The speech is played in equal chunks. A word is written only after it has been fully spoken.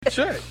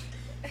check.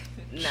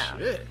 No.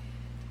 Shit.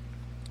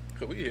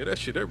 Cause we hear that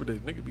shit every day.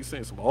 Nigga be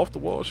saying some off the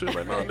wall shit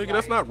like, no, nigga,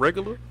 that's not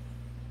regular.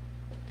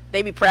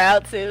 They be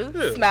proud too,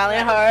 Yeah. smiling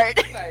hard.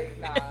 Like,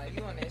 nah,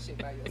 you on that shit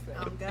by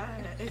yourself. Oh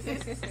God.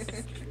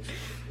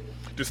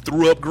 Just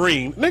threw up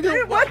green.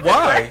 Nigga,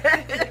 why?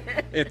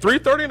 At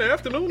 3:30 in the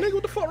afternoon, nigga,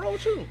 what the fuck wrong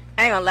with you?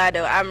 I ain't gonna lie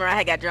though, I remember I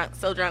had got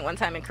so drunk one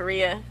time in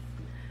Korea.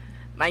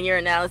 My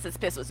urinalysis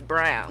piss was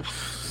brown.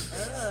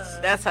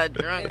 That's how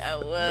drunk I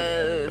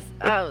was.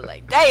 I was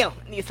like, damn,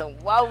 need some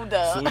water.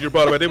 As soon as you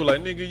brought it back, they were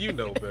like, nigga, you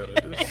know better.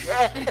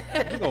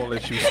 We're gonna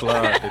let you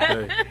slide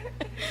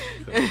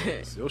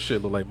today. Your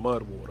shit look like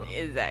mud water.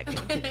 Exactly.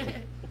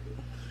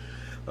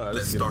 All right,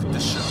 Let's start the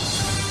show.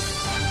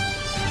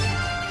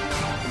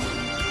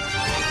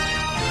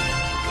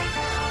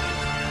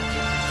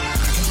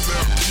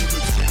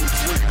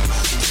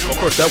 Of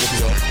course, that would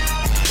be all.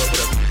 But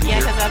whatever. Yeah,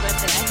 because I was about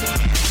to say, I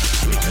think.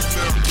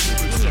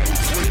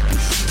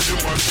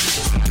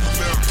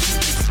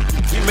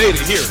 We made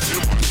it here.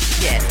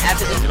 Yes,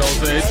 after You this. know what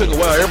I'm saying? It took a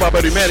while. Everybody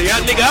better be mad at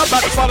y'all, nigga. I'm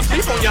about to fall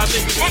asleep on y'all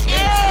niggas. Wake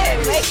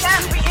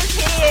up, we is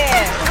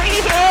here.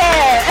 We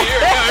here.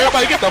 Here, now,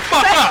 everybody get the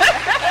fuck up.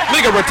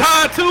 Nigga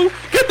retired too?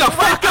 Get the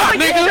fuck up,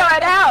 nigga.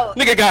 It out.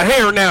 Nigga got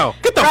hair now.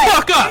 Get the Right.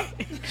 fuck up.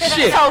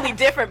 Shit. Totally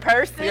different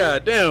person.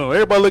 God damn.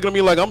 Everybody looking at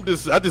me like I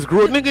just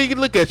grew up. Nigga, you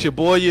look at you,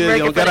 boy. You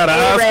Working don't got for out of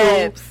the high school.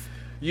 Arabs.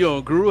 You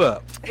don't grew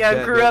up.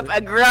 You grew up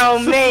a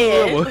grown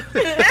man.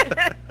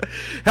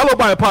 Hello,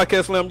 my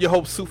podcast land. I'm your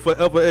host, Sue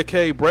Forever,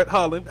 aka Brett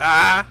Holland.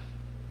 And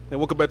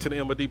welcome back to the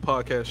MD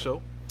Podcast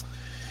Show.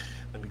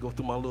 Let me go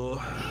through my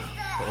little.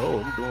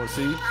 Oh, I'm doing.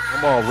 See,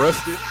 I'm all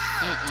rusted.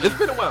 It's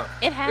been a while.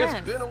 It has.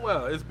 It's been a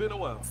while. It's been a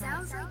while.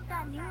 Sounds like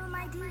that new one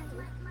might do.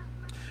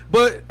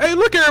 But hey,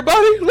 look,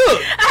 everybody,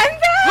 look. I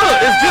know. Look,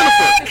 it's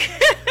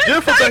Jennifer.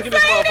 Jennifer back in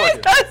this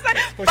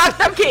motherfucker. Fuck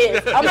them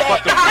kids. I'm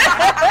back.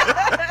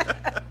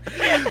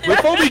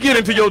 Before we get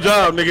into your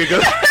job, nigga,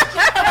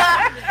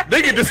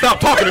 nigga just stop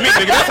talking to me,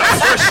 nigga. That's how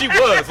stressed she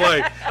was.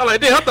 Like, I'm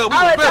like, damn, I thought we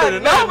was better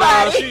than that.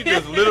 Nah, she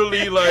just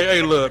literally like,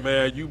 hey, look,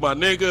 man, you my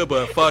nigga,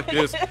 but fuck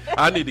this.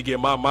 I need to get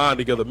my mind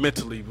together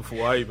mentally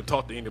before I even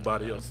talk to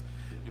anybody else.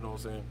 You know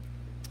what I'm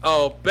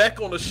saying?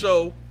 Back on the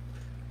show,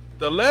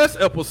 the last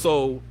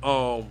episode,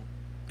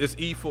 is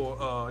E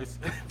for it's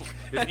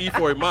E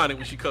for Imani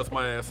when she cussed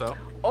my ass out.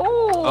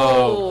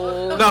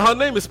 Oh. Now her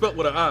name is spelled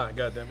with an I,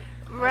 goddammit.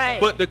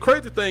 Right. But the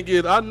crazy thing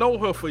is, I know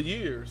her for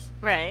years,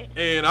 right.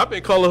 and I've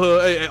been calling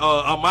her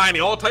Imani,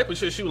 all type of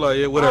shit. She was like,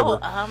 yeah, whatever.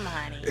 Oh,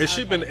 Imani. And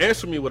she been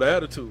answering me with an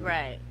attitude.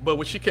 Right. But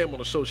when she came on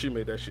the show, she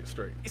made that shit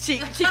straight. She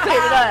cleared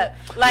it up.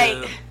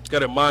 Like.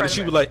 Got in mind.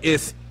 She was like,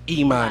 it's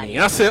Imani.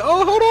 I said,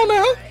 oh, hold on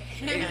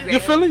now. You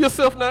feeling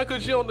yourself now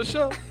because you're on the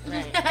show?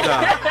 Right.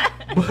 Nah.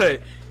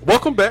 But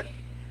welcome back.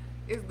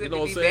 It's good You know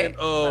to what I'm be saying?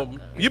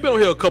 back. You've been on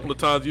here a couple of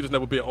times. You just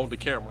never been on the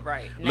camera.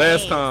 Right.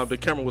 Last Nice. time, the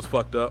camera was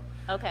fucked up.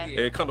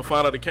 Okay. And come to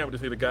find out, the camera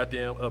just need a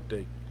goddamn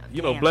update.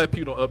 You know, Damn. black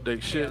people don't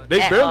update shit. Yeah.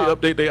 They At barely all.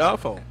 update their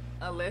iPhone.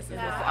 Unless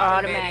it's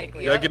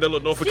automatically. Y'all get that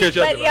little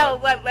notification. But y'all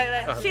yo, get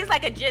what, she's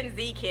like a Gen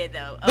Z kid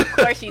though. Of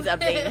course she's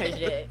updating her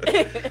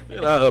shit.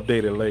 like, I'll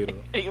update it later.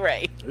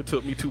 Right. It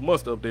took me 2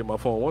 months to update my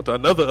phone. One time,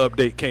 another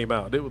update came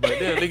out. They was like,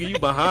 damn, nigga, you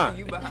behind.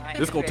 You behind.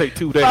 It's going to take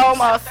 2 days. Phone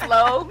all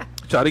slow.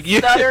 Try to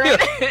get stuttering.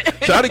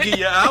 Try to get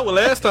you an hour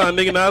last time,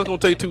 nigga. Now it's going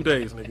to take 2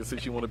 days, nigga,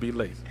 since you want to be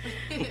lazy.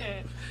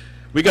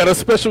 We got a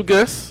special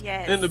guest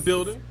Yes. in the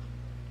building.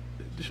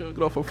 She should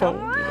get off her phone.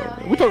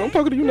 on. I'm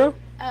talking to you now.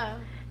 Oh,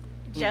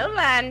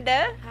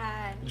 Jolanda.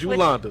 hi.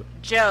 Julanda.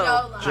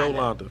 Joe.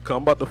 Jolanda. Come,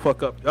 I'm about to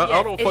fuck up. I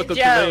Yes, don't it's fuck up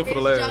Joe. your name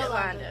for the It's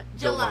last.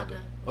 Jolanda.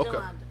 Okay.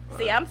 Jolanda.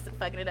 See, I'm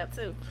fucking it up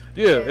too.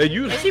 Yeah, and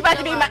you. And she about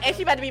to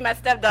be my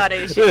stepdaughter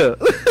and shit.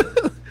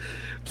 Yeah.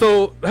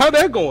 So how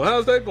that going?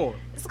 How's that going?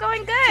 It's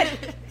going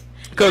good.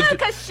 Because Yeah,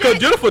 'cause shit-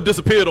 Jennifer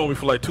disappeared on me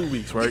for like 2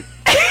 weeks, right?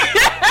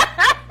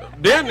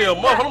 Damn near a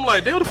month. I'm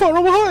like, damn, what the fuck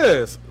wrong with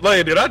her ass?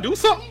 Like, did I do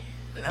something?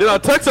 Did I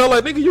text her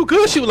like, nigga, you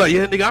good? She was like,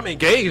 yeah, nigga, I'm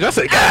engaged. I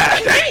said,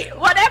 God damn.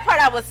 Well, that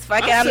part I was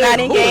fucking. I I'm said, not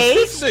who is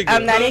this engaged. nigga?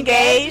 I'm not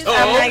engaged. Oh,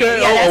 I'm not,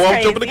 okay. yeah, Oh, that's I'm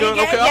crazy. jumping the gun.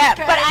 Okay. Yeah,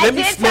 but I Let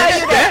me did tell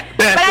smash you that.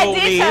 that But I on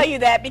did in. tell you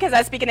that because I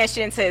was speaking that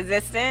shit into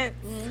existence.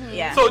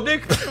 Yeah. So,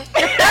 nigga,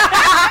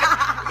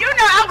 you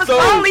know, I was So-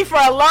 lonely for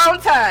a long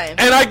time.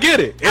 and I get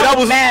it. And I I was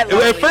was mad at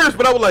lonely. first,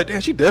 but I was like,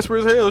 damn, she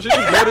desperate as hell. She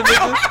just met a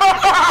nigga.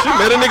 She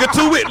met a nigga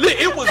 2 weeks.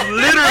 It was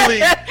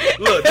literally,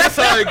 look, that's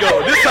how it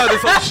go. This how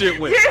this whole shit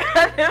went.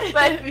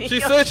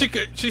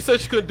 She said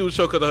she couldn't do the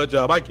show because of her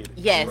job. I get it.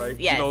 Yes, right?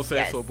 yes, You know what I'm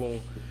saying? yes. So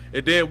boom.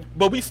 And then,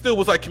 but we still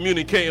was like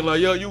communicating, like,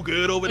 yo, you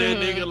good over there,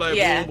 nigga? Like,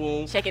 Yeah. boom,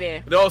 boom. Check it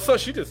in. And all of a sudden,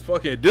 she just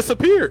fucking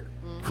disappeared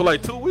for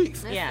like 2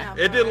 weeks. Yeah.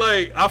 And then,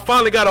 like, I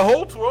finally got a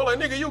hold to her. Like,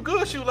 nigga, you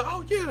good? She was like,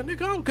 oh, yeah,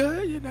 nigga, I'm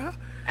good, you know.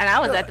 And I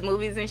was at the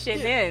movies and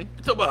shit then.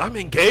 So, but I'm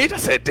engaged. I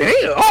said, damn,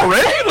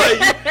 already?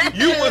 Like,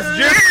 you was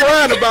just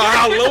crying about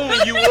how lonely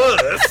you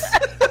was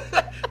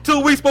 2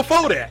 weeks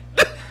before that.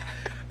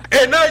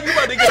 And now you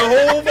about to get a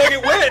whole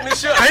fucking wedding and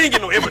shit. I ain't get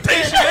no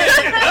invitation. I ain't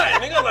get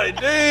nothing. Nigga, like,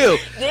 damn.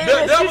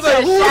 Damn, That she was like,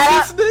 said, who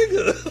 "Shut is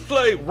this nigga?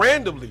 Like,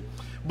 randomly.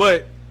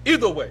 But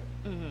either way,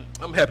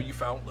 I'm happy you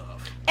found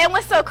love. And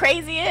what's so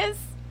crazy is,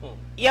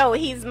 yo,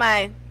 he's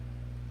my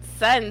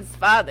son's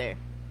father.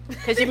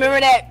 Because you remember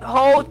that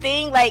whole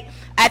thing? Like,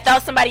 I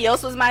thought somebody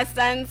else was my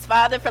son's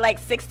father for like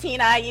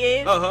 16 odd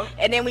years.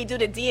 And then we do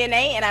the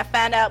DNA, and I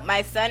found out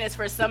my son is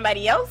for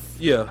somebody else.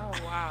 Yeah. Oh,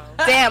 wow.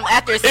 Damn,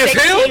 after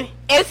 16. him?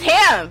 It's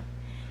him.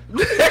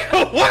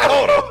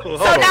 Hold on.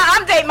 So now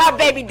I'm dating my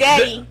baby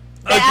daddy.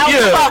 That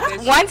I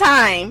fucked one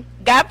time,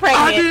 got I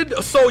pregnant.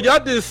 did. So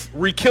y'all just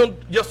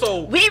rekindled. Yeah.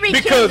 So We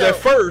because rekindled. at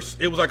first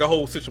it was like a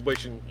whole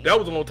situation. That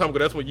was a long time ago.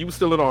 That's when you were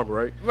still in the Army,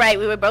 right? Right,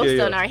 we were both Yeah, still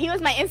yeah. in our. He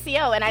was my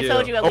NCO, and I Yeah.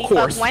 told you Of we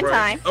course, fucked one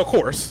right. time. Of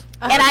course.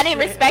 And I didn't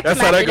respect That's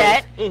him how after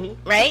that that, goes.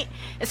 right?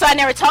 And so I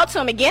never talked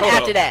to him again Hold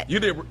after on. that. You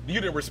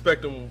didn't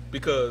respect him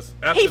because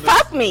after He this,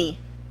 fucked me.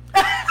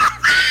 What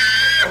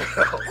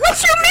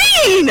you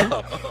mean?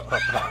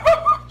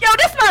 Yo,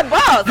 this my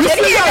boss. You And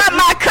see he how- got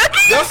my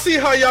cookies. Y'all see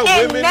how y'all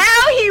And women?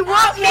 now he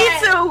want me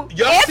to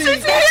Y'all answer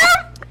see- to him?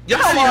 Y'all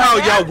Come see on, how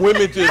man. y'all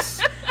women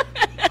just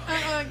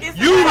Get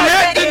you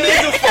let the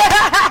nigga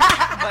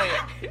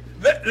fuck.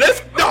 But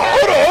Let's no.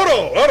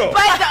 Hold on.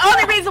 But the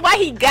only reason why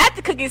he got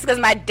the cookies is because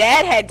my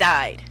dad had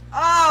died.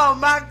 Oh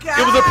my God.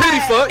 It was a pity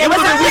fuck. It was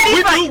a pity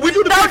we fuck.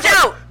 do the No pity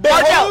fuck. joke. But No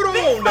hold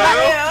joke. on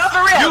now.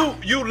 For real.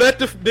 You let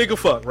the nigga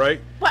fuck, right?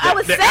 Well, I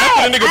was After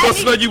sad. the nigga I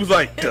busted mean- up, you was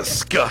like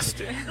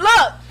disgusting.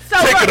 Look, so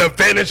Taking look.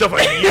 advantage of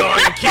a young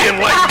kid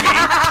like me.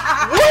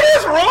 What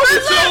is wrong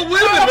with y'all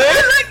women,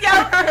 man? Look, yo.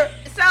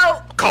 So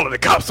Calling the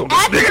cops on this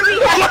after we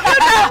nigga.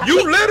 had, You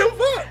let him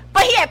fuck.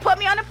 but he had put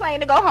me on a plane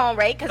to go home,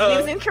 right? Because we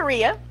was in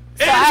Korea.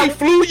 So And I he was,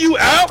 flew you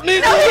out,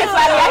 nigga? no, he was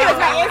my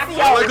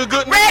NCO. Like a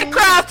good Red nigga.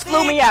 Cross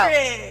flew me out.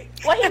 Secret.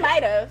 Well, he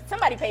might have.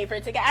 Somebody paid for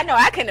a ticket. I know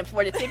I couldn't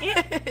afford a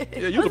ticket.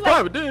 Yeah, you was a was like-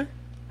 private then.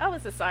 I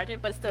was a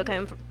sergeant, but still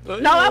couldn't. Oh,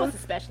 No, yeah. I was a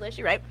specialist.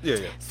 You're right. Yeah.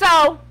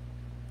 So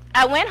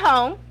I went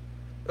home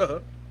Uh-huh.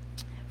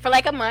 for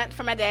like a month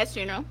for my dad's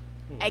funeral.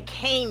 I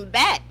came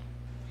back,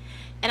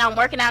 and I'm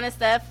working out and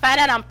stuff. Find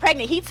out I'm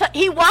pregnant.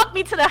 He walked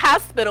me to the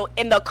hospital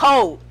in the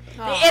cold.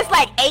 It's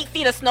like 8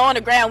 feet of snow on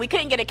the ground. We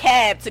couldn't get a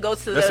cab to go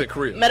to That's the in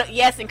Korea.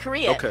 Yes, in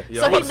Korea. Okay,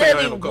 yeah, So I'm he about to say I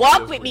literally ain't no couple walked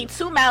years with me Korea.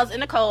 2 miles in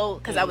the cold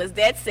because I was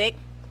dead sick.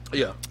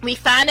 Yeah. We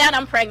find out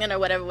I'm pregnant or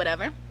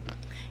whatever.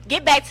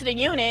 Get back to the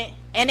unit,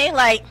 and they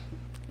like,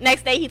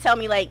 next day he tell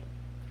me like,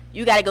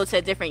 you got to go to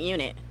a different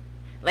unit.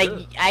 Like,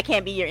 Yeah. I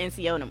can't be your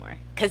NCO no more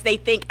because they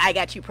think I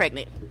got you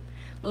pregnant.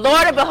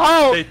 Lord and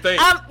behold, They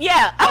think. I'm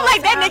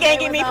like, that nigga ain't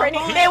get me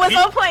pregnant. They was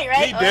on point,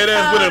 right? He dead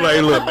ass with it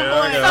like, look,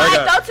 man,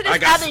 I go to this I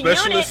got other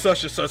specialist unit.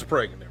 such and such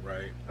pregnant,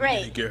 right? Right.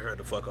 You need to get her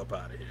the fuck up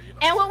out of here, you know?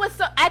 And what was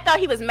so, I thought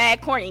he was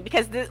mad corny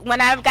because when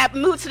I got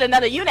moved to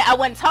another unit, I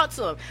wouldn't talk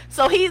to him.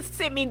 So he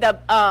sent me the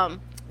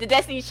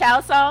Destiny's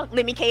Child song,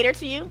 "Let Me Cater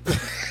to You."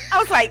 I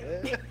was like,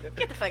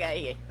 get the fuck out of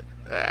here.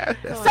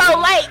 So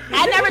like,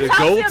 I never The talked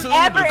to go-to, him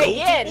ever the go-to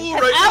again. move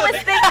 'Cause right I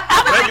was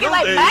there. thinking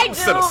like my Hey,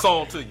 sent a dude.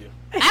 song to you.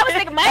 I was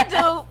thinking my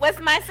dude was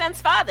my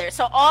son's father.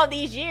 So all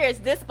these years,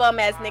 this bum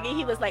ass nigga,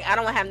 he was like, I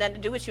don't want to have nothing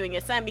to do with you and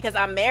your son because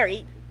I'm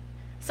married.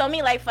 So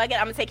me like, fuck it,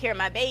 I'm gonna take care of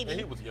my And he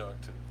baby. was young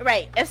too.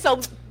 Right. And so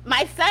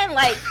my son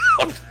like,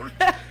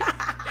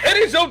 That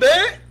is your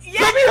dad?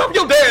 Yeah. Let me help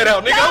your dad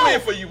out, nigga. No. I'm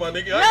in for you, my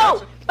nigga. I got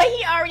no, you. but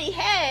he already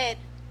had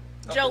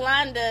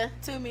Jolanda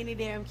Too many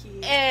damn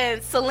kids.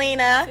 and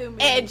Selena Too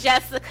many. and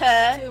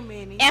Jessica. Too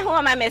many. And who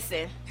am I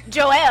missing?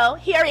 Joel.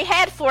 He already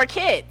had 4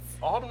 kids.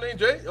 All them named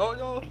Jay? Oh,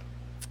 y'all?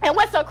 And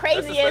what's so That's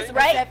crazy the is, same?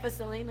 right? Except for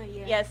Selena,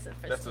 yeah. Yes.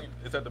 For That's Selena.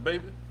 is that the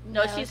baby?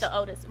 No, she's the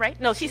oldest, right?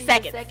 No, she's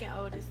second. The second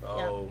oldest.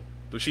 Oh.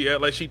 Does she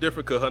act like she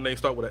different because her name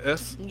start with an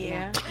S?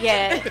 Yeah.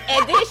 Yeah.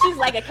 And then she's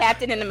like a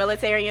captain in the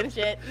military and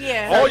shit.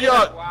 Yeah. All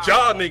y'all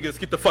job niggas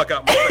get the fuck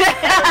out my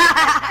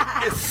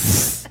face.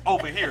 It's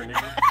over here,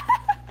 nigga.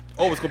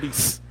 Oh, it's gonna be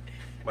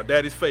my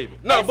daddy's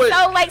favorite. No, And but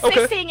so like okay.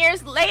 16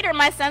 years later,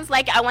 my son's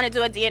like, I want to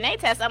do a DNA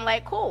test. I'm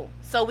like, cool.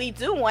 So we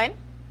do one.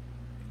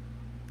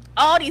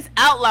 All these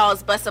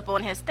outlaws bust up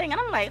on his thing, and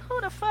I'm like, who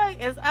the fuck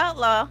is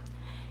outlaw?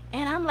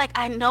 And I'm like,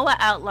 I know an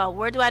outlaw.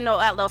 Where do I know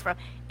outlaw from?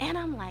 And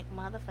I'm like,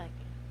 motherfucker.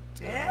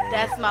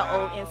 That's my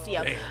old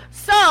NCO. Damn.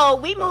 So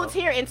we moved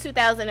here in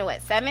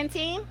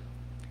 2017,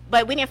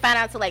 but we didn't find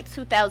out until like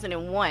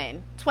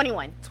 2001,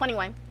 21.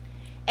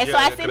 And so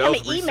I sent him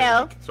an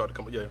email. Started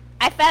coming, yeah.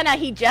 I found out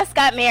he just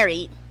got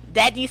married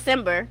that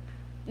November,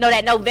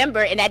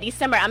 and that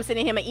December I'm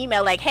sending him an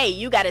email like, hey,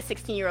 you got a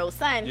 16-year-old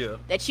son Yeah.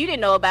 that you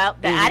didn't know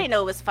about, that I didn't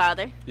know was his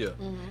father. Yeah.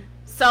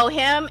 So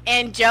him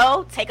and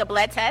Joe take a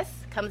blood test.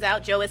 Comes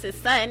out Joe is his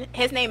son.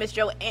 His name is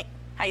Joe.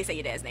 How you say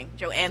your dad's name?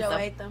 Joe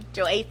Anthem.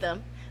 Joe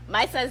Atham.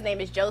 My son's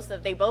name is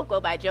Joseph. They both go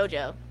by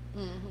JoJo.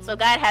 So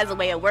God has a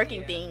way of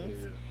working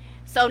things.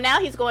 So now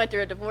he's going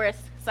through a divorce.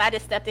 So I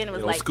just stepped in and was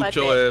Don't like, scoop fuck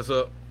your it. ass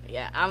up.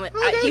 Yeah,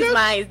 he's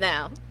mine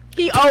now.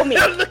 He owe me.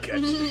 Look at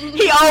you.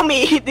 He owe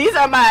me. These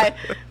are my.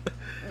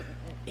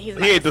 He's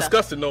He ain't so-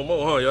 disgusting no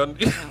more, huh, y'all?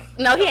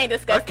 No, he ain't I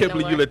disgusting. can't no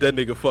believe more. you let that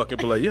nigga fucking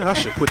be like, yeah, I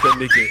should put that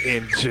nigga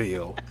in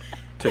jail.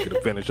 Taking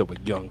advantage of a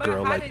young But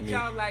girl how like did me.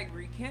 y'all like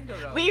rekindle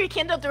though? We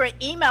rekindled through an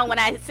email. When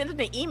I sent him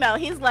the email,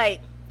 he's like,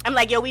 I'm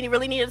like, yo, we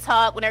really need to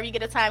talk. Whenever you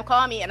get a time,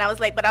 call me. And I was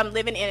like, but I'm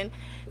living in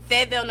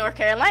Fayetteville, North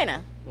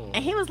Carolina.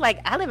 And he was like,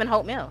 I live in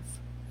Hope Mills.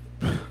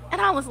 And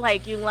I was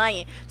like, you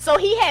lying. So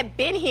he had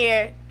been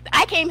here.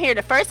 I came here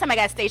the first time I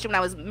got stationed when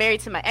I was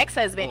married to my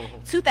ex-husband,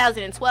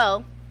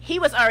 2012. He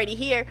was already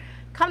here.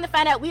 Come to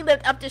find out, we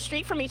lived up the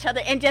street from each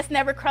other and just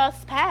never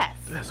crossed paths.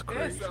 That's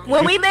crazy.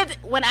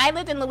 When I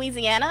lived in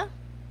Louisiana,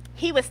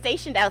 he was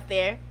stationed out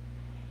there,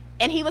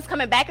 and he was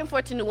coming back and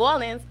forth to New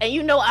Orleans. And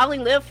you know, I only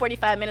live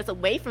 45 minutes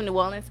away from New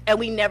Orleans, and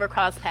we never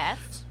crossed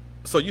paths.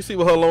 So you see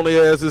what her lonely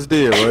ass is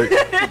did, right?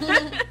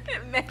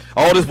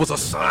 All this was a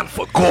sign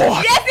for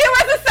God. Yes, it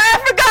was a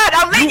sign for God.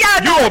 I'm letting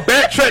y'all know. You gonna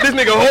backtrack this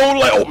nigga whole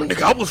like, oh my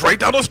nigga, I was right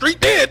down the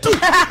street there too.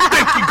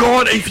 Thank you,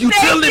 God. If you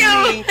telling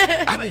me,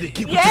 I need to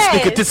keep with this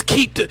nigga. Just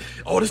keep the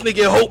this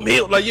nigga in Hope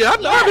Mill. Like, yeah,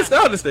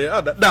 I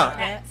understand.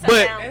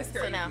 But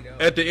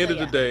at the end of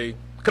the day,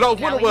 cause I was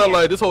wondering why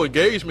like this whole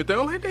engagement thing.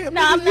 I'm like, damn,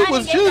 no, nigga, I'm not you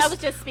was engaged. I was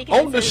just speaking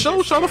on the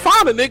show trying to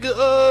find a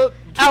nigga.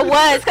 I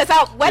was, cause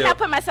I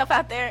put myself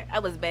out there, I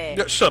was bad.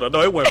 Yeah, shut up.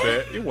 No, it wasn't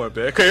bad. It wasn't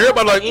bad. Cause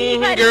everybody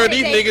like, girl,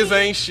 these niggas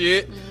ain't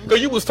shit. Cause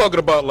you was talking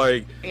about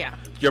like,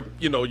 your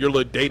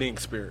little dating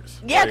experience.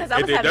 Yeah, cause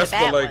I was having that's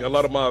bad for like ones. a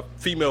lot of my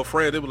female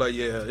friends. They were like,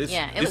 it's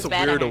some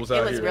weirdos out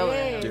here. It was real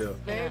Yes, Yeah.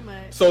 very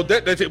much. So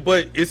that's it.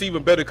 But it's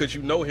even better because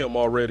you know him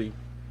already.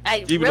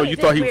 Even though really you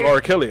thought he was did.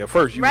 R. Kelly at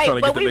first, you were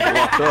trying to get the nigga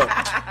locked up.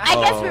 I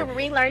guess we're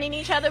relearning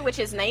each other, which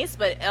is nice,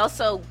 but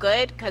also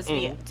good because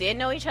we did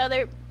know each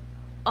other.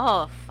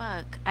 Oh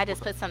fuck! I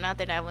just put something out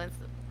there that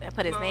I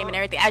put his name and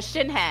everything. I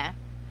shouldn't have,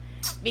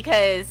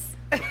 because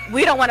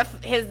we don't want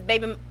his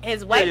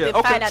wife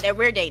to find out that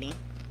we're dating.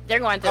 They're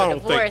going through a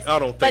divorce. I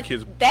don't think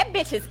his. That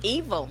bitch is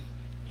evil.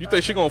 You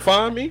think she gonna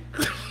find me?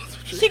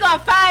 She gonna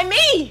find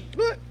me.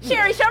 She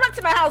already showed up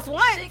to my house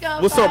once.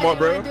 What's up, my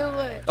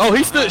bro? Oh,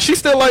 she's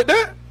still like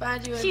that?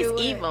 Find you and She's do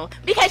what? evil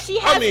because she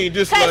has. I mean,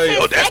 just cause like, his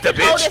oh, that's the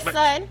second bitch. oldest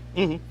son.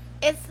 Mm-hmm.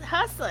 It's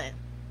her son.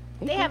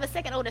 They have a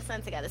second oldest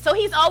son together, so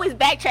he's always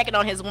backtracking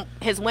on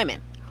his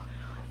women.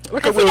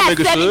 Like a 'Cause real he got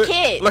nigga 7 should.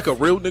 kids. Like a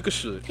real nigga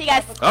should. He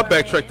got. I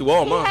backtracked through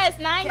all He mine. has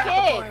 9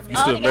 kids. You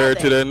still married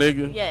to that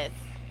nigga? Yes.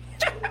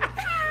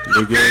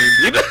 Nigga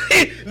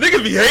ain't.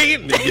 Nigga be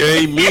hating. Nigga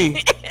ain't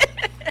me.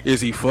 Is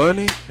he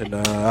funny?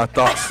 Nah, I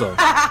thought so.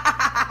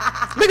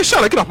 Nigga,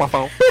 shut up. Get off my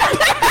phone.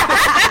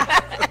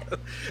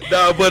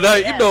 Nah, but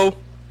you know,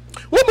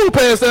 we'll move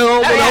past that. I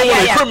don't want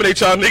to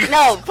incriminate y'all niggas.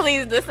 No,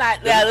 please, let's not.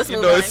 Yeah, let's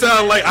move on. It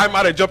sounds like I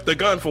might have jumped the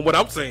gun from what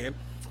I'm saying.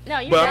 No,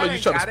 you But I know don't.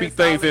 you trying to speak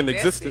things in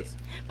existence.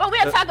 But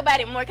we'll talk about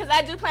it more because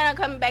I do plan on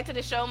coming back to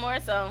the show more.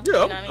 So Yeah, you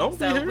know what I mean? I'll be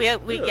So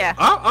here. yeah.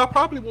 I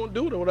probably won't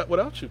do it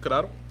without you because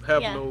I don't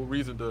have no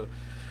reason to.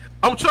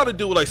 I'm trying to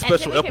do like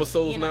special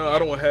episodes now. I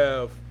don't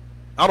have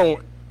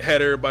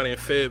everybody in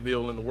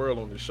Fayetteville in the world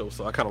on this show,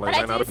 so I kind of like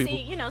But ran I out do of people.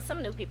 see,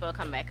 some new people will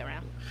come back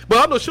around. But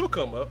I know she'll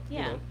come up.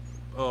 Yeah. You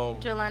know.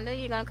 Jolanda,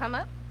 you gonna come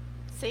up?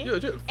 See?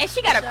 Yeah. And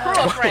she got a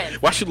crew of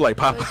friends. Why she like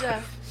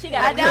Papa? She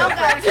I got don't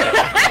got 2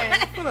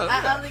 friends.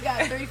 I only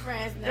got 3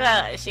 friends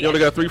now. You only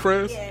got 3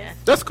 friends? Yes.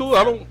 That's cool.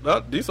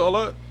 These all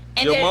I.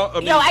 And Your then,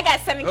 mom, I got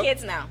 7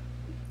 kids now.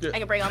 Yeah. I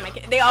can bring all my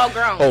kids. They all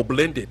grown. Oh,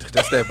 blended.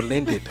 That's that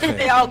blended.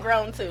 They all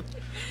grown too.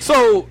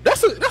 So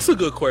that's a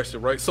good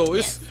question, right? So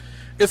it's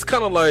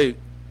kind of like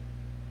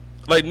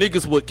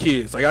niggas with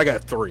kids. Like I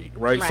got 3,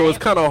 right? So it's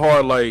kind of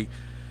hard, like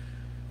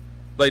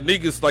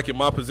niggas like in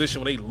my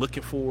position when they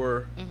looking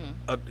for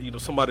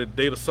somebody to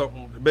date or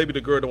something. Maybe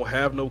the girl don't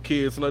have no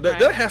kids.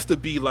 That has to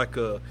be like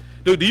a.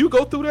 Do you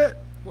go through that?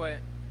 What?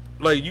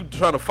 Like you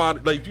trying to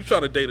find, like you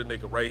trying to date a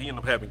nigga, right? He end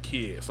up having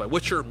kids. Like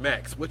what's your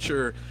max? What's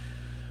your,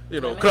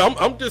 Cause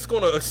I'm just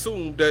gonna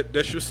assume that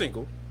you're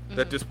single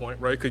at this point,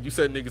 right? Cause you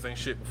said niggas ain't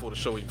shit before the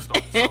show even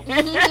started. So.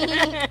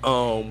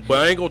 But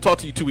I ain't gonna talk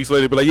to you 2 weeks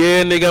later. Be like,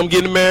 yeah, nigga, I'm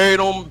getting married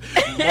on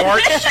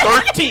March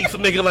 13th.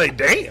 Some nigga like,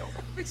 damn.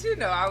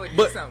 But I would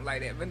do something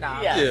like that. But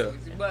nah. Yeah.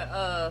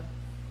 But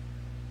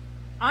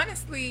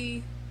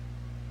honestly,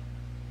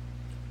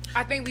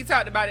 I think we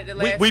talked about it the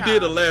last time. We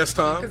did the last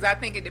time. Because I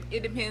think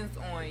it depends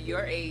on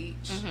your age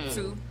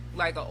too.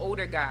 Like an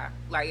older guy,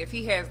 like if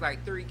he has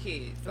like 3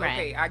 kids,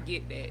 okay, I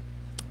get that.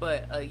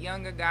 But a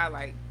younger guy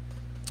like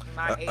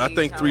my age, I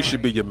think 3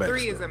 should be your max.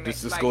 3 is a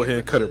max. Just go ahead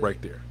and cut it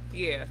right there.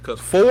 Yeah. Cause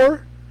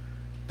 4,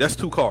 that's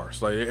 2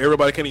 cars. Like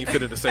everybody can't even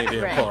fit in the same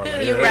damn car.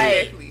 Like, You're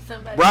right.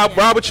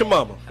 Rob with your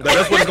mama.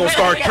 That's what it's gonna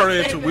start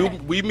turning into.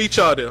 We meet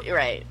y'all there.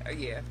 Right.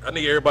 Yeah. I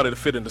need everybody to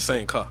fit in the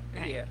same car.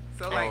 Yeah.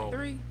 So like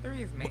 3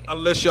 is max.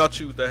 Unless y'all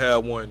choose to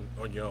have one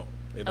on your own.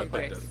 And I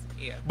think that's,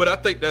 but I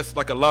think that's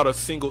like a lot of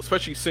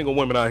especially single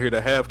women out here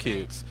that have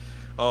kids.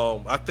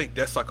 I think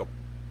that's like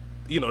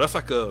that's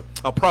like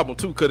a problem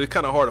too, because it's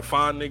kind of hard to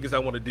find niggas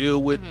that want to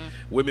deal with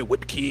women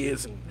with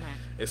kids and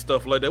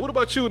stuff like that. What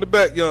about you in the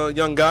back,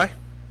 young guy?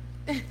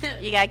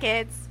 You got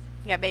kids?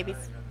 You got babies?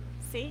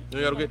 See?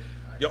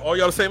 All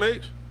y'all the same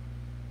age?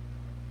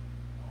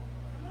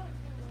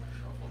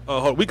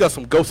 We got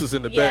some ghosts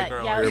in the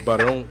background,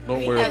 everybody. Don't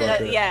worry about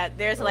that. Yeah,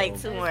 there's like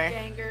 2 more.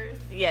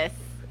 Yes.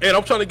 And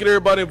I'm trying to get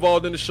everybody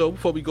involved in the show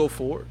before we go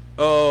forward.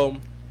 Well,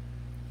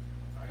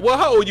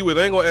 how old you with?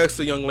 I ain't gonna ask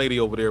the young lady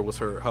over there.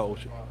 How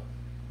old you?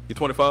 You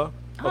 25?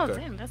 Oh,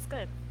 damn, that's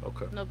good.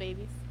 Okay. No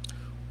babies.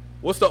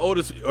 What's the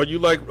oldest? Are you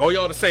like? Oh,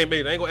 y'all the same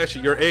age? I ain't gonna ask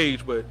you your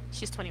age, but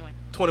She's 21.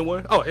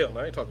 21. Oh hell, no,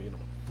 I ain't talking to you no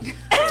more.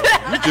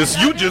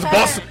 You just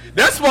bought.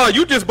 That's why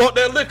you just bought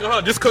that liquor,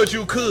 huh? Just cause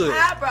you could.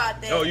 I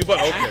brought that. Oh, you bought.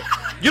 Okay.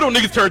 You don't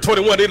niggas turn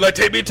 21. They like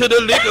take me to the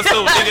liquor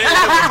store.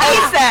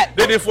 ASAP.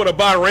 They just want to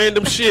buy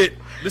random shit.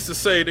 This is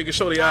say they can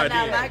show the Nah,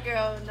 ID. my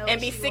girl knows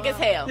And be what she sick as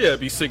want. hell. Yeah,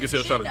 be sick as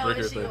hell She trying to know drink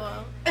what she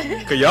everything.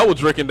 want. Cause y'all was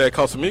drinking that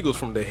Casamigos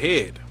from the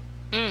head.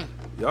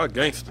 Y'all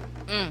gangster.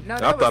 No, I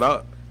that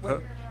thought was, Huh?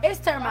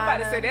 It's I'm about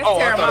to say Termina. that's Oh,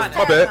 I thought- Terramana.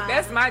 my bad.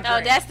 That's my drink.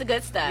 Oh, that's the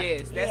good stuff.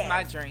 yes, that's Yes.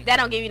 my drink. That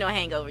don't give you no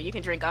hangover. You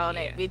can drink all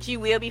night, Yeah. but you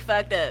will be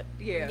fucked up.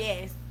 yeah,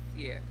 Yes.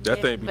 yeah. That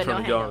Yeah, thing be but no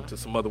turning y'all hangover. into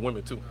some other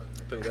women too.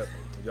 I think that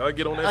y'all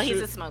get on that Oh, shit.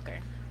 he's a smoker.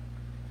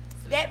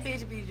 That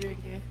bitch be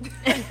drinking.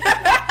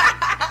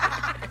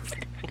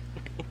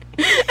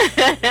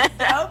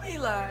 Don't be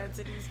lying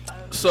to these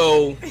folks.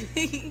 So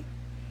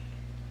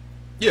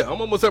yeah,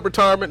 I'm almost at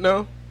retirement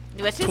now,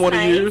 Which is 20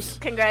 nice. years.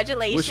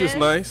 Congratulations. which is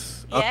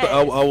nice. Yes.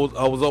 I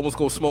was almost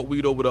gonna smoke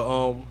weed over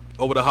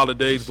the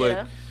holidays, Sure.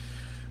 but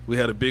we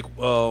had a big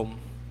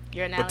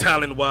You're now.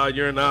 battalion-wide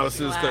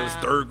urinalysis because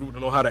Wow. third group to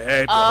know how to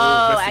add the Oh,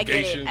 whole I get it.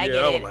 investigation. I yeah,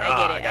 get I it. was like, I get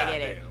ah, it. I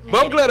get it. goddamn.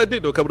 But I'm glad I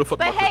did though. Cover the fuck.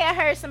 But hey, I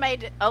heard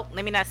somebody. Oh,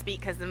 let me not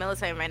speak because the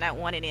military might not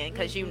want it in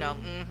because you know.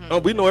 Oh,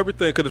 we know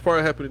everything because it's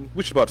probably happening.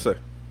 What you about to say?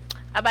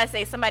 I'm about to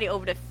say somebody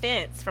over the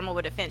fence, from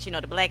over the fence. You know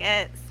the black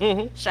ads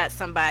Mm-hmm. shot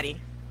somebody.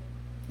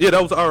 Yeah,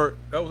 that was our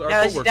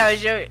coworker. That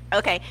was your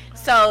okay.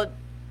 So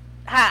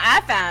how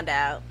I found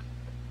out.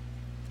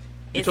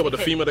 You is talking about the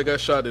because- female that got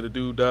shot and the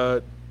dude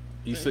died?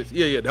 E6.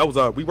 Yeah, that was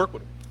our. We work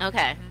with him.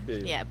 Okay. Yeah.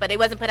 Yeah, but it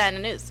wasn't put out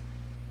in the news.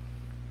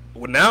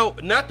 Well, now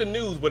not the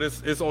news, but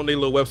it's on their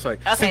little website.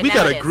 Okay, See, we now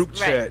got it a is. group Right.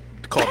 chat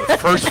called the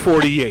First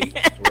 48.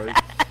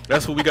 Right?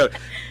 That's what we got.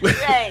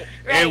 Right,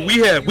 And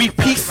right. we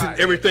piecing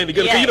everything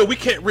together. 'Cause, Yeah. you know, we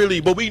can't really,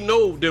 but we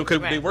know them because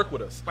Right. they work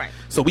with us. Right.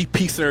 So we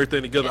piecing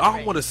everything together. Yeah, I don't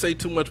right. want to say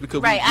too much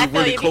because Right, I we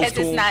feel really you close because to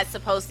it's them. not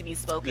supposed to be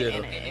spoken Yeah.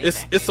 in.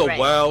 It's a right.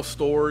 wild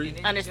story. And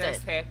it Understood.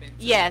 just happened.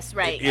 too. Yes,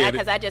 right. Yeah,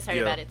 Because I just heard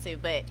yeah. about it too,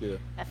 but Yeah.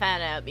 I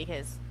found out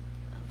because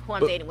who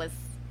I'm But- dating was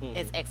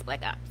is ex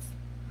Black Ops,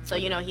 so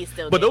you know he's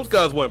still. But dating. those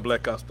guys weren't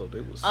black ops though. They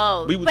was.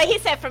 Oh, we was, but he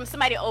said from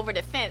somebody over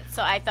the fence,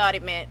 so I thought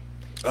it meant.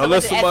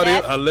 unless someone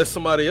to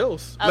somebody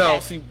else. Okay. Now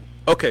see.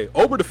 Okay,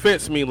 over the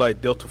fence mean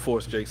like Delta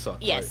Force JSOC.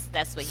 Yes, right?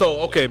 that's what.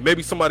 So okay,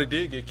 maybe somebody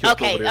did get killed.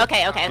 Okay, over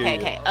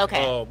there.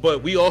 okay.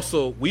 But we are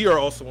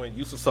also in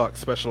USASOC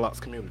Special Ops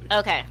community.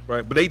 Okay.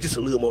 Right, but they just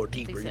a little more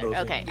deeper. You know what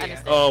I'm Okay,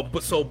 saying?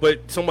 understood. But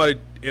somebody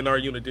in our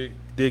unit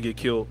did get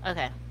killed.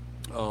 Okay.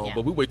 Yeah.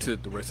 But we wait till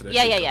the rest of that.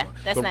 Yeah, shit yeah, come yeah. out.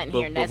 That's not in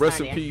here. But That's rest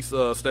not in there. peace,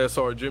 Staff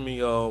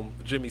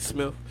Sergeant Jimmy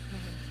Smith.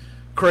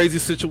 Crazy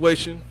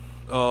situation.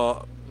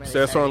 Staff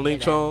sorry to Sergeant Ling hear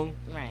that. Chong.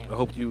 Right. I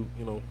hope you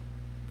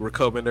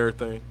recover and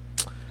everything.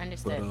 But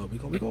Understood. we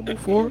gonna move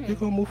forward. We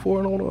gonna move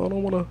forward. I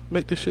don't wanna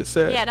make this shit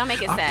sad. Yeah, don't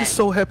make it I'm sad. just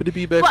so happy to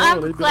be back. Well, on. I'm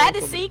They've been glad on to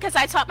for me. see because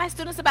I taught my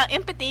students about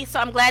empathy, so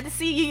I'm glad to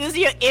see you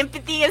using your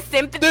empathy and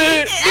sympathy.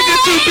 Dude, look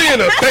at you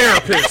being a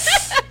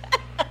therapist.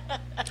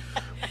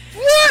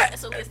 What?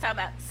 So let's talk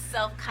about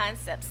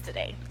self-concepts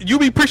today. You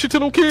be preaching to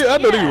them kids? I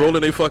know they Yeah.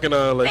 rolling their fucking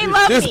eye like They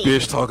love this me.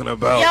 bitch talking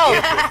about. Yo,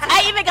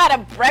 I even got a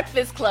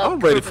breakfast club I'm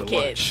ready group for of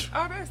kids.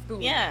 lunch. Oh, that's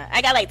cool. Yeah,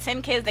 I got like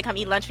 10 kids that come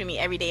eat lunch with me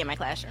every day in my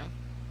classroom.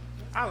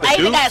 I I like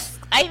even got, dudes?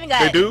 I even They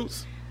got.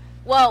 dudes?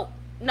 Well,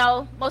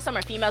 no, most of them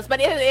are females, but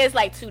it is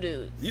like 2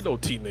 dudes. You know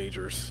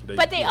teenagers.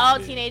 But they all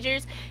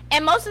teenagers,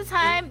 and most of the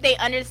time they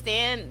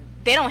understand.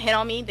 They don't hit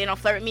on me. They don't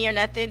flirt with me or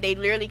nothing. They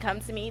literally come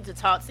to me to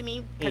talk to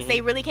me because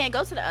they really can't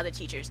go to the other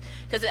teachers.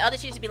 Because the other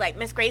teachers be like,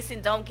 Miss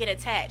Grayson, don't get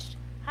attached.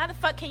 How the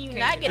fuck can you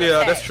not get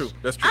Yeah, attached? that's true.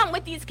 That's true. I'm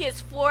with these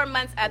kids 4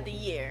 months out the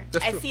year.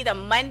 That's I true. see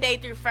them Monday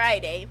through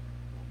Friday.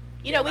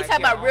 You know, Yeah, we like talk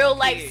your about own real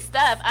life kids.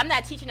 stuff. I'm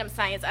not teaching them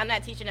science. I'm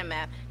not teaching them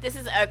math. This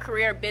is a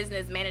career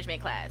business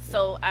management class.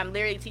 So I'm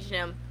literally teaching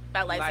them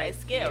about life Life science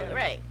skills. skills.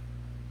 Right.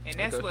 And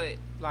that's Okay. what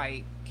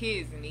like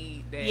kids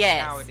need that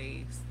Yes.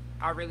 nowadays.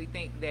 I really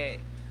think that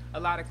a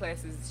lot of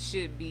classes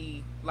should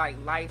be like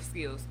life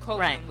skills, coping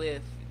Right.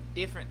 with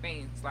different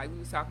things, like we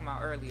was talking about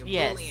earlier,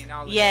 Yes. bullying,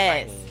 all of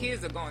Yes. that. Like,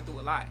 kids are going through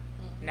a lot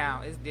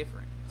now. It's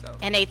different. So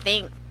And they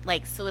think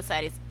like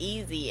suicide is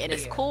easy and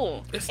it's Yeah.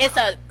 cool. It's It's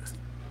a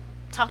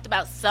talked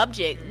about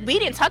subject. We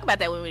didn't talk about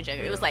that when we were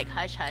younger. It was like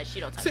hush hush.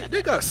 You don't talk See, about they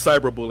that. got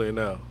cyberbullying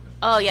now.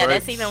 Oh yeah, right?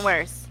 that's even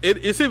worse.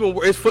 It's even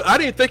worse. I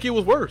didn't think it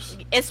was worse.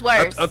 It's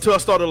worse. Until I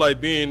started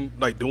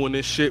doing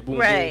this shit. Boom,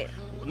 Right. Boom.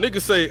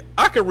 Niggas say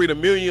I can read a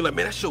million. Like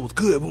man, that show was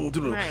good. Boom,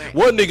 boom, boom. Right.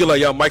 One nigga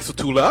like y'all mics are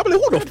too loud. I'm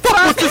like, who the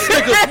fuck was this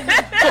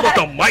nigga? Talking about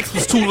the mics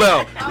was too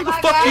loud.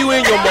 Nigga, fuck you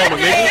and your mama,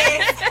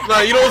 nigga.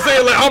 Like you know what I'm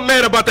saying? Like I'm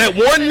mad about that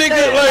one nigga.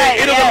 Like Right,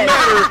 it doesn't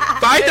yes. matter.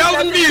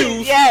 5,000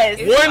 views. Yes.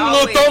 It's One little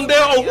always thumb down.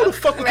 Oh, one, who the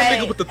fuck was the Right.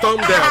 nigga with the thumb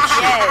down?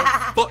 Shit.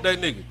 Yes. Fuck that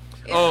nigga.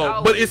 But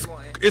always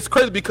one. it's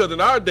crazy because in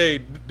our day,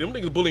 them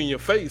niggas bullying your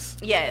face.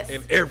 Yes.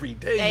 And every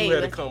day Hey, you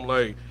had to but- come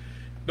like,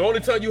 The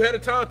only time you had a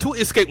time to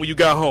escape when you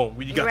got home,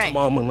 when you got to Right.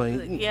 mama,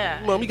 like,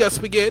 Yeah. Mom, you got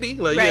spaghetti?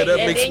 Like, yeah, Right. that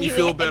And makes then me you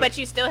feel better. But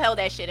you still held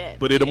that shit in.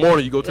 But in the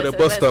morning, you go to Go that to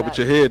bus the stop bus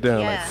with your head down,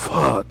 Yeah. like,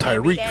 fuck,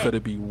 Every Tyreek day.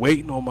 finna be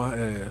waiting on my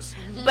ass.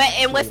 But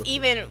and what's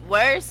even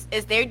worse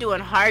is they're doing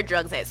hard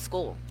drugs at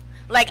school.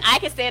 Like I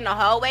can stay in the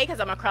hallway because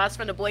I'm across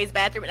from the boys'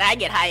 bathroom, and I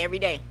get high every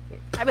day.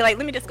 I'd be like,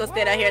 let me just go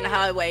stand out here in the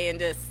hallway and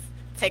just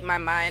take my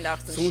mind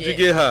off some As soon as shit.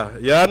 you get high,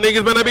 y'all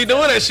niggas better be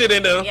doing that shit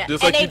in there, Yeah.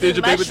 just And like you they did do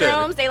your baby mushrooms.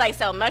 daddy. They like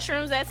sell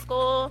mushrooms at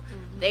school.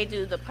 They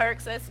do the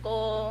perks at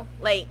school.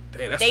 Like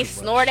Damn, that's they too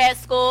snort much. at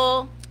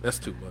school. That's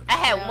too much. I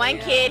had Hell one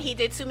yeah. kid. He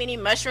did too many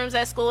mushrooms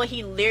at school.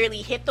 He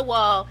literally hit the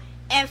wall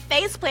and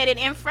face planted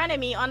in front of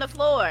me on the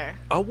floor.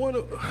 I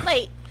wanna.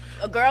 Like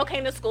a girl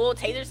came to school,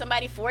 tasered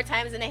somebody 4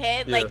 times in the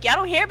head. Yeah. Like y'all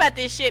don't hear about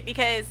this shit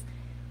because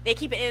they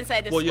keep it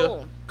inside the Well, yeah,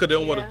 school. because they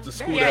don't Yeah. want the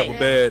school to Yeah. have a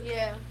bad.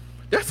 Yeah.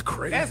 That's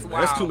crazy. That's man.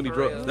 That's too wild, many for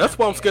drugs. real. That's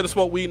why I'm scared to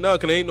smoke weed now,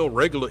 because there ain't no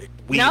regular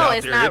weed No, out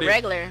it's there. not It is- You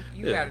regular.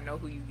 Yeah. gotta know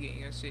who you getting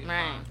your shit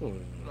Right. from.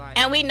 Like,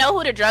 And we know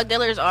who the drug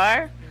dealers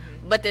are,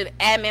 but the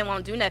admin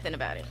won't do nothing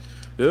about it.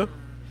 Yeah.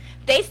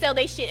 They sell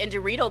their shit in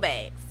Dorito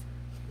bags.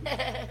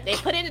 They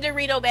put it in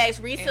Dorito bags,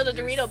 reseal the And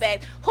just- Dorito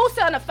bags. Who's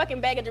selling a fucking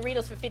bag of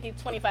Doritos for $50,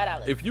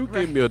 $25? If you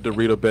give me a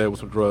Dorito bag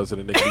with some drugs in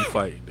it, they can be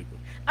fighting, nigga.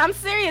 I'm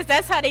serious.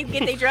 That's how they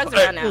get their drugs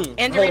around now.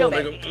 In Dorito hold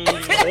on, bags.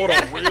 nigga. Hold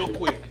on, real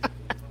quick.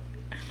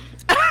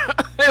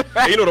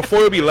 You know the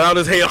foil be loud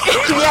as hell.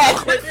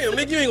 Yes. Damn,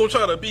 nigga, you ain't gonna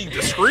try to be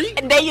discreet.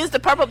 They use the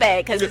purple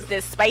bag because it's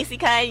this spicy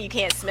kind. You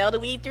can't smell the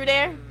weed through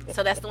there.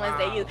 So that's the ones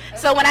they use.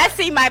 So when I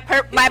see my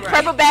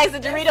purple bags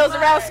of Doritos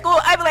around school,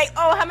 I be like,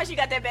 oh, how much you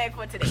got that bag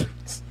for today?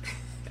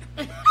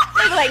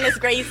 I be like, Miss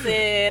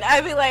Grayson.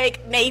 I be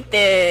like,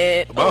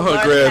 Nathan. About Oh, Lord,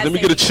 100 grams. I Let me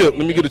say- get a chip.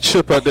 Let me get a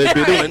chip out that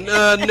bitch. They're like,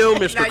 nah, no, no,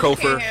 Mr. you can't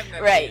Kofer. have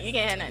nothing. Right, you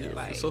can't have nothing.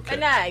 Like, It's okay. But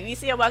nah, if you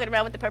see them walking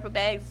around with the purple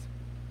bags,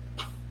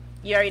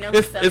 you already know.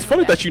 It's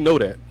funny that you know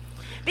that.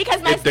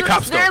 because my if the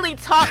cops students don't. literally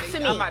talk to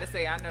I'm me. about to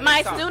say, I know. My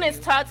they talk to students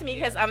you. talk to me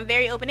because I'm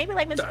very open. They be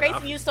like, Miss Nah,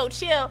 Grayson, nah. you so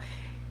chill.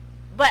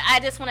 But I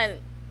just want to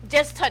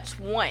just touch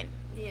one.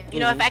 Yeah. You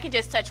know, if I can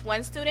just touch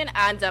one student,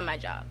 I'm done my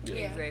job. Yeah.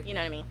 Exactly. You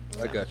know what I mean?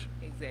 I got you.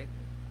 Exactly.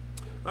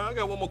 I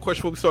got one more question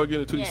before we start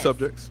getting into these Yes.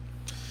 subjects.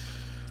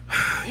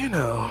 You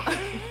know,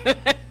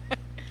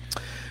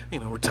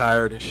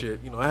 retired and shit.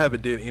 You know, I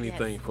haven't did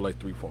anything for like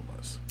 3-4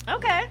 months.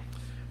 Okay.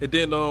 And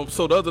then,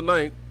 so the other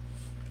night,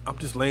 I'm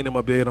just laying in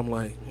my bed. I'm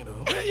like, you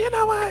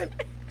know what?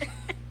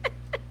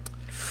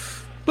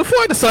 Before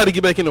I decide to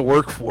get back in the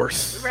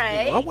workforce,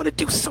 Right. I want to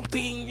do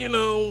something,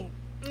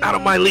 out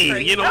of my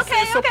league. You know, what I'm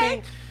saying?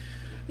 Okay,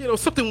 something,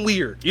 something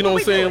weird. You know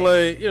what I'm we saying?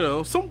 doing?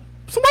 Like, some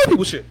white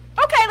people shit.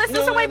 Okay, let's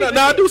do some white people.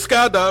 Now I shit. do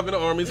skydive in the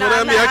army. So No,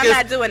 that, I'm I mean, not- I I'm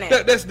guess not doing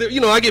that. That's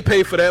the, I get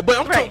paid for that. But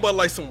I'm Right. talking about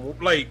like some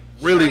like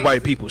really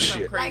white people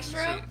shit, Like Crazy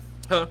shrooms? shit.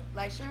 huh?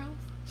 Like shrooms?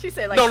 She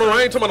said like. No,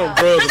 I ain't talking about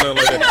no drugs or nothing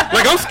like that.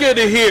 Like I'm scared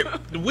to hit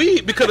the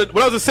weed because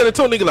when I was in San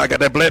Antonio, nigga, like, I got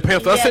that Black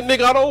Panther. I said,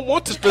 nigga, I don't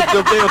want to the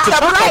damn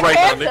T'Chaka right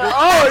now, nigga.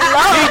 Oh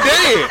He Lord.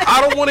 dead. I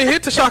don't want to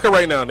hit T'Chaka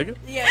right now, nigga.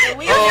 Yeah, the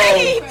weed.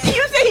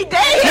 You said he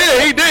dead.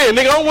 Yeah, he dead,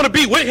 nigga. I don't want to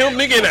be with him,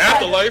 nigga, in the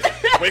afterlife,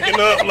 waking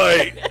up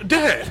like,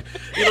 Dad.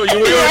 You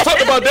already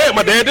talked about that.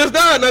 My dad just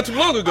died not too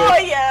long ago. Oh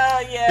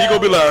yeah, yeah. He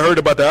gonna be like, I heard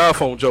about the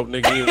iPhone joke,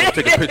 nigga. He gonna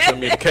take a picture of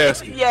me in the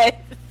casket. Yes.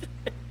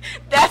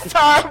 That's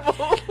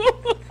horrible.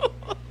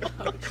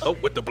 Oh,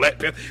 with the Black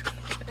Panther.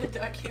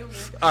 Dark humor.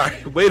 All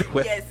right, wait.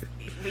 Yes,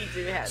 we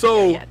do have.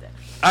 So we have that.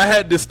 I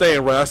had this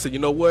thing right. I said, you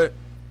know what?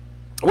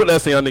 What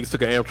last thing y'all niggas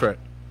took an Amtrak?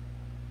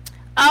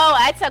 Oh,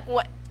 I took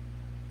what?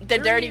 The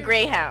Dirty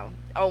Greyhound.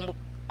 On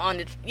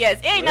the yes,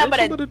 it ain't nothing but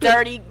a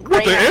dirty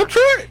What, the Greyhound.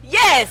 Amtrak?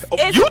 Yes, Oh,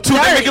 it's you two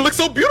that dirty. make it look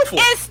so beautiful.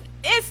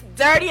 It's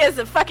dirty as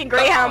a fucking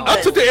Greyhound I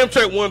bus. took the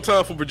Amtrak one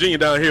time from Virginia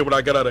down here when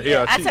I got out of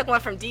AIT. I took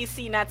one from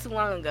DC not too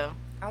long ago.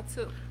 I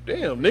took.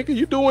 Damn, nigga,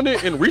 you doing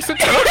it in recent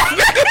times?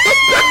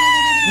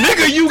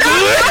 Nigga, you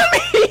good?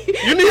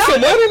 You need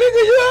some money,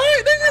 nigga? You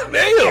alright, nigga?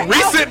 Damn,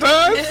 recent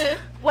times?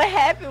 What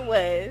happened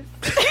was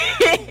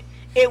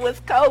it was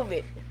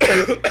COVID.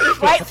 The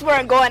flights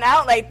weren't going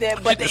out like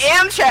that, but the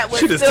Amtrak was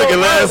She just still took it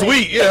last rolling.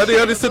 week. Yeah,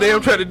 I just took the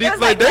Amtrak to It deep was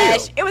like,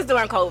 like damn. it was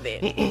during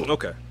COVID.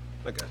 Okay.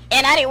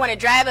 And I didn't want to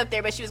drive up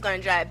there, but she was going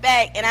to drive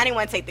back. And I didn't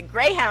want to take the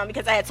Greyhound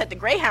because I had took the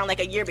Greyhound like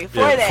a year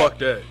before Yeah, that. fuck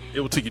that. It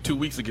would take you 2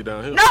 weeks to get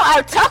down here. No,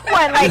 I took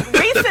one like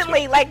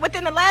recently, like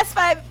within the last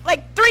 3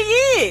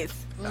 years.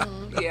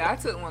 Yeah, I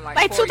took one like.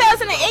 Like 4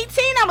 years ago.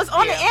 2018, I was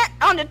on Yeah.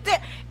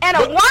 and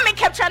a woman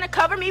kept trying to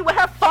cover me with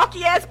her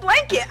funky ass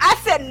blanket. I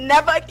said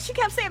never. She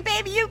kept saying,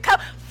 "Baby, you come."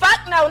 Fuck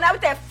no, not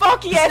with that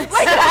funky ass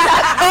blanket.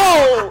 I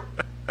got cold.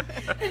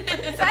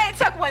 So I ain't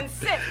took one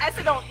since. I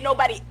said, don't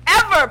nobody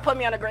ever put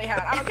me on a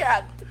Greyhound. I don't care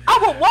how. I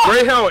will walk.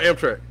 Greyhound or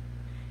Amtrak?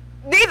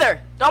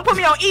 Neither. Don't put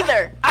me on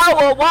either. I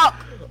will walk.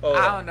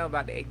 I don't know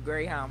about the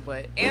Greyhound,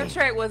 but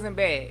Amtrak wasn't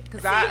bad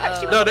because See, I.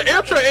 she was- No, the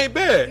Amtrak ain't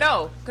bad.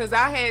 No, because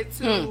I had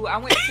to. I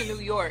went to New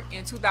York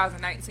in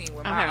 2019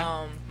 when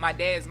Uh-huh. my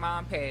dad's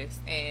mom passed,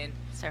 and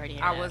Sorry to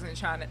hear I that. wasn't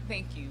trying to.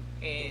 Thank you,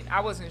 and I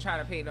wasn't trying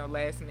to pay no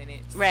last minute.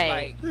 Right.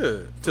 Like, Yeah,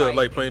 to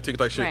like plane tickets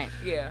like shit. Right.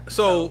 yeah.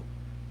 So,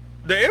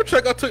 The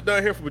Amtrak I took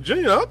down here from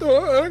Virginia, I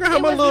thought I got how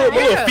my was little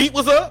nice. feet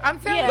was up. I'm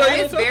telling Yeah.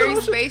 you, it's Like, very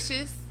shit.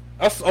 spacious.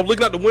 I'm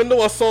looking out the window.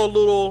 I saw a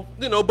little,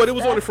 but it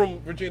was only from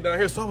Virginia down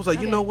here. So I was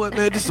like, you know what,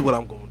 man, this is what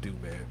I'm gonna do,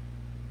 man.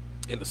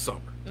 In the summer,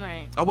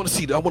 Right. I want to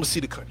see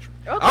the country.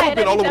 Okay, I've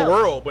been that'd all be over the dope.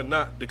 world, but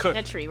not the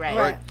country. Country, right.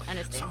 Right. I So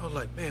understand. I was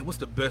like, man, what's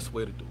the best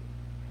way to do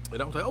it?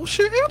 And I was like, oh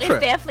shit, It's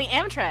Amtrak. definitely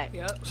Amtrak.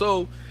 Yep.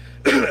 So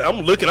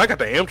I'm looking. I got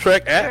the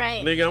Amtrak app,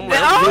 Right. nigga. I'm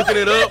Oh. looking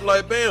it up,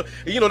 like, bam.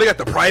 They got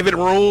the private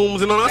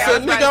rooms and all. I Yeah, I said,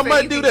 was about nigga, to I say,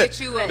 might you do can that. get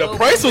you a The little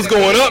price bit was of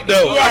going that. up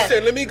though. Yeah. I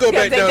said, let me go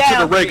back Because down they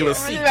to the regular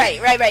seat. Right.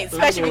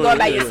 Especially if you're going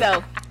by Yeah.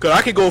 yourself. Cause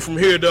I could go from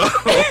here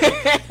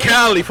to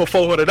Cali for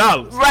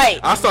 $400. Right.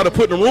 I started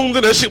putting the rooms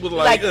in. That shit was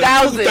like, Like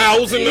 1,000.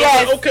 2,000.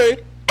 Yes. Like, okay,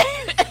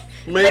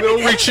 maybe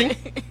I'm reaching.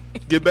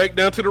 Get back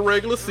down to the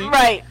regular seat.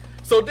 Right.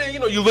 So then,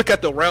 you look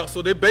at the routes.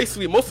 So they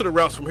basically, most of the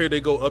routes from here,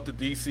 they go up to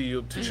DC,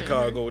 up to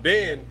Chicago,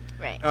 then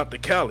Right. out to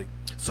Cali.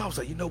 So I was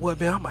like, you know what,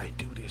 man, I might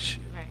do this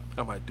shit. Right.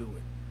 I might do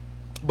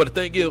it. But the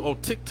thing is, on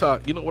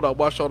TikTok, you know what I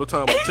watch all the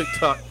time on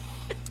TikTok?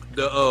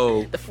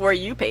 The For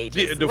You page.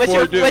 Yeah, the what's, For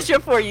your, You- what's your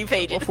For You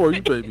page? my For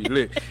You page be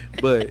lit,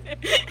 but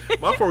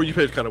my For You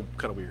page kind of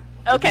weird.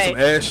 Okay. It'd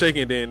be some ass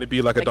shaking, then it'd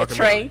be like a Like a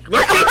documentary.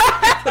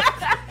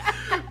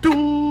 train?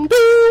 Doom,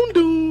 doom,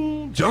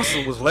 doom.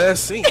 Johnson was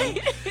last seen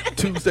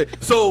Tuesday.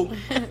 So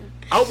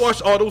I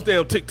watched all those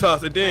damn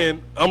TikToks, and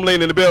then I'm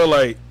laying in the bed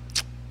like,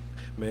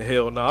 man,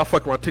 hell no, I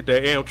fuck around, take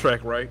that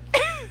Amtrak, right?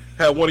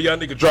 Have one of y'all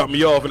niggas drop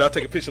me off, and I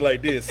take a picture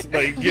like this,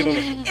 like get on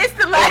the, It's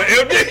the on last. the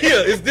Amtrak.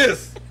 Yeah, it's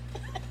this.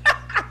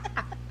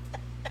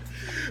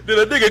 Then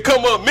a nigga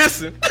come up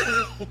missing.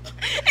 And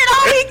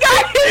all he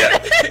got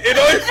is And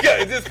all he's got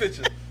is this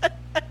picture.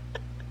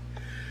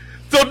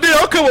 So then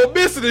I'll come up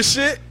missing and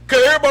shit,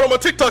 cause everybody on my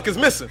TikTok is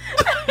missing.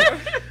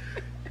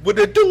 But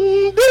they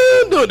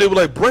they were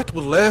like, Brett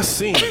was last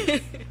seen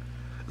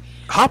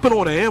hopping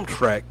on an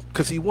Amtrak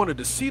because he wanted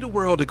to see the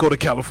world to go to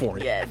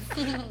California. Yes.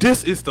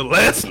 This is the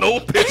last known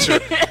picture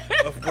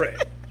of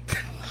Brett.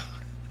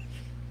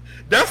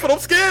 That's what I'm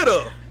scared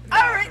of. All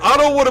right. I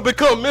don't want to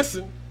become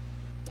missing.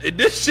 And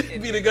this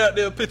shit be the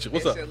goddamn picture.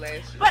 What's It's up? your last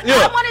year. But Yeah.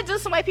 I want to do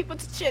some white people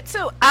shit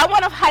too. I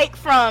want to hike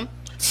from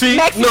See,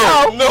 Mexico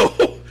no.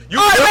 You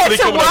all the way definitely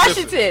to coming up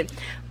missing. Washington.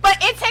 But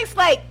it takes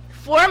like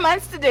 4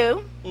 months to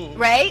do,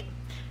 right?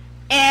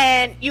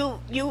 And you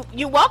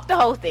walk the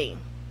whole thing.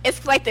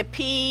 It's like the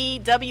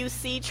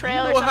PWC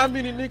trail. You or know how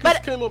something. many niggas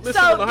But came up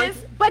missing so on the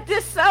hike?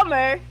 this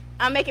summer,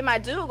 I'm making my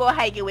dude go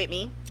hiking with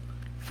me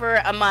for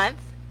a month,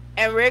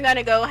 and we're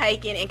gonna go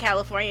hiking in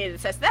California to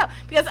test it out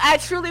because I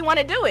truly want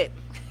to do it.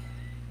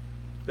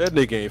 That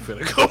nigga ain't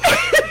finna go.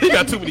 He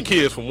got too many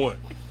kids for one.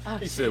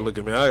 He said, "Look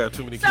at me, I got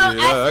too many So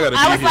kids. I gotta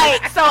I be was here."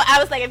 like, I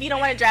was like, if you don't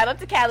want to drive up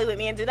to Cali with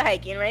me and do the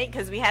hiking, right?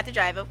 Because we have to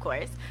drive, of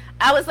course.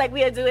 I was like,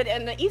 we'll do it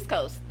in the East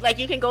Coast. Like,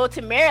 you can go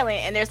to Maryland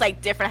and there's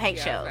like different hike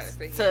Yeah, I was shows.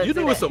 about to So say, You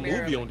do know it's that. a movie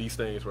Maryland. on these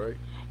things, right?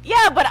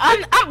 Yeah, but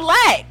I'm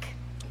black.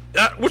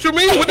 What you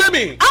mean? What that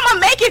mean? I'm gonna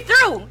make it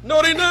through.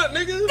 No, they not,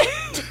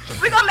 nigga.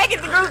 We're gonna make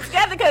it through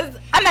together because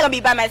I'm not gonna be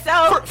by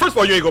myself. First of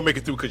all, you ain't gonna make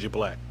it through because you're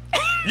black.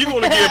 You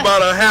gonna get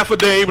about a half a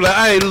day. Be like,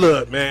 hey,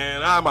 look,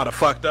 man, I might have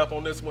fucked up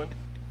on this one.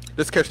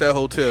 Let's catch that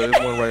hotel. This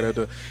one right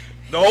there.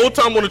 The whole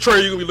time on the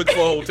train, you gonna be looking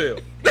for a hotel.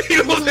 You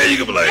know what I'm saying?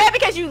 You gonna be Yeah, like,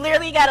 because you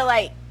literally gotta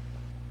like.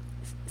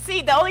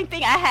 See, the only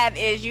thing I have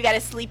is you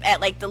gotta sleep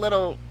at like the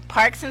little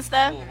parks and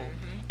stuff,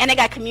 and they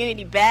got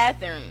community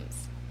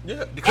bathrooms.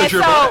 yeah, because And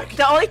you're so black.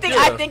 the only thing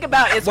I Yeah. think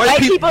about is white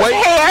people's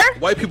hair.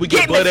 White people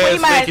get getting butt ass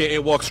between my- naked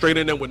and walk straight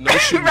in there with no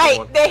shoes Right,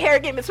 on. their hair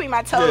getting between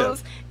my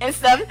toes and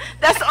stuff.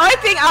 That's the only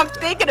thing I'm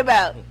thinking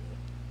about.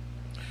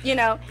 You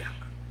know,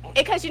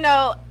 because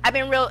I've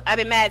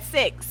been mad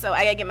sick, so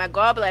I gotta get my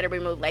gallbladder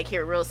removed like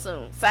here real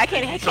soon. So I You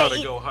can't trying to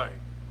eat. go high.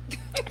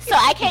 So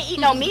I can't eat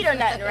no meat or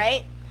nothing,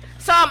 right?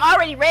 So I'm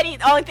already ready.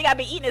 The only thing I've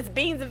been eating is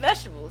beans and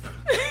vegetables.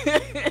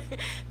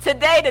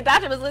 Today, the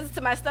doctor was listening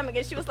to my stomach,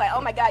 and she was like, "Oh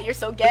my God, you're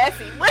so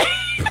gassy."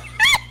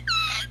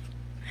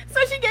 So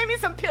she gave me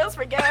some pills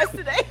for gas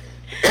today.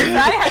 So I didn't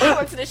have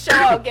to go to the show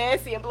all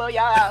gassy and blow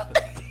y'all out.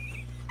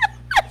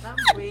 I'm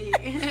weak.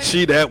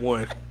 She that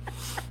one.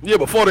 Yeah,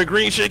 before the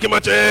green shit came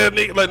out your ass,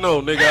 nigga. Like,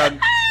 no, nigga,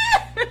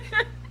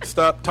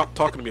 stop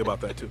talking to me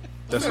about that, too.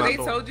 That's So not they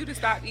normal. told you to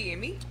stop eating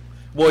meat?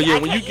 Well, yeah, I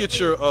when you can't get eat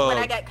your, meat when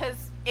I got, because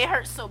it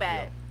hurts so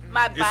bad.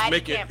 My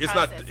body can't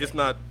process it. it's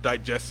not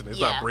digesting, it's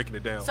not breaking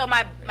it down. So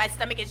my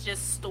stomach is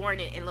just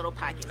storing it in little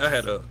pockets. I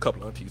had a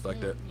couple aunties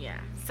like that. Yeah.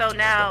 So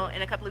now,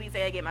 in a couple of weeks, I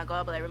gotta get my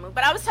gallbladder removed.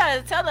 But I was trying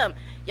to tell them,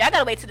 y'all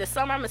gotta wait till the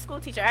summer. I'm a school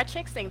teacher. Our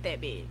checks ain't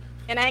that big,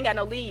 and I ain't got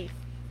no leave.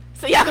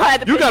 So y'all gonna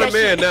have to. You pay got a that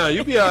man shit. now.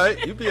 You be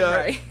alright. You be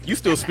alright. Right. You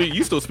still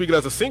speaking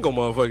as a single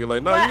motherfucker.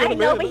 Like, no, Well, you got I a know,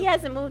 man. but he now.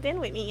 hasn't moved in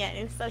with me yet,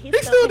 and so he's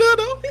He's still there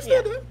though. He's still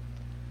Yeah. there.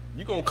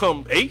 You gonna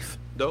come eighth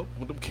though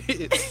with them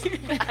kids,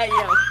 I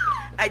am.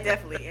 I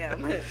definitely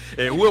am.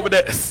 and whoever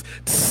that,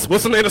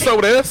 what's the name of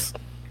someone S?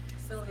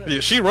 Yeah,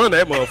 she run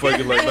that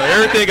motherfucker. Like,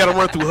 everything got to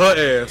run through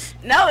her ass.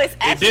 No, it's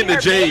And actually then the her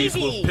J's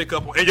baby. will pick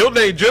up on. And your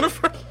name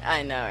Jennifer?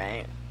 I know,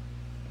 right?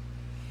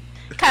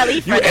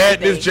 Kylie, You add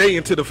this J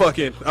into the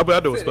fucking. I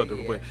know it's fucking.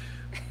 Yeah. But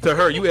To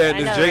her, you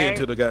adding I this know, J right?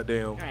 into the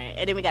goddamn. Right,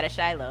 and then we got a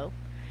Shiloh.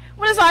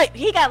 What is like?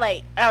 He got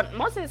like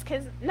most of his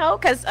kids. No,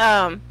 because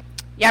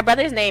your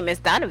brother's name is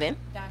Donovan.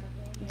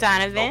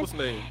 Donovan. What's his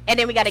name? And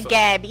then we got a So-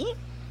 Gabby,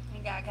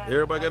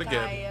 Everybody got a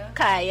Gabby.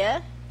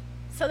 Kaya.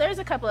 So there's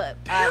a couple of.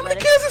 How many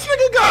kids this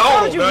nigga got? I Oh,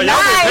 told you no, y'all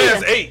went 9.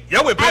 past 8.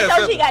 Y'all went I past told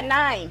 7. you he got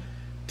 9.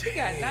 He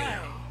got 9.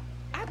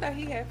 I thought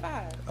he had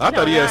 5. I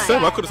thought he had No, 7.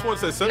 I 9. could have sworn it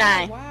said 7.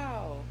 9.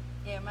 Wow.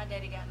 Yeah, my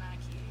daddy got 9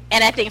 kids.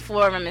 And I think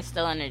 4 of them is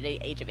still under the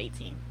age of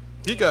 18.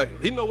 He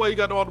know why he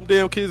got all them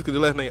damn kids because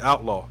his last name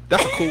Outlaw.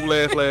 That's a cool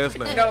ass last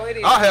name. No, it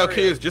is. I have for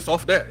kids just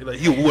off that.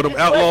 Like you with them What's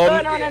outlaw,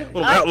 going on with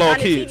them outlaw on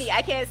the kids. TV?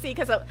 I can't see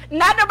because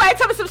not nobody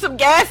told me some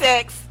gas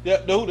X.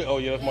 Yeah, no, oh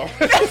yeah, that's my.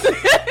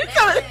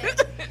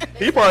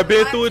 He probably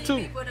been through it too.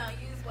 People don't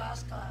use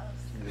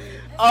washcloths.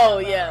 Oh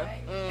yeah.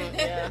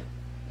 Yeah.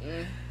 All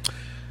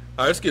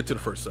right, let's get to the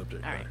first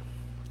subject. All right.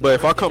 But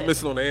if I come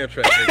missing on the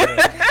Amtrak,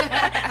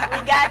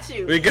 We got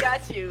you. We We got-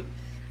 got you.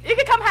 You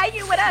can come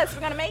hiking with us.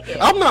 We're gonna make it.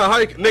 I'm not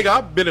hiking, nigga.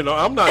 I've been in.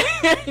 I'm not.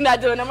 You're not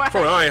doing no more.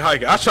 I ain't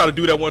hiking. I tried to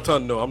do that one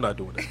time. No, I'm not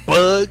doing it.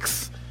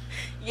 Bugs.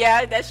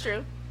 Yeah, that's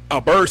true. A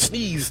bird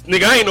sneezed.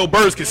 Nigga, I ain't know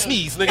birds can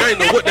sneeze. Nigga, I ain't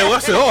know what that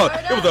was. I said,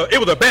 oh, it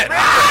was a bat.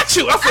 Ah,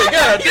 shoot. I said,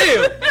 God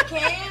damn.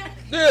 Can?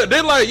 Yeah,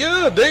 they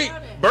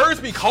like,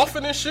 birds be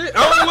coughing and shit.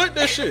 I don't like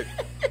that shit.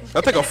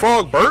 I think a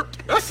frog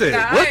burped. I said,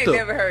 Nah, what I ain't the?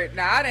 never heard.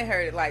 Nah, I done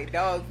heard it like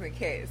dogs and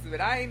cats, but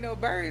I ain't know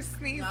birds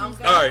sneezing. No,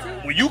 All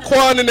right, when you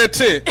quiet in that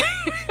tent,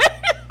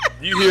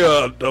 you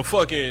hear the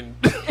fucking,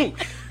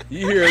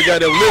 you hear a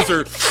goddamn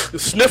lizard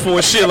sniffle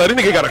and shit. Like,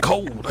 this nigga got a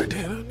cold. Like,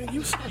 damn, nigga,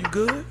 you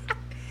good?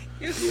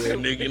 You Yeah, stupid.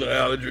 nigga, you know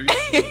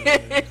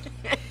allergies.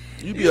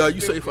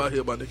 You safe out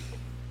here, my nigga.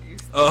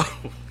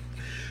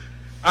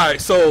 All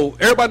right, so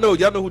everybody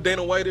y'all know who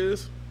Dana White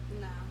is?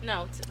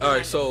 No. All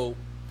right, so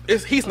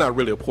he's not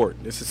really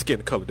important. It's his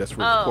skin color that's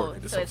really Oh,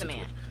 important. in so some it's a man.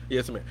 situations. Yeah,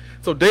 it's a man.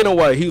 So Dana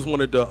White, he's one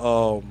of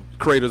the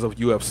creators of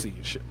UFC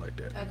and shit like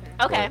that.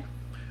 Okay.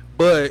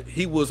 But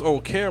he was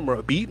on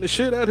camera beating the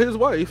shit out of his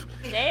wife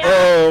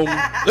Damn.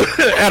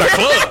 at a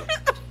club.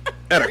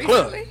 At a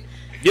club. Recently?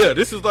 Yeah,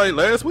 this is like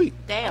last week.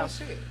 Damn. Oh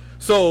shit.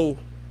 So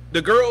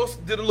the girls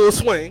did a little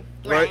swing,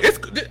 right? Right. It's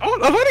a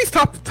lot of these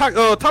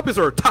topics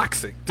are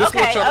toxic. Just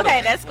Okay, want y'all to okay,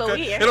 know. that's cool.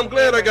 We here. And I'm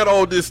glad I got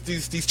all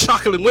these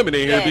chocolate women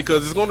in here Yes.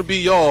 because it's going to be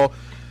y'all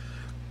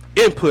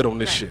input on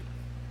this shit.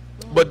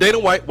 But Dana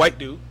White, white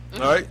dude,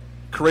 all right,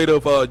 creator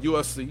of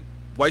UFC,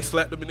 White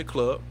slapped him in the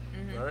club,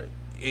 all right,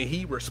 and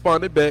he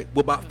responded back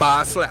with about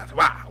 5 slaps.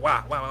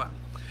 Wow.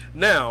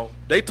 Now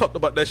they talked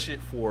about that shit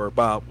for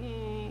about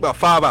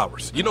 5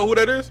 hours. You know who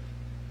that is?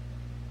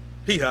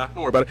 Hee haw. Don't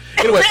worry about it.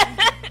 Anyway,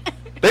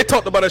 they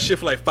talked about that shit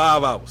for like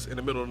 5 hours in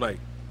the middle of the night,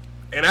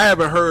 and I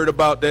haven't heard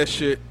about that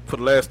shit for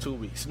the last 2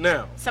 weeks.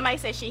 Now, Somebody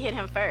said she hit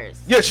him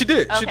first. yeah, she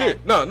did. She Okay.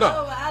 did. No.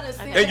 Oh, I done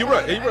seen And you're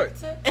right. her. And you're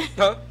right.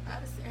 Huh? I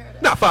done seen her.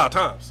 Not 5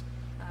 times.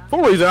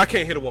 For a reason, I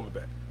can't hit a woman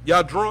back.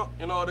 Y'all drunk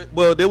and all that.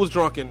 Well, they was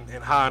drunk and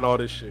high and all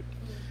this shit.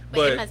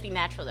 But it must be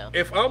natural though.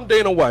 if I'm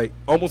Dana White,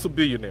 almost a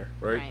billionaire,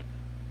 right? Right.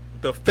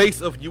 The face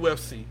of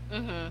UFC,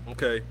 Mm-hmm.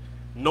 okay?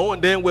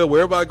 Knowing damn well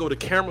wherever I go, the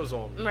camera's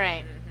on me.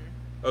 Right.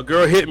 A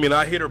girl hit me and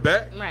I hit her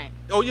back. Right.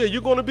 Oh yeah,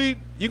 you're gonna be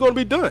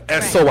done. And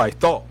Right. so I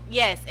thought.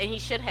 Yes, and he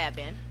should have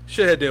been.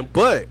 Shit had them,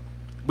 but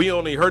we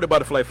only heard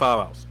about it for like 5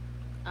 hours.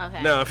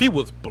 Okay. Now, if he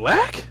was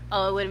black,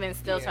 Oh, it would have been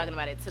still Yeah. talking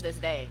about it to this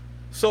day,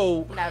 so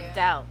without Yeah,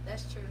 doubt.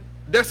 That's true.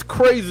 that's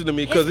crazy to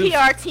me His because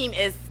PR team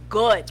is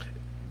good,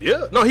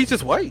 yeah, no, he's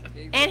just white.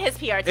 and his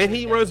PR team. And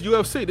he is runs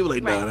good. UFC. They were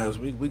like, nah, Right.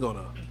 we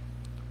gonna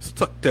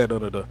stuck that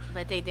under the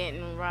But they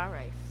didn't raw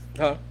rice.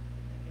 huh?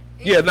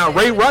 Yeah, now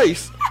Ray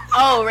Rice.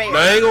 Oh, right.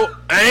 Now,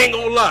 I ain't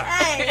gonna lie.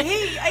 Hey,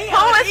 he Who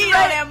on is eat Ray?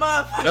 on that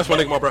motherfucker. That's my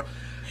nigga, my bro.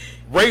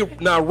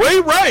 Ray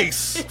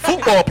Rice,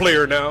 football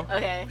player now.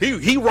 Okay.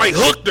 He right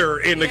hooked her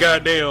in the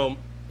goddamn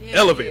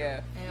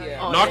elevator. Yeah.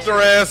 Oh, Knocked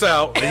her ass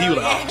out, and he was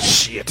like, oh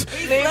shit.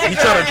 He He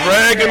tried to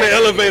drag in the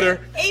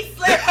elevator. He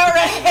slipped her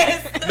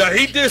ass. Now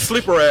he did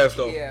sleep her ass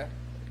though. Yeah.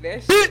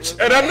 That shit Bitch, was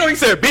and I know he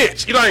said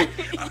bitch. You like,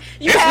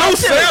 You there's had no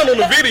to. sound on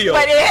the video.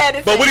 But it had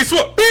to But say- when he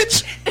swore,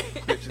 bitch,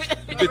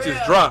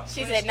 bitches drop.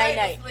 She said night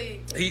night.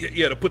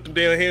 He had to put them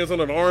damn hands on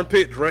an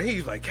armpit.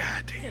 He's like,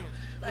 God damn.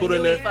 Put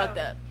in Knew he there. fucked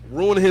up.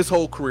 Ruin his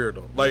whole career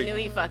though. Like knew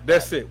he fucked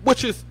that's up. it.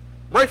 Which is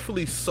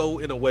rightfully so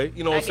in a way.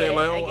 You know what I'm I saying? get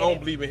Like it, I I don't, get I don't it.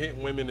 believe in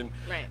hitting women and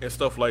Right.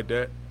 stuff like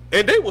that.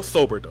 And they were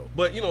sober though.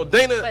 But you know,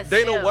 Dana But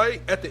still.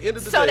 White at the end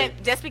of the So day.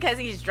 that just because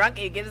he's drunk,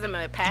 it gives him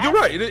a pass. You're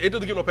right. It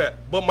doesn't give no pat.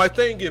 But my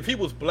thing, if he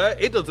was black,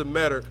 it doesn't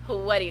matter. The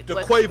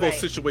Quavo right.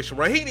 situation,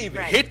 right? He didn't even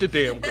Right. hit the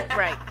damn girl.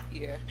 Right.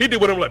 Yeah. He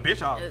did what I'm like, bitch.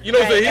 You know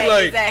what I'm saying? He Right,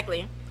 like,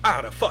 exactly.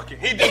 the fucking.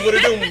 He did one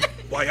of them,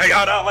 like,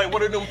 like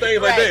one of them things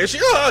like Right.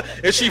 that.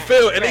 And she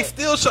fell, and they Right.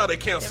 still try to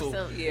cancel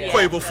So- Yeah.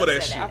 Quavo for that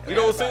that's shit. that. You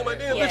know what I'm saying? Like,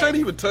 damn, Yeah. bitch, I didn't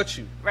even touch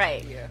you.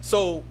 Right. Yeah.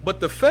 So, but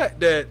the fact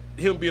that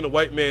him being a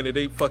white man and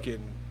they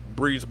fucking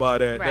breeze by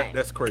that, Right.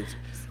 that's crazy.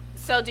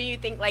 So do you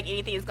think like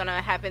anything is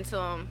gonna happen to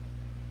him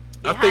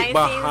I behind think scenes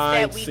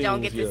behind that we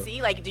don't get scenes, to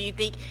see? Like, do you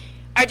think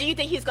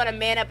he's gonna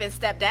man up and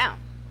step down?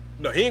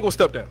 No, he ain't gonna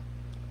step down.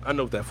 I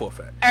know that for a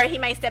fact. Or he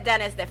might step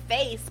down as the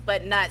face,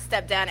 but not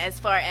step down as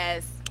far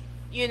as,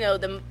 you know,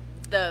 the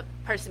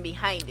person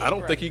behind it. I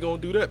don't think he's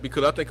gonna do that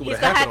because I think it would He's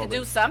have gonna happened have to do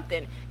already.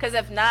 something. Because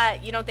if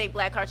not, you don't think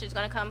Black Culture is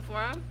gonna come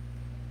for him?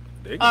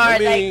 They- Or I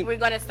mean, like we're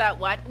gonna stop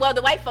watching. Well,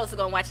 the white folks are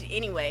gonna watch it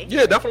anyway.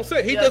 yeah, that's what I'm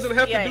saying. He Yeah, doesn't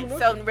have yeah, to do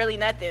nothing. So really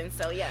nothing.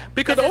 So yeah,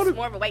 Because it's the only-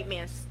 more of a white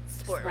man's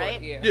sport,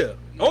 right? Yeah. Yeah.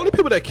 Only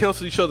people that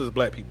cancel each other is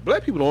black people.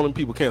 Black people are the only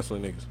people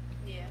canceling niggas.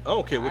 Yeah. I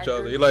don't care what I y'all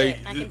agree say. with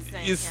Like, that. I can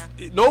say,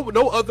 it's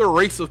no other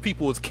race of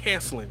people is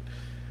canceling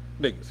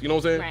niggas. You know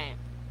what I'm saying? Right.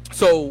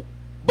 So,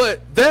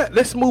 but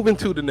let's move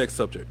into the next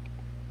subject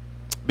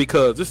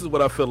because this is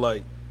what I feel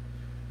like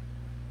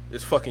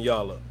is fucking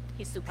y'all up.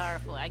 He's too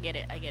powerful. I get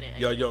it. I get it.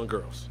 Y'all young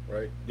girls,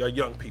 right? Y'all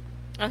young people.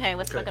 Okay,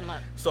 let's Okay. fuck him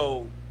up.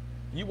 So,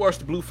 you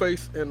watched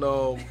Blueface and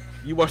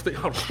you watched the.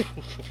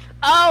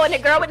 Oh, and the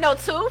girl with no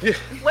tooth. Yeah.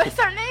 What's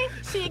her name?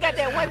 She got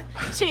that one.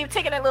 She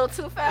taking that little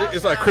tooth out.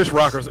 It's like Chris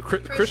Rock or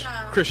Chris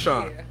Chris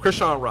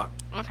Sean Rock.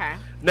 Okay.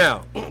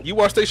 Now, you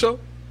watched their show?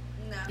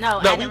 No,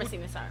 No, I we never would-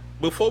 seen this song.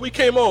 Before we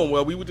came on,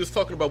 well, we were just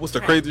talking about what's the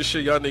Right. craziest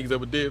shit y'all niggas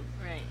ever did,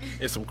 Right.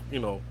 and some,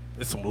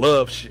 it's some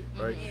love shit,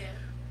 right?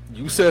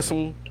 You said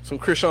some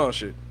Chris Sean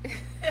shit,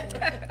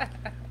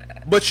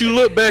 but you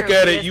look back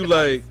at it, you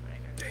like,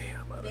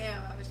 damn,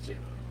 Damn, I was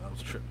tripping. I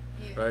was tripping,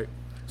 Yeah. right?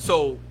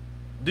 So,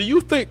 do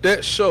you think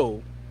that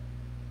show,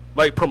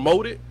 like,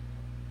 promoted?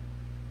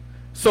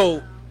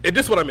 So, and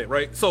this is what I meant,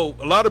 right? So,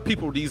 a lot of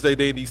people these days,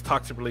 they in these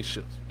toxic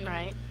relationships,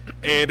 Right.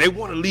 and they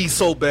want to leave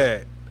so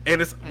bad. And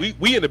it's we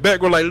in the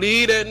background like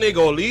leave that nigga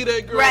or leave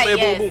that girl, Right, man,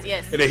 yes, boom, boom.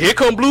 yes. And then here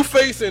come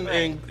Blueface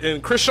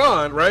and Chris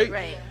Sean, right?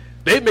 Right.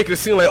 They make it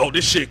seem like, oh,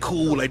 this shit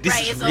cool, like this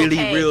Right, is it's really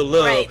okay. real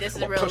love. Right, this is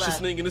I'm gonna real punch love.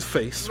 this nigga in his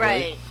face, right?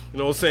 Right. You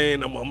know what I'm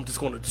saying? I'm just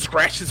gonna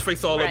scratch his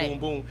face all Right. over, boom,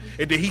 boom,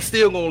 and then he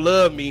still gonna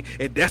love me,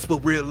 and that's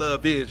what real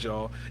love is,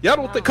 y'all. Y'all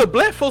don't think? Cause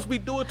black folks be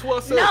doing to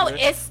ourselves. No, man.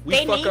 it's We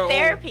they fuck need our own-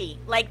 therapy.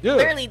 Like Yeah.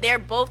 literally, they're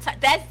both.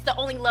 That's the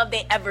only love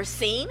they ever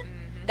seen.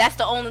 That's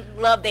the only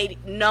love they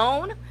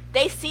known.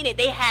 They seen it.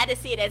 They had to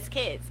see it as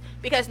kids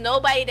because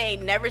nobody they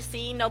never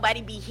seen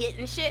nobody be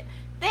hitting shit.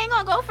 They ain't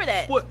gonna go for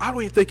that. Well, I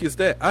don't even think it's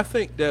that. I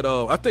think that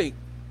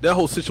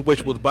whole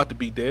situation was about to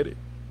be deaded,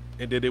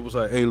 and then it was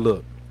like, hey,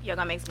 look, You're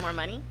gonna make some more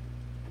money.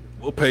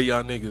 we'll pay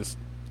y'all niggas.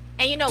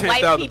 And you know, 10,000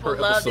 white people per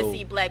love to episode.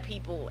 see black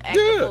people act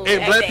Yeah, a fool,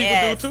 and act black the people do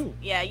ass. too.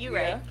 Yeah, you're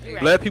right. Yeah. You're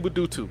right. Black people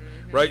do too,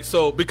 right?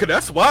 So because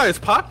that's why it's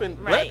popping.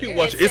 Black Right. people It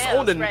watch it. It's sells,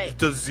 on the right.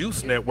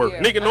 Zeus network,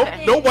 Yeah. nigga. No,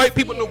 Okay. no white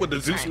people know what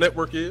the Zeus Right.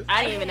 network is.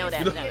 I didn't even know that.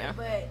 You know? No, no.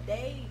 But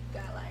they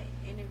got like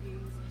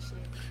interviews and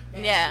shit.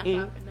 That Yeah. keep Mhm.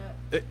 popping up.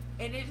 It-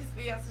 And it just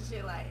be on some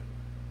shit like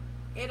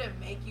it'll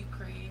make you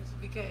cringe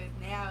because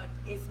now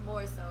it's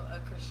more so a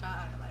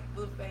Krishan, like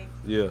Blueface.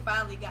 Yeah.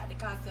 Finally got the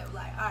concept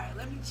like, all right,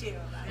 let me chill.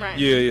 Like, Right.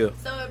 Yeah, yeah.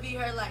 So it'd be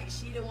her like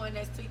she the one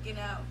that's tweaking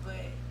out, but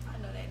I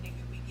know that nigga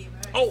be giving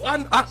her. Oh, the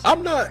I'm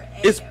satisfaction not.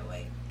 for It's that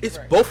way. it's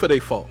Right. both of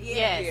their fault,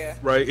 Yes. Yeah.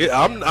 right?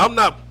 I'm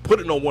not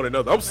putting on one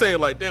another. I'm saying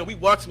like, damn, we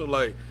watching it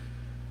like.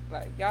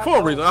 Like y'all. For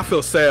a reason, I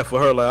feel sad for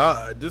her.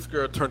 Like, this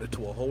girl turned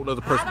into a whole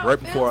other person don't right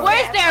feel before. sad.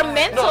 Where's their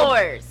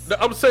mentors? No,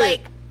 I'm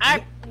saying.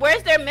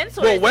 Where's their mentors?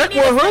 Well, They Whack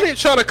need to 100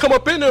 trying to come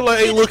up in there like,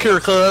 hey, look here,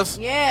 cuz.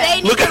 Yeah.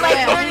 They need Look to at-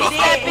 like Look really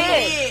at- step He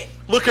in. did.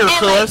 Look here, And,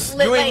 cuz.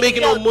 like, You ain't like,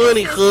 making yo, no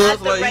money, this is cuz. not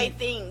the Like, right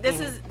thing.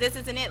 This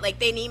isn't it. Like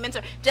they need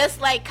mentor. Just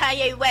like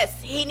Kanye West,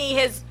 he need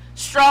his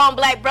strong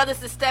black brothers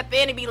to step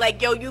in and be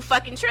like, "Yo, you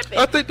fucking tripping."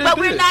 I think they but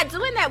did. we're not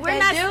doing that. We're They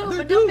not. do, They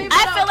but do. them people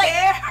I don't feel like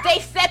care. they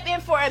step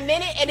in for a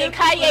minute and then Them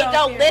people Kanye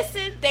don't care.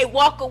 listen. They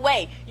walk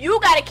away. You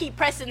got to keep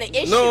pressing the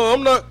issue. no,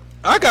 I'm not.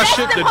 I got That's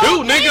shit the to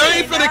whole do, nigga. I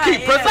ain't thing. finna keep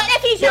Yeah. pressing. But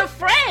if he's your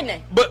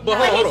friend, But but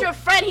hold he's on. your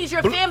friend, he's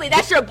your But- family.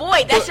 That's your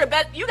boy. That's but- your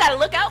best. You got to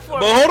look out for him.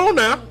 But hold on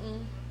now.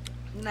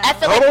 No. I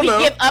feel Hold like on we now.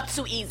 give up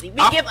too easy.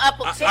 We give up.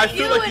 I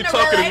feel you like in you're a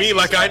talking to me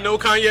like I relationship- know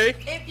Kanye.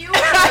 If you in a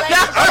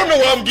relationship, I don't know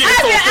why I'm getting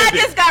so I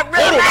offended. just got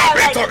real Hold on, mad, I've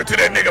been like- talking to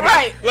that nigga.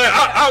 Right. Like,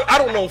 I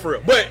don't know for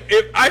real. But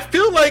if I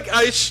feel like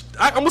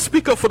I'm gonna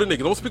speak up for the niggas.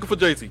 I'm gonna speak up for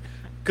Jay-Z.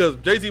 Because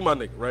Jay-Z my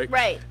nigga, right?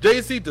 Right.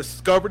 Jay-Z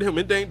discovered him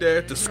in Dame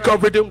Dash,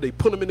 discovered him, they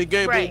put him in the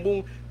game, Right.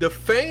 boom, boom. The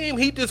fame,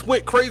 he just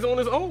went crazy on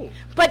his own.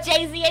 But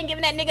Jay-Z ain't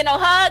giving that nigga no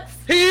hugs.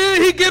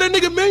 He get a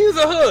nigga millions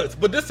of hugs.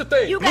 But this the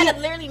thing. You gotta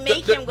literally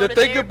make him go the to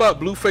thing therapy.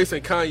 about Blueface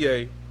and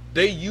Kanye,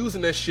 they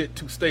using that shit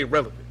to stay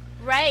relevant.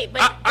 Right,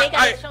 but I- they gotta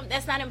I- show him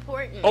that's not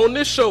important. On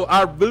this show,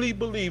 I really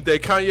believe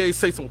that Kanye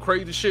say some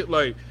crazy shit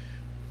like,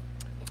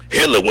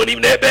 Hitler wasn't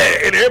even that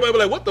bad. And everybody be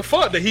like, what the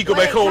fuck? That he go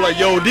Wait, back home like,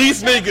 yo, Kanye-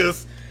 these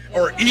niggas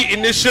are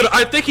eating this shit.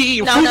 I think he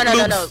eating No, Fruit no, no,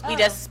 no, Loops. no. We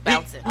just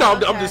bouncing. No,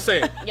 Okay. I'm just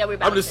saying. Yeah, we're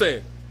I'm just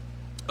bouncing.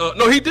 saying.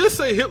 No, he did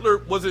say Hitler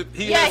wasn't.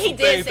 He Yeah, had he some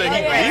did things say that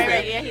he that. Right, believed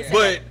right, in. yeah, he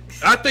said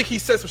But I think he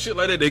said some shit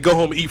like that. They go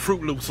home and eat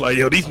Fruit Loops. Like,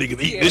 yo, these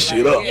niggas eating this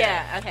shit up.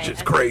 Yeah, okay.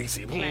 Shit's okay.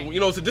 crazy. Right. You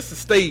know, so just to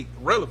stay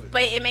relevant.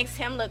 But it makes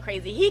him look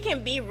crazy. He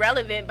can be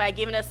relevant by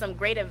giving us some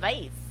great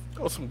advice.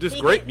 Oh, some just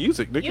He great can-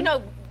 music, nigga. You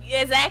know,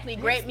 exactly,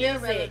 great Still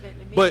music. relevant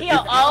to me. But He'll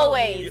if-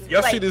 always.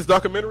 Y'all like, see this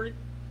documentary?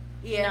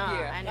 Yeah. No,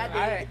 Yeah. I know.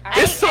 I did. I It's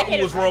ain't- something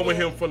I was can't- wrong with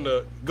him from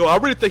the go. I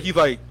really think he's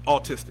like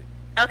autistic.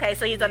 Okay,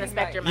 so he's on the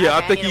spectrum. Yeah,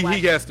 Okay, I think need to watch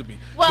he has to be.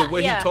 Well, the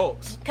way yeah. he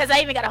talks. Because I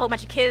even got a whole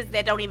bunch of kids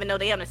that don't even know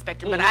they on the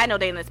spectrum, but I know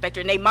they on the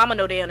spectrum. And they mama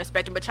know they on the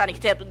spectrum, but trying to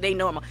tell they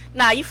normal.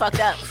 Nah, you fucked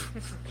up.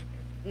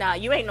 Nah,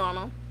 you ain't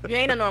normal. You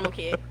ain't a normal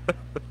kid.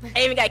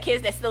 I even got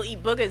kids that still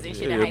eat boogers and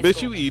shit in high bitch,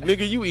 school.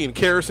 you eating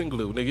carrots and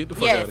glue, nigga. Get the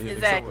fuck out Yes, of here.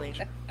 exactly.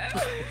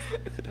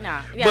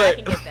 Nah, yeah, But I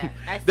can get that.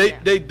 I see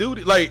that. they do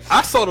like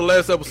I saw the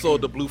last episode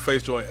of the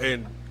Blueface joint,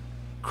 and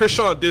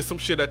Krishan did some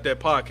shit at that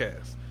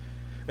podcast,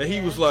 and he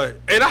was like,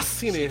 and I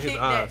seen it in his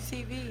Kicked eyes. that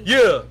TV.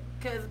 Yeah.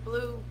 Because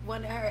Blue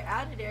wanted her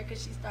out of there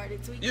because she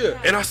started tweeting. Yeah,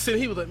 out. and I seen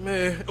he was like,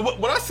 man,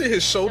 when I see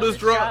his shoulders Shoulders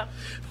drop,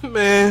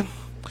 man,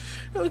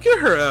 get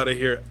her out of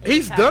here.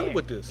 He's tired. done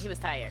with this, He was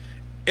tired.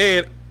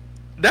 and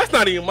that's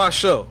not even my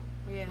show.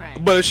 Yeah.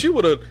 Right. But if she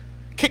would have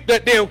kicked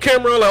that damn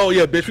camera, like, oh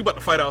yeah, bitch, we about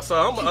to fight outside.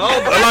 I'm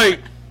like,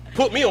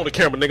 put me on the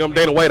camera, nigga. I'm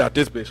Dana White out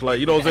this bitch. Like,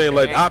 you know what I'm saying?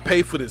 Like, I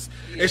pay for this.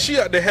 And she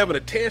out there having a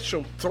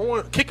tantrum,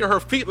 kicking her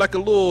feet like a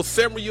little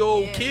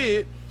 7-year-old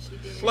kid. She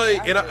did.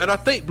 Like, and I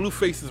think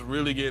Blueface is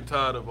really getting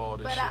tired of all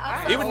this But shit.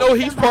 I also Even though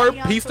he's somebody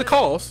on he's the Twitter-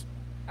 cause.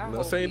 I I'm not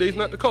hope saying he that he's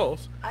not is. the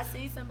cause. I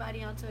see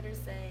somebody on Twitter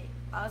say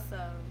also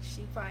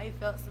she probably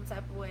felt some type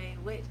of way,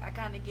 which I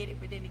kind of get it,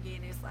 but then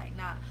again it's like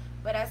nah.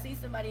 But I see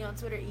somebody on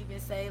Twitter even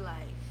say like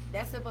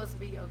that's supposed to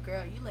be your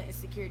girl. You letting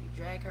security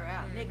drag her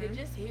out, nigga.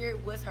 Just hear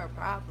what's her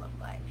problem.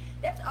 Like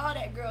that's all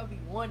that girl be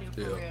wanting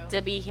for Yeah. real.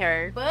 To be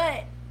heard.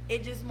 But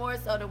it just more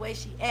so the way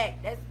she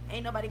act. That's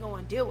ain't nobody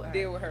gonna deal with her.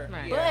 Deal with her.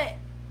 Right. Yeah.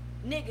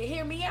 But nigga,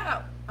 hear me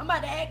out. I'm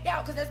about to act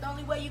out because that's the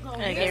only way you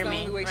gonna Hear hear That's the me.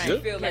 only way Right. she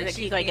feel Because like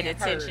he she's gonna get being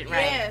attention, heard.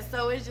 right. Yeah,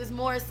 so it's just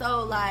more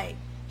so like,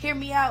 hear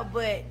me out,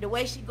 but the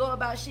way she go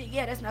about shit,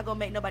 yeah, that's not gonna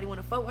make nobody want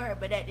to fuck with her.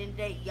 But at the end of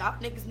the day, y'all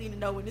niggas need to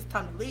know when it's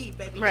time to leave,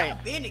 baby. Right. Y'all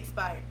been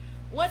expired.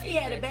 Once he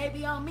had a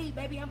baby on me,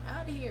 baby, I'm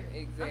out of here.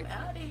 Exactly.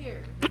 I'm out of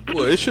here.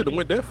 Well, it shouldn't have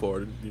went that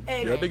far.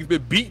 Hey, Y'all man. niggas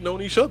been beating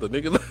on each other,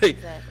 nigga. Like,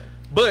 Exactly.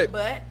 but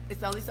But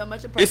it's only so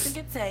much a person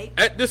can take.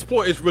 at this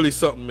point, it's really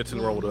something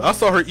mentally wrong with her. I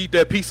saw her eat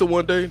that pizza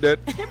one day.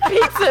 That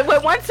Pizza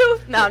with one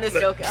tooth? No, I'm just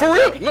joking. for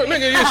real, no,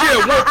 nigga, yeah, she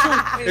had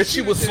one tooth, and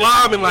she was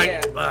sliming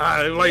like,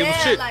 like Yeah,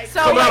 shit like-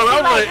 coming out of her.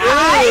 I was was like,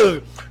 she,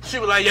 like, ugh. She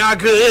was like, y'all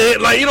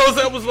good, like you know what I'm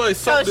saying? I was like,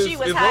 So something she is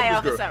was wrong high with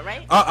off this or girl. something,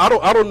 right?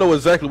 I don't know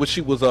exactly what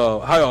she was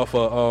high off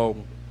of.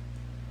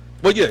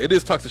 But yeah, it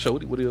is Toxic Show.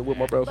 What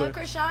my brother But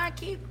saying? Krishan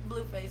keep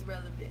Blueface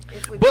relevant,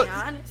 if we But- be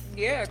honest.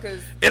 Yeah,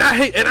 because And I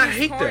hate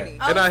He's that. corny.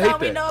 And I Only hate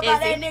we that. know Is about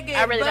that he? nigga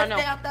I really don't bust know.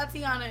 down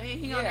Tatiana and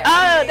he on Yeah.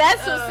 that Oh,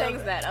 that's who remix,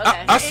 sings that.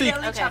 Okay. I see.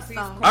 Illy Chop Okay.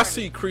 song. I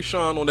see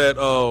Krishan on that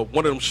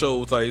one of them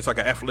shows, like it's like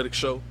an athletic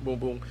show, boom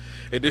boom,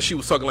 and then she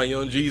was talking like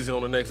Young Jeezy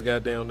on the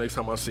next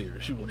time I see her.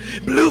 She was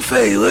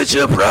Blueface, what's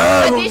your But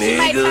problem, then she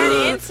might turn it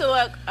nigga? into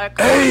a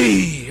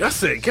Hey, I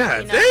said,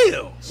 God You damn,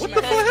 know, what the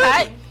because fuck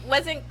happened?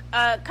 wasn't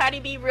Cardi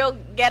B real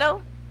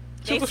ghetto?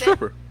 She They was a said-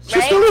 stripper. She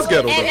right? still is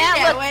ghetto, And though. now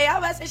that look- way. I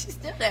was about to say she's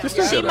still that She's way.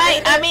 still She ghetto.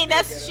 might. I mean,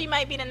 she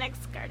might be the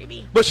next Cardi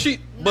B. But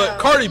No.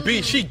 Cardi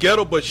B, she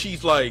ghetto, but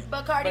she's like,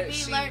 But Cardi But B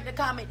she- learned to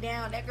calm it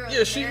down. That girl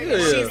Yeah, is she married.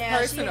 is. She's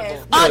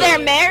personable. Oh, Yeah.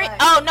 they're married?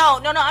 Like, Oh, no.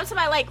 I'm talking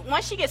about like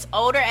once she gets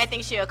older, I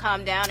think she'll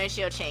calm down and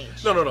she'll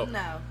change. no.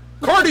 No.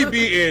 Cardi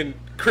B and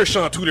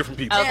Krishan, two different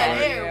people. Okay. Yeah, right?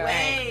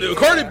 they're Yeah. way.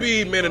 Cardi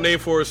B made a name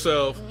for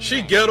herself.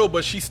 She ghetto,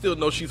 but she still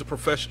knows she's a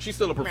professional. She's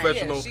still a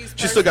professional. Yeah, she's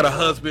she still got a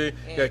personable. husband,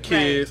 Yeah. got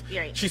kids.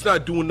 Right. She's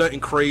not doing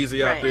nothing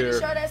crazy out Right. there. Pretty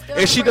sure that's still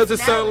And she her doesn't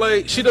sound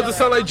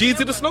personality. like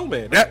Jeezy the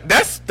Snowman.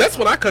 That's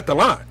when I cut the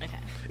line. Okay.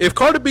 If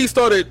Cardi B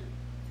started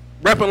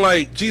rapping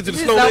like Jeezy the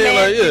Snowman, Snowman,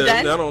 like you yeah,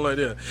 done? I don't like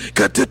that.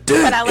 Got the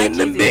But I dick like in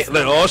the Jeezy the mix.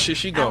 Like oh shit,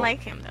 she I gone.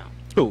 like him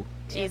though. Who?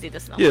 Jeezy the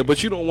Snowman. Yeah,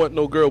 but you don't want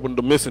no girl with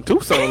the missing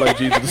tooth sounding like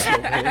Jeezy the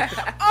Snowman.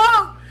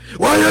 Oh,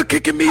 Why you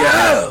kicking me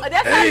out?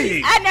 that's how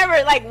Hey. I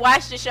never like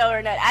watched the show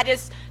or nothing. I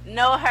just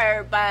know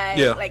her by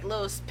Yeah. like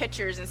little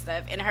pictures and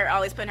stuff, and her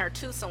always putting her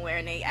tooth somewhere,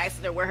 and they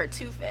asked her where her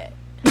tooth at.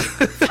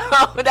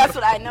 So that's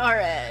what I know her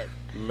as.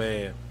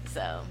 Man.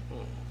 So,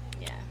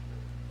 yeah.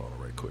 Hold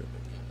on right quick.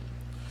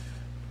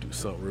 Do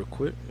something real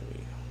quick. Let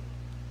me,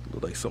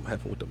 look like something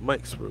happened with the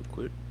mics real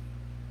quick.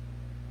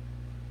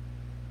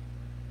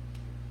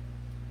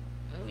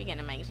 We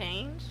gonna make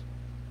change?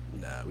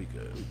 Nah, we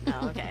good.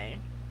 Oh, okay.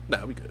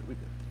 Nah, we good. We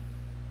good.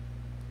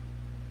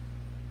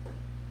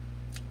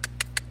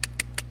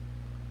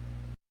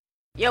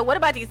 Yo, what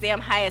about these damn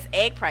highest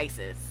egg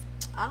prices?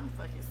 I'm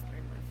fucking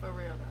screaming for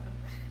real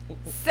though.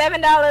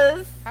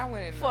 $7 I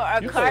went in for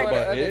a You carton talking about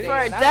the other eggs? day, for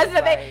a and I dozen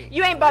was of eggs. like,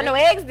 You ain't bought no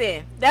eggs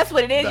then. That's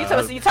what it is. Nah.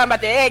 You talking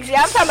about the eggs?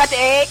 Yeah, I'm talking about the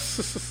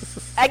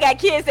eggs. I got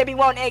kids that be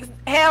wanting eggs.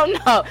 Hell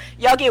no.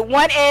 Y'all get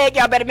one egg.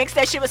 Y'all better mix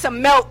that shit with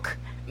some milk.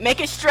 Make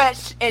it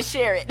stretch and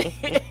share it.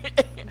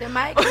 The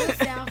mic does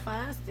sound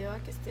fine still. I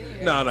can still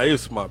hear. Nah,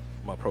 it's my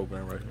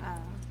program right here.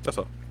 Oh. That's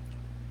all.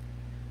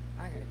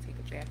 I gotta take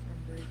a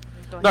bathroom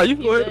break. Nah, you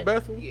can go ahead to good? the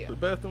bathroom. Yeah. The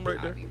bathroom right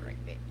I'll there. be right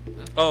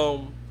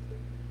back.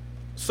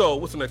 So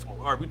what's the next one?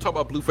 All right, we talk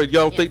about Blueface.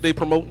 Y'all don't think they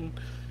promoting?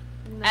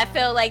 No. I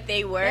feel like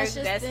they were. That's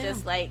That's just just,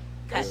 them. like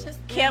That's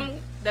just Kim, them.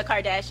 the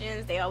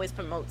Kardashians. They always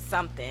promote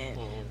something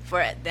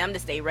for them to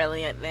stay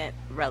relevant,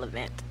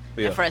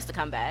 Yeah. and for us to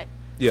come back.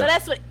 Yeah. So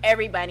that's what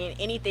everybody in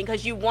anything,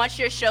 because you want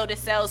your show to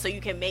sell so you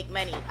can make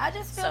money. I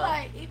just feel So-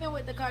 like even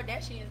with the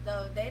Kardashians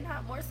though, they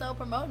not more so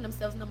promoting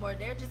themselves no more.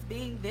 They're just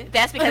being them.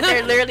 That's because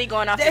they're literally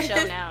going off the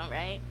show now,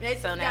 right? They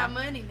just So now, got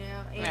money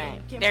now. And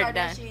Right. Kim They're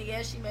Kardashian, done.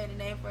 yes, she made a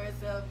name for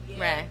herself. Yeah,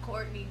 Right.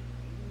 Courtney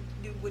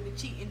with the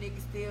cheating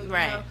nigga still. You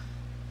Right. know?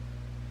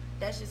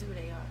 That's just who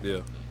they are.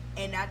 Yeah.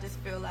 And I just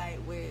feel like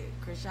with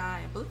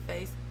Krishan and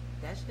Blueface,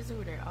 that's just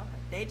who they are.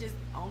 They just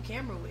on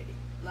camera with it.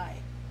 Like,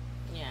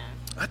 yeah.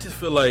 I just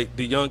feel like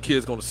the young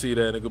kids gonna see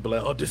that and they're gonna be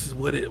like, oh, this is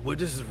what it. Well,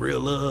 this is real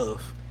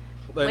love.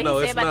 Like, What no, you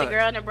say it's about not. the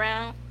girl in the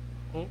brown?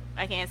 Hmm?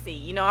 I can't see.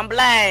 You know, I'm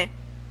blind.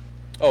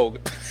 Oh,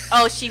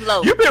 Oh, she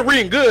low. you've been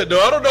reading good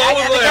though. I don't know. I I got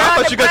was the like, girl I in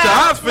thought the you got your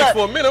brown. eyes fixed Look.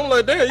 for a minute. I'm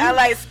like, damn, I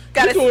like you're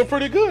gotta doing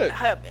pretty good.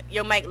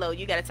 your mic low.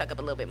 You gotta tuck up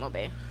a little bit more,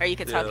 babe. Or you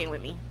can talk Yeah. in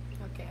with me.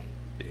 okay.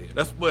 Yeah,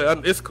 that's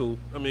but it's cool.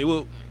 I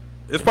mean,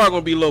 it's probably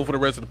gonna be low for the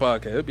rest of the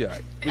podcast. It'll be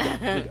alright. We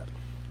got it.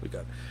 We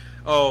got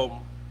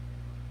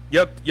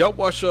it. Y'all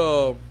watch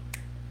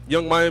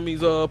Young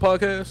Miami's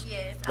podcast?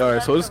 Yes. All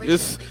right, so it's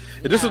this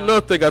is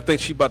another thing I think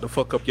she about to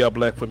fuck up y'all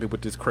black women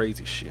with this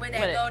crazy shit. With What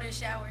that it- golden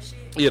shower shit.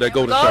 Yeah, that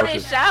golden shower Golden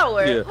shit.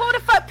 shower. Yeah. Who the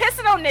fuck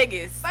pissing on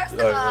niggas? First of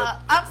Right, all, right.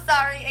 I'm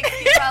sorry,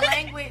 excuse my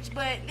language,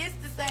 but this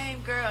the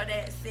same girl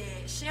that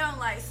said she don't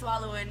like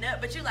swallowing nut,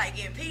 but you like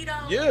getting peed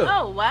on. Yeah,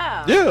 Oh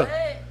wow. yeah, What?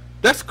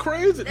 that's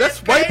crazy. That's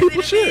crazy white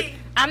people to shit. me.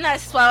 I'm not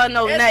swallowing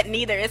no It's- nut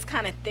neither. It's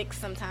kind of thick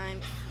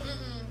sometimes.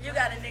 You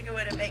got a nigga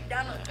with a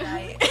McDonald's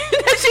diet.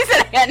 She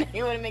said I got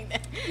you want to make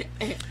that.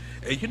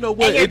 And you know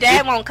what? And your It-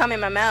 dad it- won't come in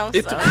my mouth.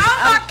 it So. depends.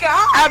 Oh my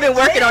god! I've been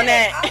working on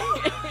that.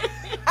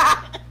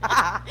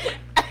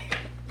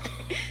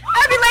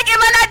 I'd be like, am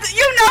I not?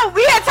 You know,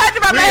 we had talked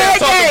about we my ain't head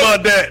talking game.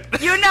 about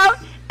that. You know,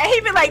 and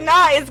he'd be like,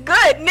 nah, it's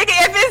good, nigga.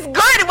 If it's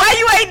good, why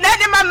you ain't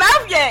nothing in my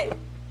mouth yet?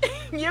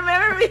 You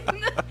remember me?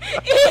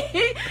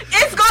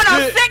 It's going on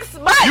Yeah, 6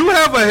 months. You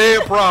have a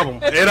head problem,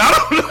 and I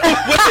don't know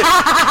what.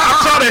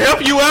 I'm trying to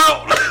help you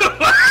out.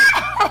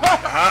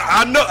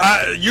 I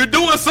know you're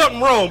doing something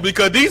wrong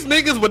because these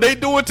niggas, what they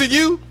doing to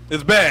you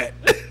is bad.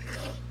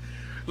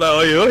 Like,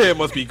 oh, your head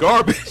must be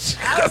garbage.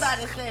 I was about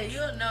to say,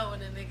 you'll know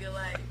when a nigga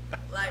like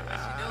what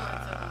you doing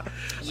to him.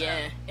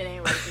 Yeah, it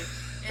ain't working.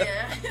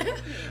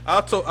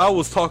 Yeah. I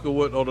was talking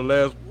with on the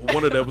last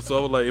one of the episodes. I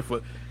was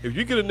like, if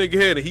you get a nigga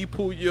head and he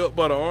pull you up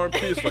by the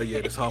armpit, it's like,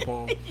 yeah, just hop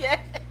on. Yeah.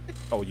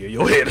 Oh yeah,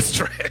 your head is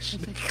trash.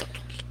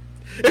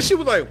 And she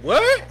was like,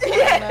 what?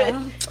 Yeah.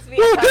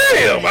 Well,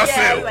 damn. I Yeah,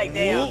 said, like,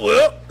 damn.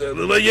 well, that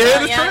look like your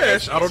head is Yeah, trash.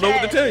 it's I don't know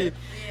what to trash. tell you.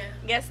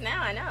 Guess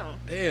now I know.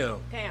 Damn.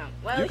 Damn.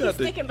 Well, You he's got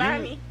the- sticking by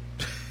you- me.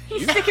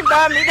 He's sticking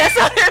by me. That's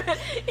all.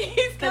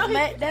 He's still.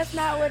 That's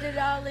not what it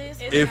all is.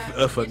 It's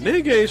If not. a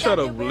nigga ain't trying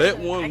to let I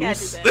one gotta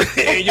loose do that.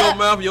 in your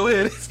mouth, your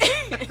head is.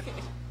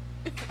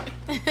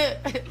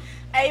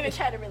 I even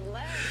try to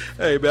relax.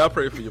 Hey man, I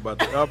pray for you about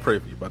that. I pray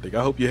for you about that.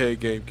 I hope your head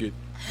game get.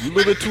 You a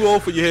little bit too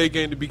old for your head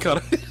game to be kind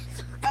of.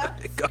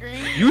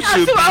 You I'm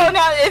should too old be.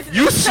 now. It's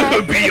You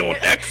should be on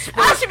expert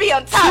I should be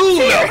on top two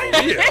tier.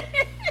 level.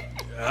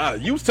 Yeah.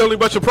 You was telling me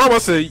about your problem. I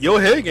said your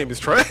head game is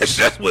trash.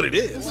 That's what it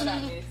is. What I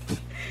miss?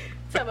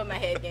 Tell me my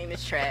head game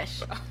is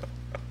trash.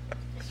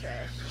 It's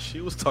trash.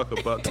 She was talking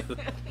about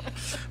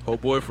her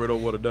boyfriend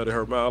don't want to nut in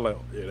her mouth. I'm like,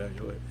 yeah,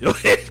 your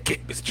head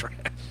game is trash.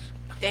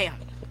 Damn.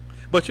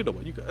 But you know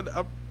what?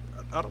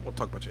 I don't want to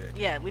talk about your head.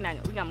 Yeah, we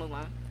gotta move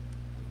on.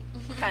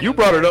 Kinda You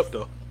brought it embarrassed. up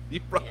though. You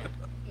brought Yeah. it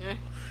up. Yeah.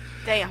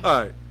 Damn.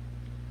 All right.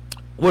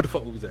 What the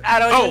fuck was that? I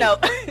don't even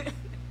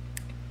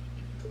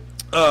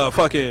know.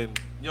 Fucking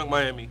Young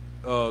Miami,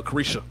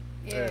 Carisha.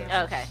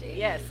 Yeah. Okay.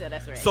 Yes, so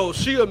that's right. So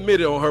she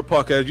admitted on her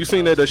podcast, you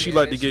seen that she Yeah,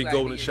 like to she get like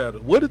golden to get-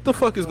 showers. What the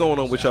fuck is going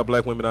on with y'all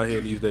black women out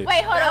here these days?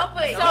 Wait, hold on.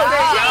 Wait, So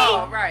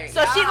wow. she, Right.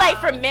 so she like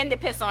for men to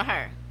piss on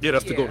her. Yeah,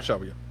 that's the Yeah. golden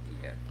shower. Yeah.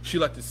 Yeah. She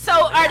like to. So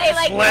are they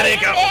like Let it laying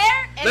go.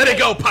 there? and Let it they-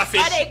 go, pussy.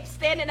 Are they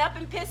standing up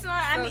and pissing on?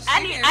 I So mean,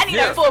 she I need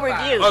is a full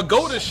justified. review. A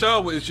golden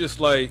shower is just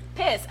like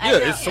Piss. Yeah, I know.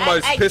 it's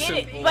somebody's I pissing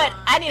Get it, on- but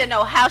I need to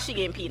know how she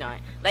getting peed on.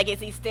 Like, is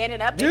he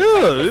standing up and Yeah, he's,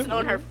 like, pissing it-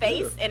 on her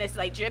face yeah. and it's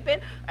like dripping,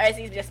 or is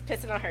he just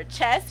pissing on her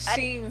chest?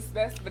 Seems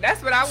best, but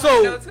that's what I want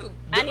So, to know too.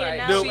 I need to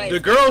Like, know, the, like- the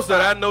girls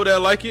that I know that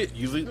like it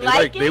usually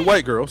Like they it?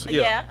 white girls.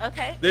 Yeah. Yeah.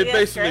 Okay. They Yeah,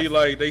 basically stress.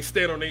 like they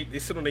stand on they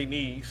sit on their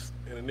knees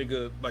and a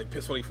nigga like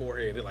piss on their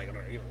forehead. They're like, you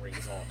know,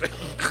 rings all day.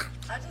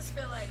 I just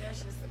feel like that's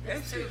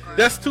too gross.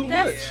 That's too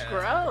That's much.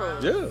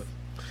 gross.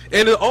 Yeah.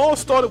 And it all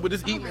started with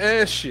this eating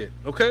ass shit,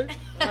 okay?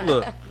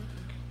 Look.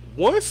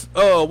 Once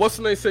what's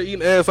the name said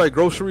eating ass like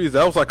groceries,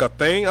 that was like a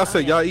thing. I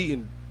said, y'all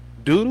eating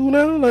doo-doo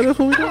now? Like that's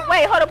what we do?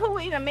 Wait, hold up. Who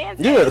eating a man's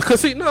Yeah, ass?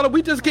 cause see, no,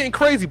 we just getting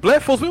crazy.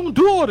 Black folks, we don't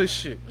do all this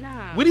shit.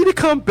 Nah. We need to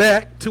come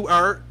back to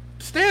our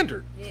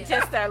standard.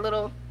 Just our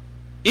little.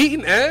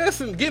 Eating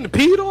ass and getting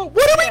peed on?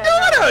 What are we Yeah,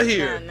 doing no, out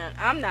here? No,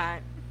 I'm not.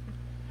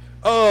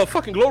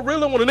 Fucking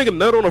Glorilla when a nigga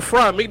nut on a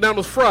fry,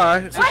 McDonald's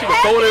fry, so What she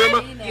can throw it in her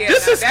happened? mouth. Yeah,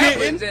 This now is that was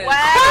getting, just-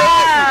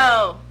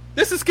 Wow.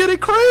 this is getting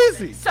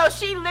crazy. So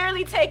she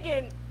literally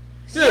taking.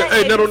 Yeah,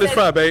 hey, nut on this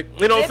fry, babe.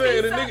 You know what I'm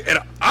saying? Dipping And, some- and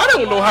I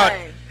don't know how. Come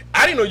on.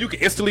 I didn't know you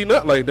could instantly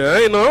nut like that.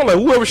 I ain't know. I'm like,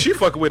 whoever she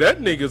fucking with, that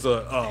nigga's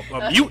a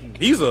mutant.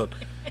 He's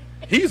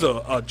He's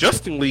a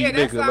Justin Lee Yeah,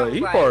 that's nigga. why Like I'm he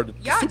like, part of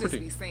the y'all super just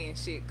team. be saying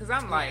shit because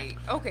I'm like,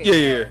 okay,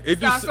 Yeah. It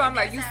So just, I'm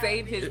like, you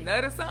saved his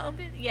nut or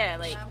something? Yeah,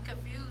 like I'm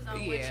confused on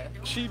what Yeah. you're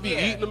doing. she be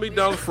Yeah. eating the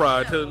McDonald's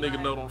fry, tell the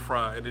nigga nut on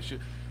fry, and this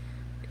shit.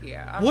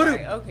 Yeah. I'm What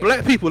like, if okay.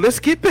 black people? Let's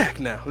get back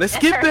now. Let's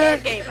that's get her back.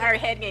 head game. Her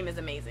head game is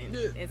amazing.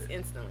 Yeah. It's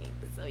instantly,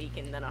 so you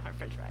can nut on her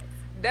French fries.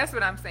 That's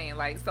what I'm saying.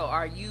 Like, so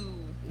are you?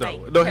 No,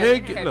 Like, the have-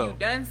 head. Have No. you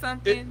done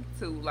something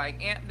to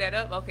like amp that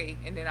up? Okay,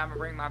 and then I'm gonna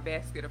bring my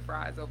basket of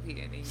fries over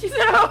here. And then She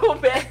said her whole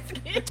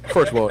basket.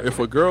 First of all, if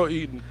a girl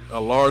eating a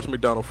large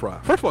McDonald's fry,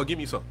 first of all, give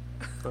me some.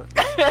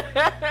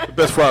 The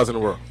best fries in the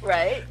world.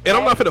 Right. And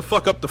I'm not finna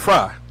fuck up the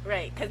fry.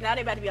 Right, because now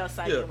they about to be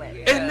outside Yeah. your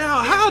way. Yeah. And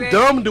now, how exactly.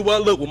 dumb do I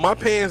look with my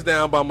pants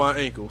down by my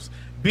ankles?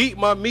 Beat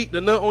my meat the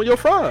nut on your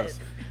fries.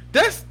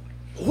 That's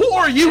who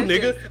are you, That's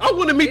nigga? just- I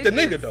want to meet the it's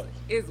nigga just- though.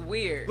 It's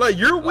weird. Like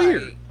you're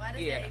weird. Why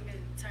does Yeah. that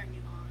even turn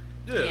you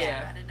on? Yeah.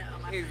 Yeah. I don't know.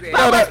 My Exactly.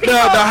 Now, But the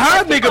high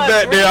most people nigga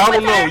back there, I agree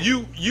don't with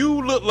know. her.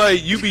 You look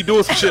like you be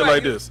doing some shit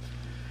like this.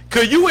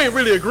 Cause you ain't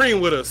really agreeing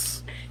with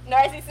us.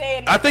 Narcy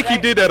saying I think he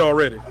did that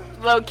already.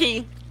 low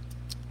key.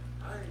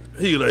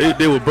 He like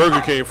they were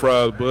Burger King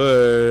fries, I'm eating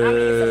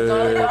some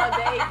gold but all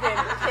day, then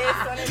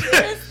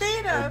piss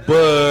on it.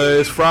 but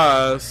it's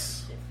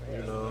fries. You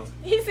know.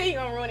 He said he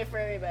gonna ruin it for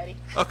everybody.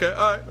 Okay,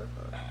 all right.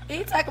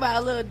 He talk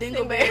about a little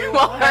Dingleberry dingleberry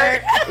won't won't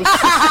hurt.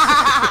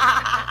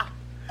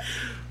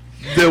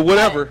 Then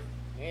whatever.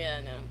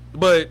 Yeah, no.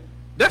 But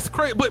that's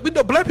crazy. But we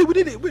know black people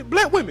did it.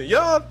 Black women,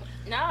 y'all.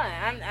 No,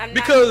 I'm not.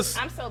 Because-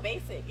 I'm so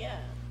basic. Yeah,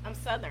 I'm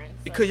Southern. So.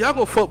 Because y'all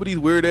gonna fuck with these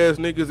weird ass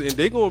niggas and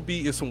they gonna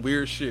be in some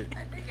weird shit.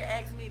 That nigga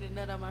asked me to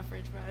nut on my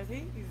French fries.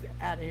 He's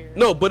out of here.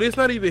 No, but it's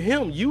not even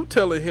him. You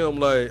telling him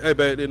like, hey,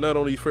 babe, they're not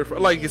on these French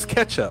fries. Like it's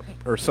ketchup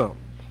or something.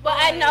 Well,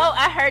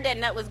 I heard that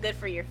nut was good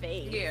for your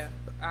face. Yeah,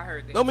 I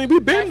heard that. I mean, we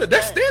been That's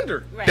that's good.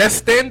 standard. Right. That's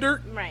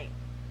standard. Right.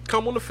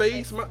 Come on the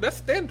face. That's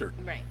standard.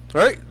 Right.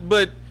 Right?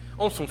 But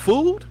on some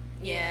food,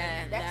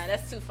 Yeah.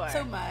 That's too far.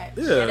 Too much.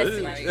 yeah. that's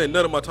too much. Hey,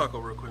 nut of my taco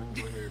real quick.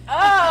 Go ahead.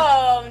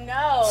 Oh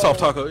no. Soft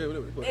taco. Yeah,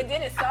 go It ahead.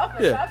 didn't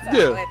soften. Yeah, Soft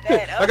yeah. like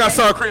that. I got Okay.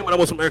 sour cream, but I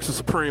want some extra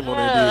supreme on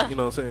that. Ugh. Dick, you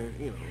know what I'm saying?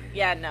 You know,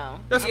 Yeah, no.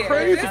 that's Yeah,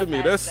 crazy that's to me.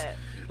 not That's that.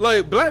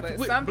 like black. But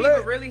with some black.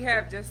 people really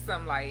have just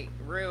some like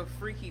real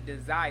freaky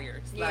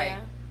desires. Like Yeah.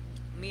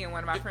 me and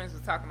one of my friends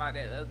was talking about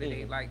that the other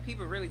day. Like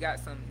people really got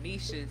some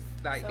niches.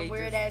 Like Some they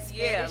weird just ass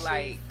yeah,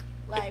 fetishes.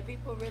 like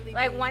people really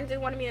Like be- one dude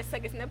wanted me to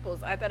suck his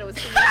nipples. I thought it was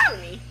too much for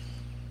me.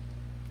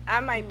 I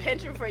might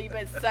pinch him for you,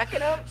 but sucking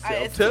them, See,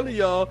 I'm telling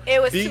y'all,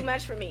 it was these- too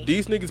much for me.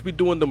 These niggas be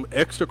doing them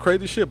extra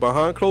crazy shit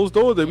behind closed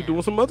doors. They be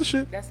doing some other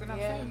shit. that's what I'm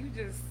Yeah. saying.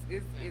 You just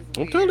it's weird.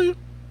 I'm telling you.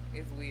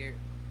 It's weird.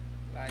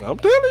 Like, I'm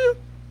telling you.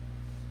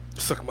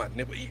 Sucking my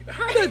nipple.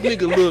 How that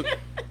nigga look?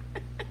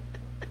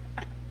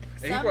 And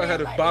he Some probably had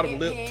his men like bottom to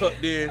lip get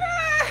tucked in.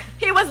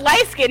 He was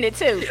light skinned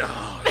too.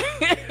 Yeah.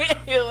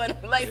 He was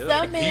like Yeah.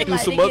 Some He men do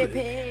like some to other- get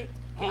pegged.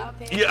 I'll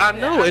peg Yeah, I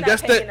you. know, I'm and not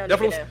that's paying that. no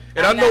That's nigga, what,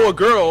 though. and I'm I know not- a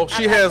girl.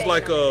 She I'm not has paying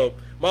like no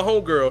my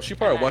homegirl. She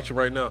probably Okay. watching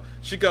right now.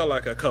 She got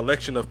like a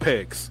collection of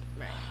pegs,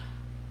 Right.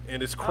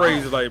 and it's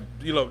crazy, Oh.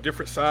 like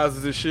different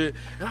sizes and shit.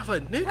 And I was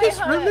like, Wait, niggas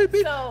hold really up.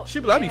 be? So- She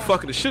be like, I be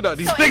fucking the shit out of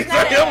these So niggas. it's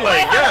not I'm like,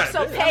 wait, hold up. God.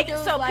 So, damn.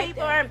 dudes so like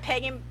people that. aren't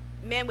pegging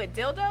men with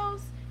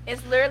dildos.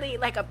 It's literally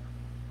like a.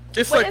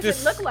 It's what like does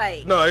this. it look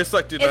like? No, it's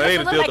like this. It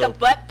Ain't a look like a dildo.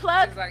 butt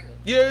plug. it's like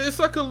Yeah, it's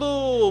like a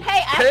little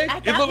Hey, peg. I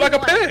It got look me like a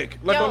one. peg,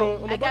 like Yo, on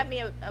the I butt. got me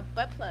a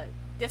butt plug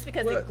just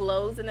because What? it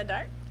glows in the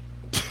dark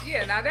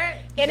yeah. Now that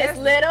and it's that's-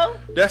 little.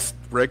 That's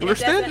regular It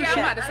doesn't- standard Yeah, I'm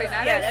shit. about to say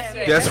now Yeah,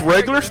 that's That's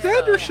regular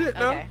standard Yeah, shit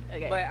now. Okay.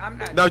 Okay. But I'm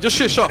not. Now just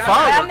shit shot But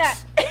I'm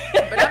fireworks.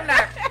 But I'm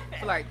not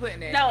like putting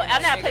that. No, in I'm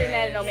a not nigga putting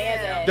that in no ass.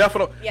 man's ass.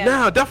 Definitely. Yeah.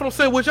 Nah, definitely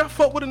say, would y'all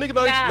fuck with a nigga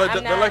like, Nah, like,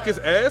 I'm that like not. his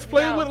ass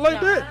playing No, with it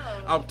like no. that?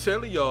 I'm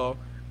telling y'all,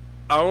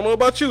 I don't know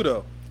about you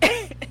though.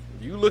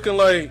 You looking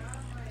like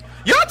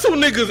y'all two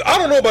niggas. I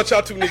don't know about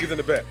y'all two niggas in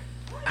the back.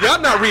 Y'all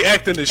not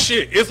reacting to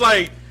shit. It's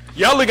like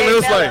y'all looking at They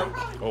us like,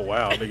 know. oh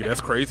wow, nigga,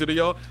 that's crazy to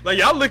y'all. Like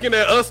y'all looking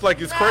at us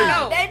like it's crazy.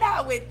 No, they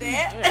not with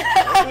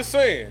that. I'm just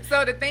saying.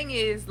 So the thing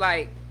is,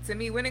 like, to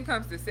me, when it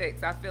comes to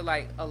sex, I feel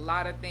like a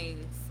lot of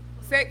things.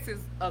 Sex is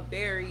a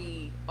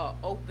very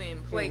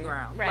open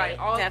playground. Right,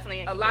 Like,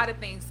 definitely. A lot of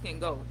things can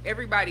go.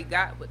 Everybody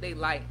got what they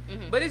like,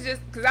 Mhm. but it's just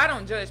because I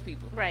don't judge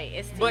people. Right.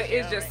 It's But too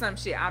it's chill, just right? some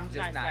shit I'm just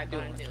Not not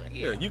gonna doing. do it.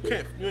 Yeah,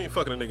 you ain't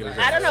fucking a nigga. in his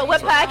I don't ass. know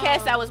what So-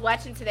 podcast I was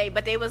watching today,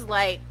 but they was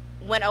like,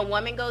 when a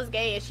woman goes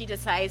gay and she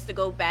decides to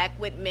go back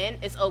with men,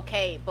 it's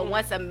okay. But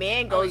once a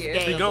man goes Oh, yeah,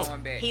 gay, He gone.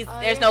 going back. he's Oh,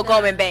 there's you're no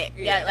going done. back.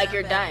 Yeah. Yeah, like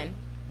you're Done. done.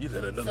 You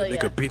let another So,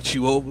 nigga yeah. bent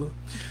you over.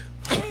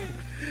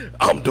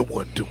 I'm the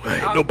one doing.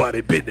 Ain't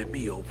nobody bending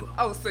me over.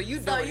 Oh, so you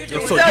doing you it.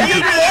 doing So So you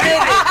you just- did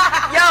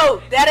it.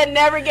 Yo, that'll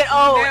never get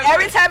old. Never.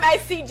 Every time I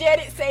see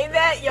Janet say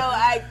that,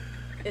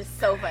 it's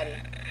so funny.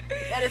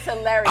 That is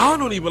hilarious. I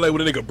don't even like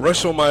when a nigga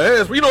brush on my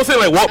ass. You know what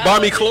I'm saying? Like walk by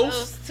me close. It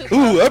was too Ooh,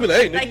 close. I be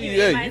like, hey, nigga, Like you in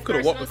yeah, my you could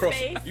have walked personal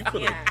across. space? You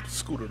could have Yeah.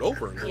 scooted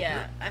over. A little Yeah,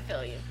 bit. I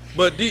feel you.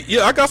 But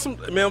yeah, I got some.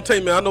 Man, I'm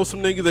telling you, man, I know some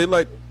niggas. They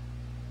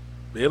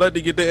like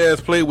to get their ass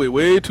played with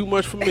way too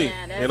much for me,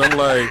 Yeah, that's and I'm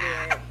like,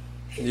 weird.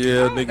 yeah,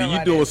 don't know nigga, you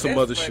why doing that's some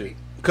funny. other shit.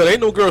 Cause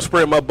ain't no girl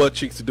spraying my butt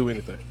cheeks to do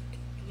anything.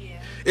 Yeah.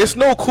 It's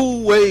no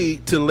cool way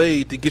to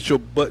lay to get your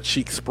butt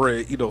cheek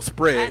spread,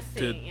 spread I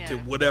see, to yeah.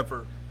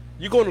 whatever.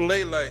 You're gonna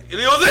lay like, you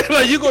know what I'm saying?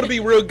 Like, you're gonna be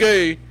real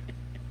gay.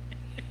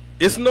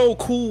 It's no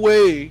cool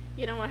way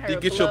You don't want her to to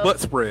get blow, your butt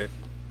spread.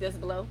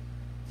 Just blow.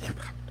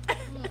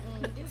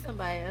 Get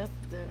somebody else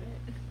to do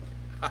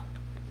it.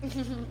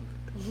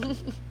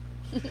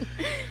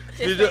 Just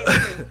Did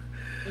say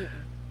you-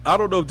 I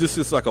don't know if this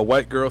is like a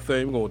white girl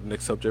thing. We're going to the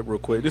next subject real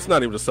quick. It's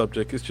not even a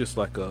subject. It's just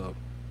like a,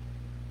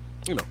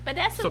 But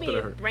that's what something be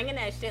to hurt. bringing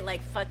that shit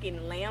like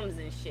fucking lambs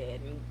and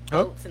shit and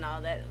Huh? goats and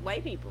all that.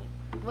 White people.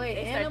 Wait,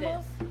 They start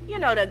animals?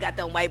 they got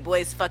them white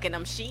boys fucking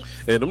them sheep.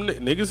 And them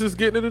niggas is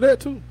getting into that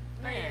too.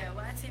 Oh, yeah,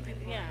 well, I see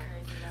people Yeah.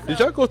 crazy now. Did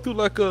y'all go through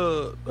like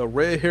a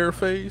red hair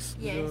phase?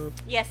 Yes.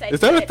 Yes, I Is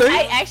that a did. thing?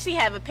 I actually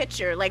have a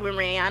picture. Like when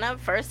Rihanna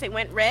first it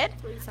went red,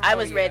 I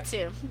was yeah. red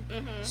too.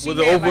 hmm She Was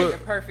it had over- like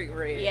the perfect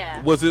red.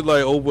 Yeah. Was it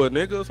like over a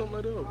nigga or something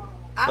like that? Or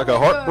I like went a through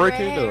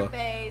heartbreaking? red hair Or?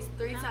 phase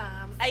 3 times.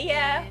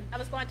 Yeah. and I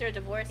was going through a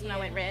divorce and I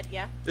went red.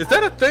 Yeah. Is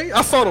that a thing?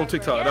 I saw it on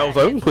TikTok. And I was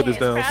like, let me put this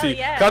It's down. probably, See,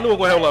 yeah. 'cause I knew it was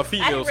gonna have a lot of I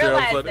females didn't here. I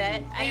realize was like, that. I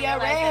And didn't your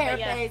realize red that, hair but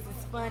yeah. phase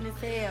is fun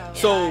as hell.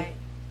 So- Like,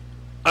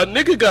 a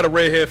nigga got a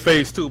red hair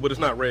phase too, but it's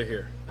not red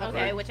hair. Okay,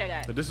 Right. which I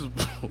got. But this is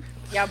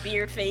Y'all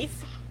beard face.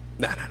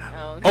 nah.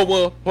 Oh. Oh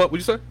well, what would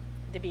you say?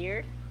 The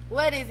beard.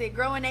 what is it?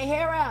 Growing their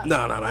hair out? No,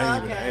 ain't even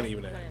Okay. that. Ain't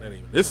even that. Ain't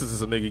even. This is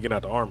just a nigga getting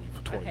out the army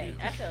for 20 Okay, years.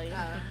 I feel you.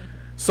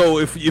 So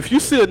if you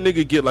see a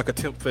nigga get like a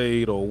temp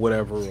fade or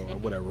whatever,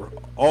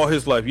 all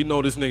his life, you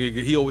know this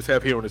nigga, he always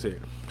have hair on his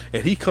head,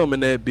 and he come in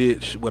that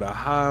bitch with a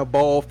high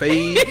ball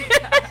fade.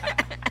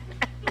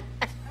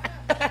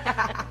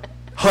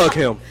 Hug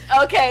him,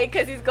 Okay,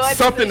 because he's going. through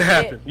Something some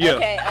happened, shit. yeah.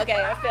 Okay,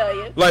 I feel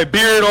you. like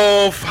beard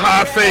off,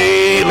 high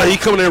fade, like he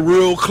coming in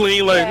real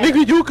clean, like Yeah.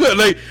 nigga, you good?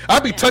 Like I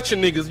be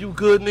touching niggas, you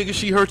good, nigga?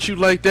 She hurt you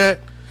like that?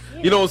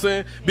 You know what I'm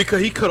saying?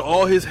 Because he cut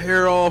all his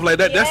hair off like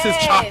that. That's his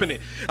Yes. chopping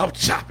it. I'm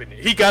chopping it.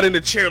 He got in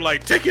the chair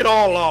like, take it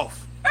all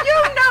off. You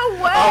know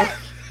what?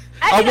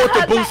 I did want the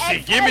hug my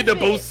boosie. Give me the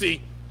ex-husband.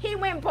 boosie. He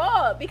went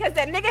bald because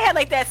that nigga had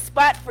like that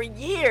spot for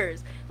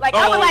years. Like Oh,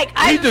 I was like,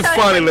 he was just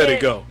telling finally him let for it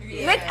go.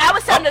 years. Look, I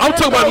was telling I'm the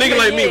talking about a little nigga girl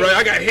like me, for right? I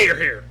years. got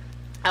hair.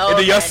 Oh, And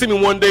then y'all okay. see me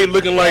one day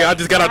looking like I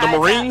just got out the High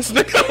Marines.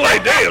 Nigga,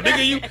 like, damn,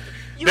 nigga,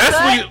 You that's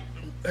good? when you,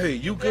 hey,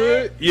 you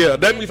good? Yeah,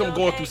 that means I'm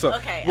going okay? through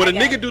something. Okay, When a I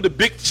got nigga it. do the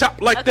big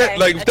chop like Okay, that,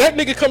 like if that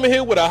nigga come in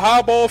here with a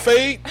high ball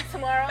fade,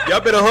 Tomorrow.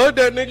 y'all better hug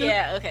that nigga.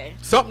 Yeah. Okay.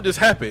 Something just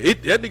happened.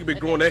 That nigga been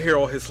growing that hair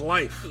all his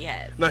life. He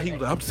has. Now he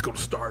was like, I'm just gonna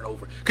start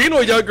over. Cause you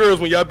know y'all girls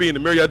when y'all be in the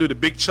mirror, y'all do the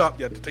big chop.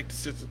 You have to take the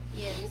scissors.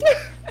 Yeah.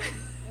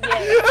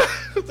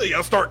 So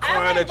y'all start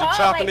crying went that you're bald,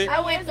 chopping like, it.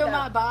 I went through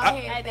my bald I-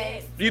 hair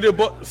phase. You did,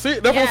 see,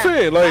 that's what Yeah. I'm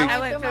saying. I Like I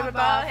went went through through my the bald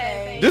bald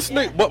head phase. this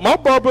nigga, but my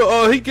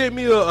barber, he gave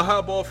me a high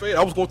ball fade.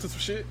 I was going through some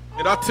shit,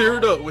 and I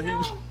teared up when he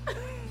was.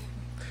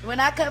 When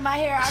I cut my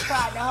hair, I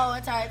cried the whole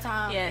entire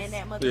time Yes. in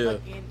that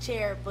motherfucking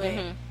chair. But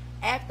Mhm.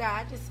 after,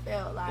 I just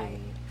felt like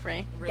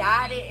Free. Really?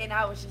 got it, and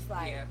I was just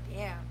like,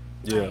 Yeah.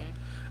 damn. Yeah,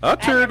 I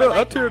teared never up. I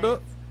liked teared mine.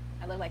 up.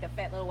 I look like a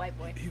fat little white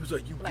boy. He was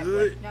like, "You Like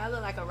good?" Now I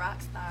look like a rock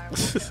star.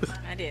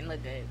 I didn't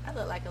look good. I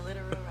look like a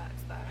literal rock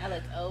I star.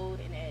 looked old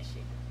and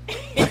ashy.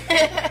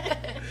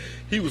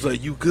 He was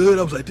like, "You good?"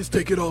 I was like, "Just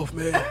take it off,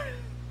 man."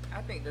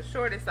 I think the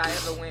shortest I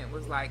ever went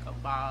was like a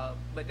bob,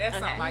 but that's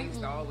Okay. something I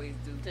used to always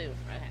do. Too.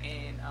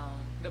 Okay. And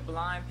the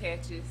blind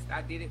patches,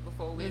 I did it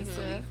before with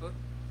Salifa.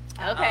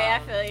 Okay, I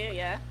Um, feel you.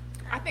 Yeah.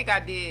 I think I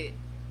did.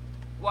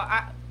 Well,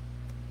 I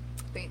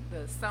think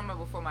the summer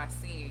before my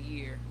senior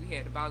year, we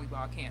had a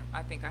volleyball camp.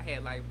 I think I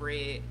had like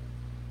red,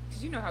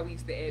 cause you know how we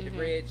used to add the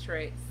red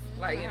tracks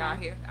like in our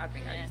hair. I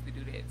think I Yeah. used to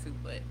do that too,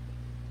 but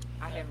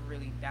I haven't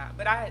really dyed.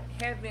 But I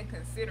have been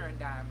considering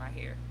dyeing my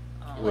hair.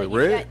 Wait, You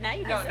red? got- now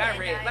you No, got not it.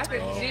 red. Like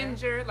a Oh.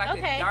 ginger, like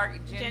Okay. a dark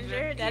ginger.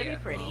 Ginger, that'd yeah.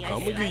 be pretty. I I'm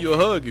see gonna that. give you a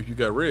hug if you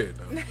got red.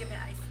 Now. Give me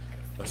ice.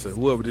 I said,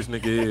 whoever this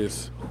nigga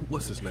is,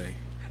 what's his name?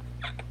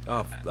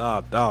 I'll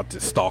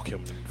just stalk him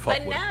and fuck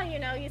But with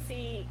him. now you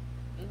see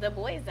the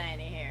boys dyeing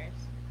their hairs.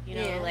 You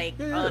know, Yeah. like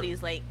Yeah. all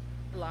these like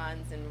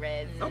blondes and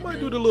reds. I might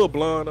do the little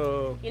blonde.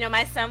 You know,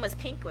 my son was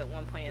pink at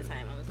one point in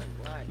time. I was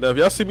like, blonde. Now, if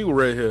y'all see me with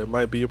red hair, it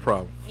might be a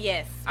problem.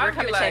 Yes, I'd we're be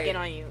coming like- checking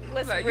on you.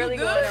 What's like, you really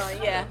good? going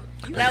on? Yeah.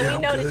 You Now Yeah, we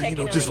I'm know to good. check You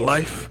know, in just on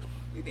life.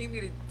 You need me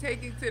to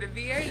take you to the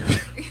VA?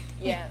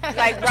 Yeah,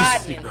 like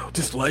Just, you Rodman. know,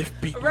 just life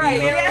beat Right,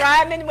 me up. remember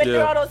Rodman went through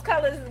Yeah. all those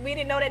colors. We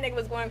didn't know that nigga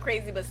was going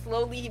crazy, but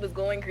slowly he was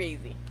going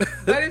crazy.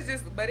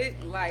 But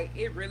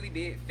it really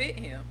did fit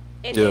him.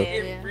 It Yeah. did.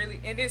 It Yeah. really,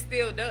 and it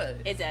still does.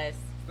 It does.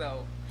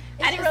 So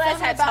I didn't realize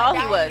how tall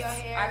he was.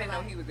 I didn't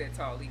know he was that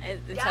tall either.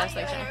 It Dyeing sounds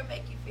your like hair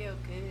make you feel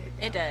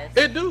good. it does.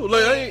 It do.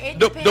 Like I It ain't,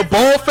 the depends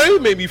ball on-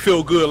 fade made me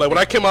feel good. Like when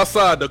I came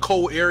outside, the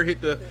cold air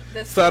hit the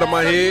The side of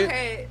my side.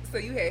 head. So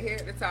you had hair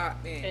at the top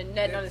And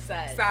nothing on the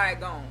side. Side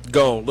gone.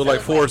 Gone. Looked like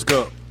it's Forrest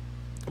Gump.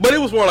 But it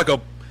was more like a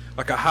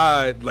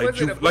high, like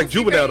Was it a like Boosie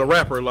Juvenile, the fade?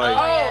 rapper. Like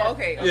yeah. Oh,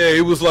 okay. yeah,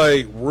 it was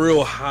like real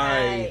Right, high.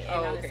 and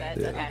on the okay.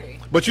 sides, Yeah. okay. Okay.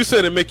 But you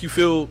said it make you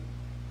feel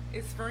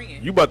It's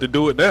freeing. you about to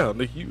do it now.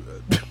 Nick. You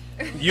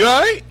you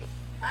alright?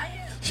 I am.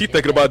 She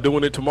thinking about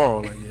doing it tomorrow.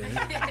 Like,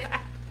 yeah,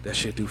 that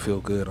shit do feel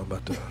good. I'm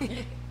about to.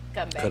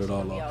 Come back. Cut it she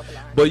all gonna be off.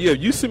 blonde. But yeah,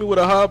 you see me with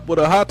a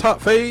high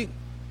top fade.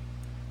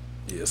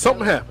 Yeah,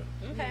 something happened.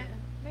 Okay,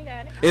 we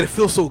got it. And it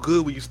feels so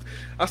good when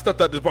I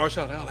stepped out this bar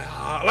shop and I was like,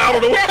 I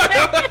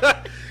don't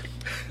know.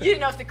 You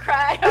didn't know if to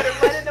cry or to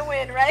run in the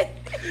wind, right?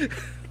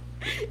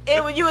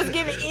 And when you was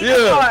giving either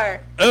Yeah.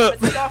 bar,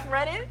 was it off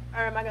running or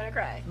am I gonna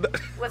cry?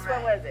 Which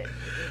one was it?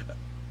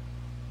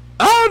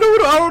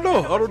 I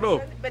don't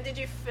know. But did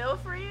you feel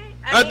free?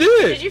 I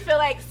did. Did you feel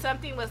like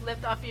something was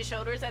lifted off your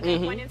shoulders at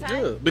that point in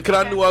time? Yeah, because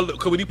I knew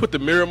cause when he put the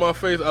mirror in my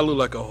face, I looked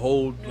like a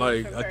whole,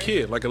 like a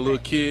kid, like a little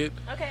kid.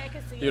 Okay, I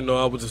can see You it.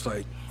 know, I was just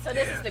like, So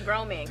this is the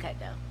grown man cut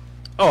though.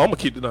 oh, I'm gonna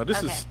keep it now. This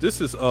Okay. is This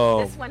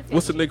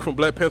what's the nigga from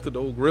Black Panther, the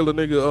old gorilla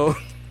nigga?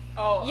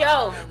 Oh,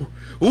 Yo,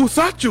 Who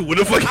shot you? What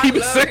the fuck I he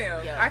was love saying?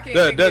 him. Yeah. I can't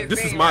think of his This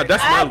is name my right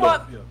that's now. my I look.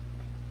 want- Yeah.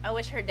 I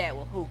wish her dad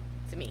will who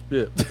to me.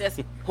 Yeah. Just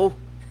who?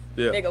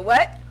 Yeah. Nigga,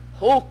 what?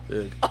 Who?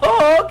 Yeah.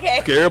 Oh, okay.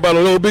 Okay, everybody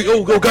a little big.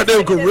 Oh, go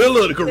goddamn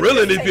gorilla, the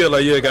gorilla in this feel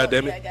like, yeah,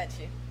 goddamn Yeah, I it. got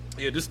you.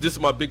 Yeah, this is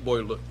my big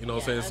boy look. You know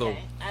what I'm saying?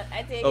 Okay.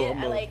 I dig Oh, it.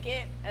 I'm I a- like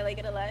it. I like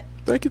it a lot.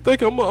 So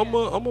thank you. I don't know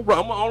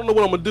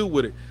what I'm gonna do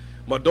with it.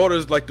 My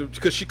daughter's like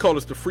because she called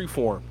us the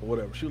freeform or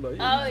whatever. She was like,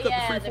 Oh you got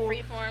yeah, the freeform?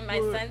 freeform. My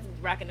What? son's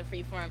rocking the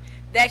freeform.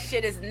 That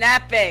shit is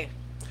napping.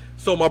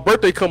 So my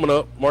birthday coming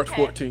up, March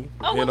Okay. 14th.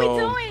 Oh, what and, we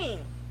doing?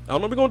 I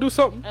don't know. We're gonna do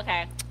something.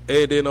 Okay.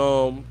 And then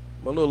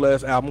my little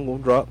last album gonna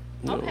drop.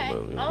 You Okay. know,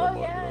 Oh you know what I'm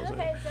yeah. saying?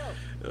 Okay.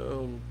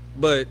 Dope.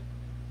 But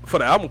for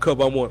the album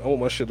cover, I want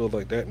my shit to look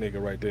like that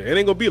nigga right there. It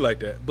ain't gonna be like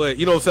that. But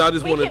you know, so I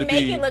just We wanted can to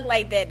make be. it look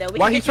like that though. We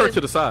Why can he get you turned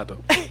to the side though?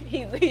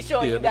 He's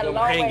showing Yeah, you got a nigga,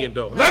 long I'm hanging way.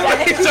 though. He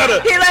like, He shut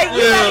up. you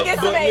gotta get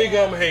but some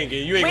nigga, I'm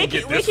hanging. You ain't gonna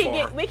get this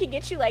far. We can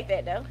get you like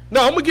that though.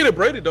 No, I'm gonna get it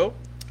braided though.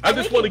 I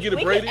just We want to can- get it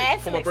we braided can add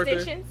for some my birthday.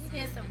 extensions.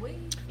 Get some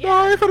weed. No,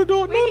 I ain't gonna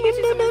do it. We can get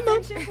you No, some no.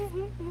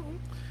 extensions.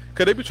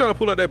 Cause they be trying to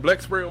pull out that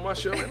black spray on my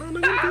shit. I'm like, no,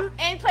 nigga, I'm good.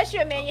 And plus,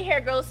 you're a man. Your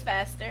hair grows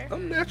faster.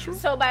 I'm natural.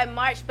 So by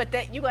March, but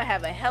that you gonna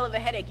have a hell of a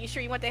headache. You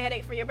sure you want the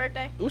headache for your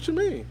birthday? What you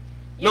mean?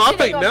 Your No, I shit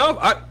think ain't now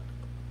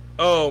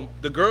gonna-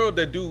 the girl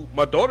that do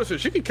my daughter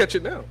said she can catch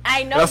it now.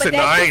 I know. I but said, no,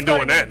 that I shit's ain't doing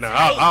gonna that be now.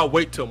 tight. I'll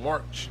wait till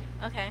March.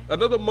 Okay.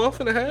 Another month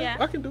and a half. Yeah.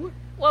 I can do it.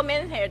 Well,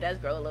 men's hair does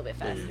grow a little bit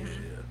faster.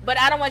 But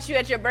I don't want you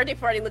at your birthday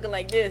party looking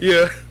like this.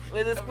 Yeah.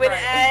 With the squint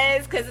Right.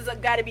 eyes, because it's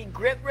got to be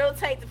gripped real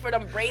tight for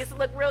them braids to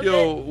look real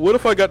Yo, what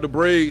if I got the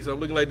braids? I'm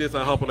looking like this.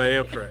 I hop on the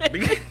Amtrak.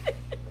 good.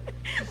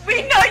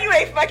 We know you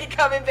ain't fucking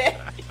coming back.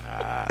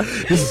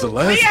 This is the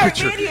last We are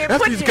picture. really here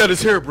After he's putting- got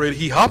his hair braided,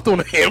 he hopped on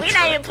the We not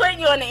Amtrak. even putting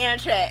you on the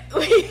Amtrak.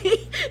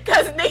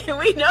 Because, nigga,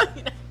 we know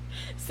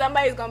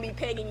somebody's going to be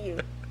pegging you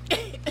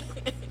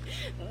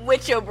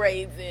with your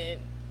braids in.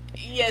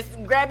 Yes,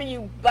 grabbing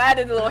you by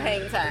the little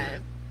hang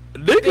time.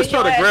 Niggas Then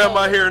trying your to grab ass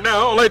my over. hair now.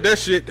 I don't like that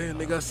shit. Damn,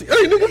 nigga, I see. Hey,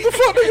 nigga, what the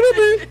fuck, nigga,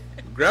 that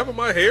mean? Grabbing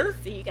my hair?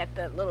 See, you got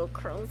the little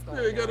crows going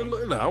Yeah, you gotta on.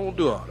 look. Nah, I won't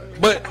do all that.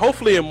 But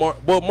hopefully in March,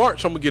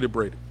 March I'm gonna get it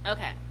braided.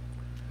 Okay.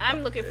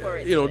 I'm looking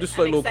forward to You know, it. just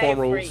I'm like little excited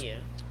for cornrows.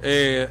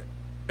 you.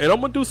 And I'm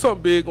gonna do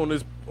something big on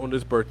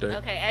this birthday.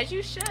 Okay, as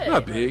you should.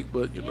 Not big,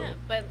 but you know. Yeah,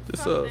 but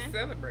Just, something.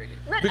 Celebrate it.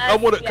 Let I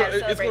us, want to. yeah, It's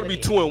celebrate gonna be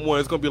with you. 2 in 1.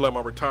 It's gonna be like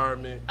my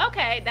retirement,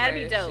 Okay, that'd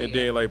be Yes. dope. and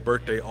then like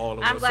birthday all in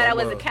one. I'm glad I So,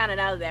 wasn't counted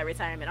out of that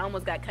retirement. I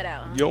almost got cut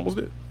out. Huh? You almost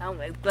did. I'm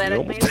glad You I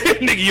almost made did.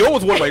 it. Nigga, you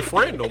almost wasn't my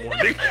friend no more.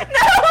 Nigga.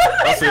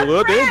 No, I said,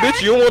 well, damn,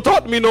 bitch, you don't want to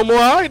talk to me no more.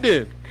 I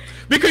did.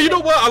 Because you know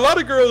what? A lot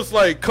of girls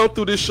like come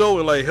through this show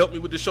and like help me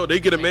with the show. They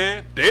get a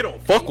man, they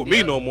don't fuck with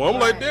me no more. I'm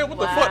like, damn, what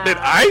the fuck did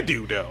I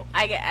do though?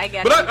 I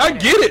get. But I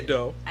get it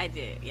though. I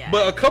did, yeah.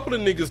 But a couple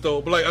of niggas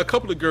though, but like a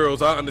couple of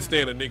girls, I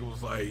understand a nigga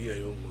was like, yeah,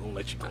 don't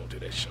let you go to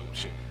that show and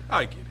shit.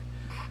 I get it.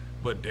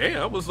 But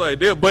damn, I was like,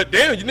 damn, you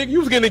nigga, you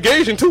was getting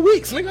engaged in 2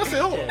 weeks. Nigga, I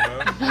said, hold on,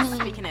 man.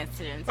 Speaking of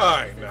students, All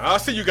right, now I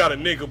see you got a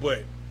nigga,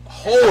 but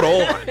hold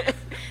on.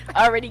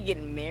 already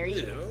getting married.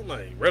 Yeah, I'm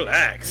like,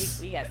 relax.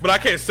 We got- But I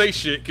can't say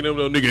shit, can them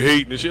little nigga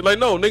hating and shit. Like,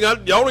 no,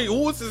 nigga, y'all don't even,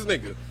 who is this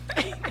nigga?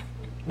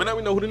 But now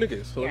we know who the nigga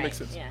is, so You're it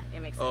makes right. sense. Yeah,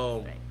 it makes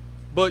sense. Right.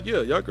 But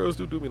yeah, y'all girls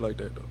do me like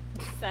that though.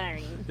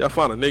 Sorry. Y'all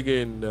find a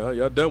nigga and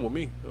y'all done with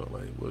me. I'm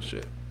like, well,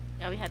 shit.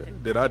 Oh, we had to.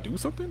 Did I do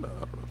something? No, I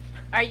don't know.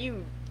 Are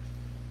you?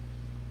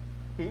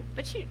 Hmm?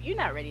 But you're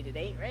not ready to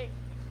date, right?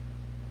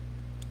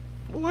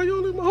 Well, why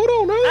you hold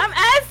on, man. I'm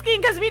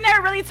asking because we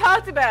never really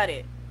talked about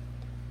it.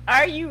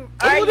 Are you?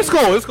 Are you? Let's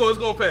go. It's going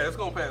past. It's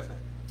going past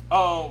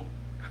that.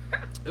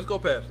 Let's go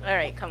past. All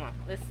right, come on.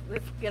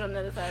 Let's get on the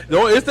other side.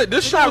 No, it's that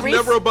this We show gotta is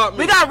never about me.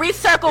 We gotta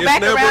recircle It's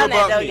back never around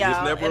about that though, me. y'all.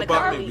 It's never in a about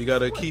couple me. We weeks.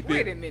 gotta keep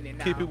Wait it. a minute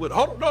now. Keep it with.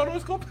 Hold on, no,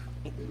 let's go.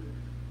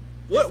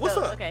 What's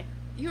So, up? Okay.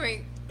 You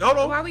ain't. Hold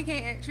on. Why we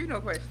can't ask you no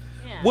question?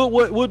 Yeah.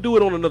 We'll do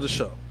it on another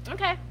show.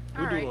 Okay.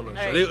 We'll All do right. it on another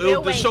All show. right.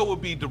 The We'll show wait will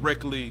be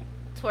directly.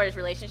 towards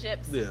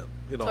relationships. Yeah,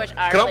 you know. Towards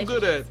our 'Cause I'm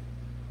good at. relationships.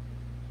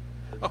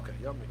 Okay,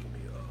 y'all making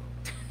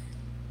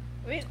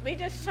me. We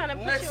just trying to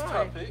put Next you on.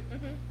 topic.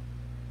 Mhm.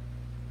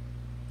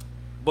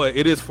 But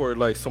it is for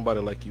like somebody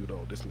like you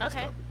though. This next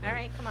Okay. topic. All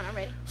right. Come on. I'm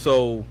ready.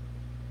 So,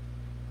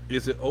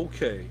 is it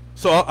okay?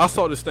 So I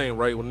saw this thing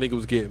right when nigga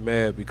was getting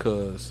mad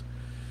because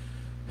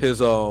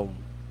his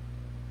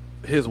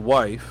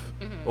wife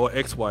Mhm. or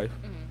ex-wife.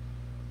 Mhm.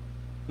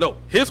 No,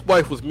 his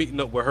wife was meeting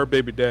up with her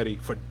baby daddy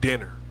for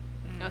dinner,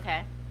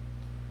 Okay.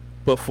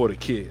 but for the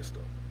kids though.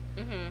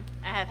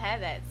 I have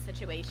had that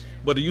situation.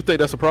 But do you think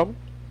that's a problem?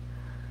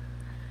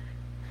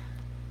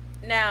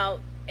 Now,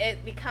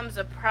 it becomes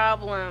a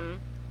problem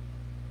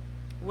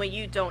when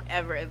you don't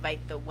ever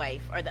invite the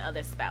wife or the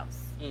other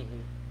spouse.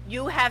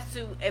 You have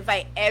to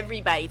invite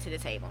everybody to the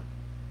table.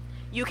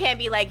 You can't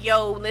be like,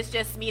 yo, let's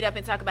just meet up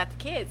and talk about the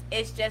kids.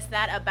 It's just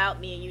not about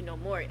me and you no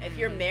more. If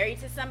you're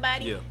married to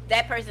somebody,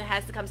 that person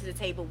has to come to the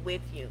table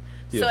with you.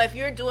 So if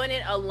you're doing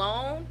it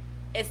alone,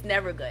 it's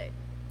never good.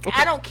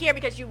 I don't care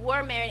because you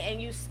were married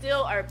and you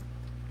still are,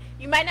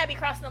 you might not be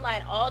crossing the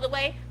line all the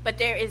way, but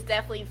there is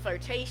definitely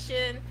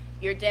flirtation.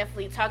 You're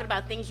definitely talking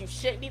about things you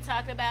shouldn't be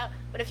talking about.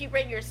 But if you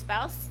bring your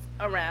spouse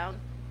around,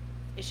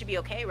 it should be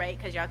okay, right?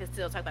 Because y'all can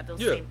still talk about those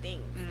same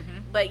things.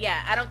 But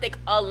yeah, I don't think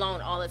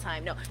alone all the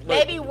time. No,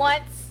 maybe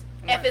once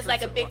if it's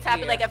like a big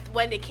topic, like if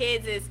one of the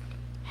kids is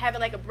having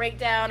like a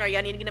breakdown, or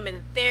y'all need to get them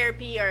into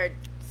therapy, or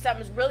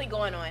something's really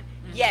going on.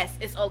 Yes,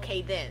 it's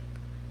okay then.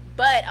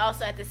 But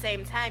also at the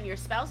same time, your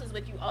spouse is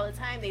with you all the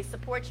time. They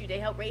support you. They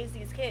help raise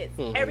these kids.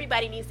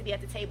 Everybody needs to be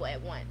at the table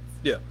at once.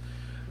 Yeah.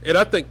 And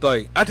I think,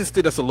 like, I just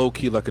think that's a low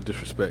key, like, a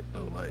disrespect,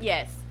 though. Like,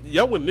 Yes.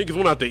 y'all when niggas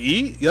went out to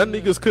eat, y'all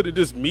niggas could have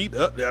just meet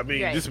up. I mean,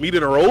 just meet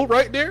in a row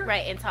right there.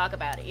 Right, and talk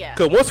about it. Yeah.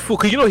 Cause once food,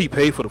 cause you know he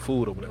paid for the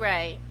food or whatever.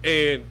 Right.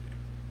 And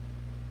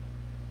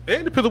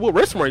depends on what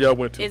restaurant y'all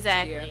went to.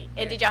 Exactly.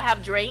 Yeah. And did y'all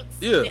have drinks?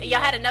 Yeah. Y'all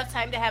had enough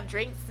time to have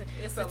drinks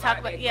It's to a talk lot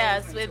about. that Yeah,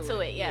 goes swim into to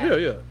it. it. Yeah. Yeah,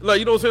 yeah. Like,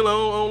 you know what I'm saying? Like, I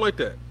don't like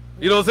that.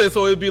 You know what I'm saying?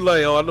 So it'd be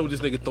like, oh, I know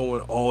this nigga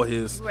throwing all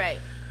his, Right.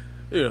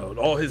 you know,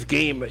 all his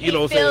game. He You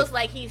know what I'm saying? feels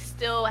like he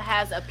still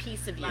has a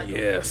piece of you.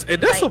 Yes,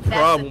 and that's Like, a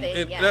problem. the thing,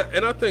 and, yeah.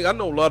 and I think I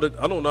know a lot of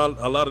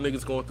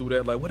niggas going through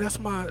that. Like, well, that's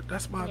my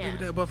Yeah. baby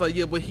dad. But I was like,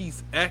 yeah, but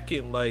he's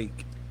acting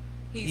like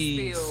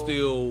He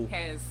still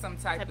has some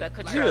type Type of of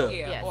control. like,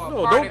 Yes. or a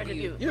No, part don't- of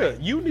you. Yeah,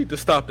 you need to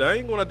stop that. I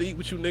ain't going out to eat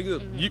with you,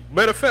 nigga.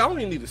 Matter of fact, I don't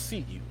even need to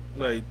see you.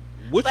 Like,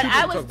 what But you I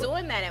gonna was talk about?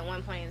 doing that at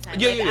one point in time.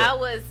 Yeah, Like, yeah. I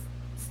was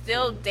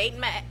still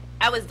dating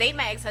I was dating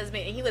my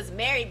ex-husband, and he was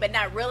married, but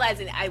not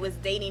realizing I was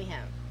dating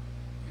him.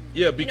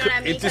 Yeah, because what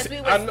I mean? it just 'Cause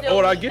we were I still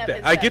meeting get up that.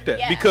 and I stuff. get that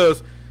Yeah.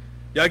 because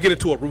y'all get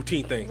into a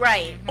routine thing,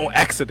 Right. on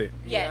accident.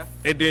 Yes.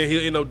 And then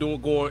he'll end up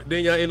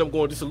then y'all end up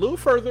going just a little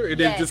further, and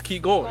then Yes. just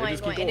keep going, Going, and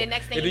just going. keep going. And then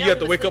next thing and you then know, you have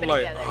to we wake was up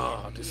like, sleeping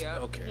together. this Yeah.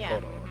 okay, Yeah.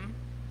 hold on.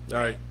 All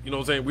right, you know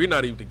what I'm saying? We're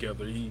not even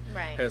together. He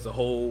Right. has a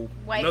whole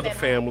Wife another at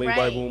home, family, right.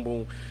 right? Boom,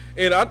 boom.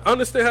 And I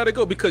understand how they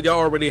go because y'all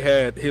already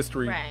had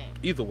history Right.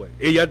 either way,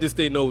 and y'all just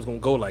didn't know it was gonna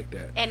go like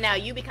that. And now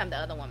you become the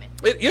other woman.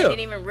 Yeah. You didn't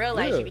even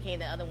realize Yeah. you became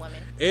the other woman.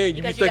 And you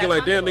be Because thinking got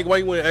like, damn, nigga, comfortable. why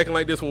you weren't acting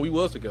like this when we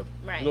was together?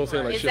 Right. You know what I'm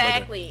saying? Like, shit like that.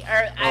 exactly.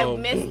 Or I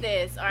Um, missed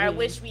this, or I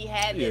wish we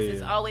had this. Yeah,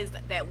 It's yeah. always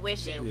that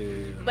wishing.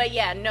 Yeah. But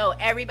yeah, no,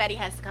 everybody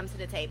has to come to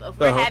the table. If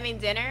we're Uh-huh. having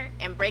dinner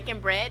and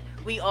breaking bread,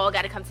 we all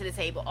got to come to the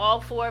table.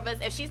 All four of us.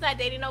 If she's not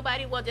dating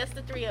nobody, well, just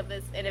the three of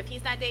us. And if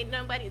he's not dating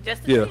nobody,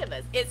 just the Yeah. three of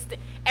us.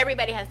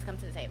 Everybody has to come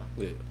to the table.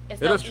 Yeah. It's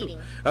Yeah, no that's true. eating.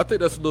 I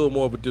think that's a little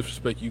more of a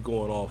disrespect you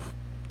going off.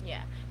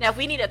 Yeah. Now, if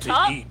we need to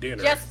talk, eat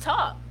dinner. just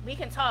talk. We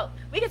can talk.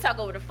 We can talk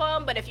over the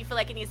phone. But if you feel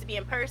like it needs to be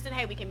in person,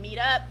 hey, we can meet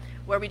up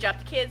where we drop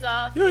the kids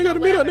off. You ain't got to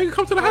meet up, whatever. nigga.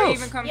 Come to the Or house.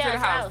 even come Yeah, to the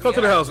it's house. house. Come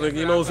to the Yeah. house, nigga.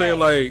 You know what I'm saying?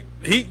 Like,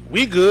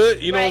 we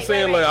good. You know what I'm Right,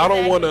 saying? right, Like, I don't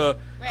exactly. want to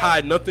Right.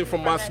 hide nothing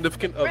from my From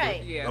significant that- other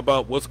right. Yeah.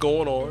 about what's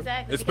going on.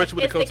 Exactly. Especially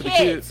when it Because comes to the it's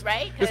kids.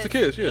 right? It's the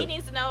 'Cause kids, yeah. He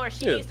needs to know, or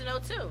she Yeah. needs to know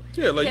too.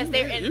 Yeah, like, because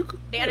they're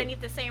yeah.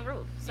 underneath the same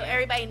roof, so Yeah.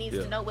 everybody needs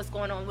Yeah. to know what's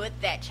going on with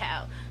that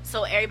child.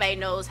 So everybody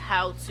knows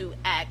how to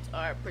act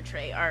or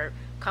portray or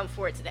come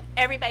forward to that.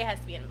 Everybody has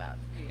to be involved.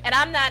 Yeah. And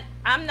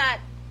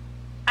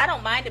I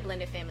don't mind the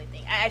blended family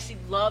thing. I actually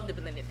love the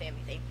blended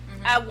family thing.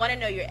 I want to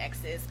know your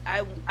exes.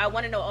 I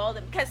want to know all of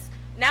them because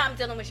now I'm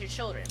dealing with your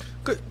children.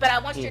 Good. But I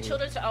want your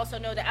children to also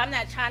know that I'm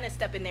not trying to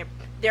step in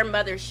their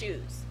mother's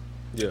shoes.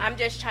 Yeah. I'm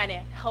just trying to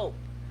help.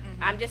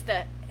 I'm just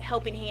a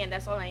helping hand.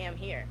 That's all I am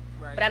here.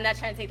 Right. But I'm not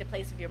trying to take the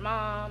place of your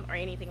mom or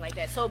anything like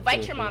that. So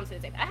invite your mom to the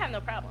table. I have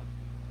no problem.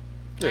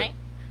 Yeah. Right?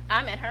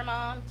 I met her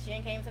mom. She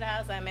ain't came to the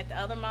house. I met the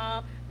other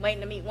mom.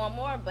 Waiting to meet one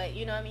more. But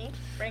you know what I mean?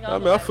 Bring all I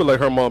the mean, I way. feel like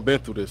her mom been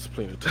through this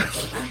plenty of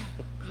times.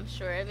 I'm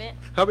sure of it.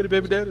 How many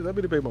baby daddies? How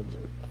many baby mamas?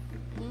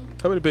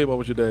 How many baby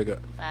mamas your dad got?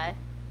 5.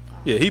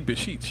 Yeah,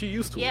 she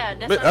used to. Yeah, it.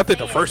 that's But what I I'm think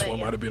the saying, first but one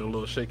yeah. might have been a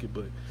little shaky,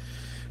 but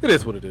it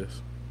is what it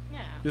is. Yeah.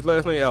 His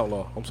last name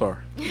Outlaw. I'm sorry.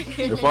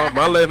 If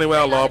my last name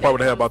Outlaw, I probably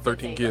would have about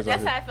 13 kids out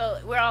That's here. how I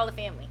feel. We're all a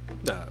family.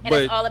 Nah, And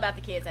but it's all about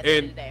the kids at the end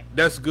of and the day.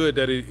 that's good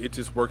that it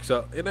just works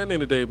out. And at the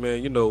end of the day,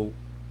 man, you know,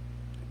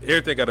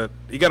 everything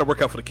you gotta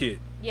work out for the kid.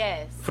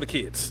 Yes. For the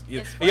kids.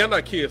 Yeah. It's And y'all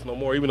not kids no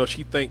more, even though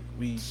she think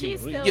we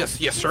She's still, yes,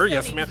 she sir, still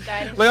yes, needs man.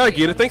 guidance. Like I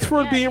get it. Thanks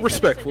for Yeah, being she still needs her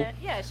respectful. dad.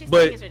 Yeah, she still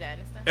But needs her dad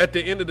and stuff. at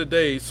the end of the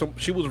day,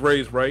 she was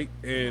raised right,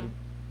 and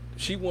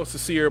she wants to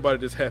see everybody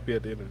just happy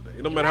at the end of the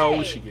day. No matter how old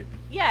Right. she get.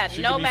 Yeah,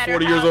 She no could be matter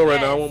 40 how years old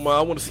right now. fast-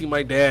 I want to see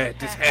my dad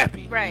just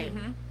happy. Right.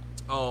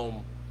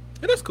 And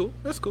that's cool.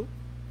 That's cool.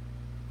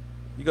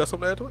 You got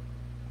something to add to it?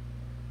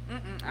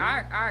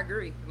 I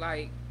agree.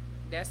 Like,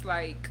 that's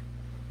like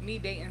me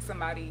dating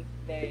somebody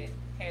that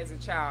has a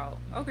child.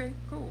 Okay,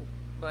 cool.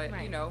 But,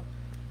 Right. you know,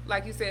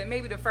 like you said,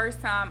 maybe the first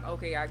time,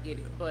 okay, I get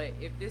it. But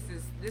if this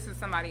is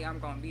somebody I'm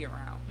gonna be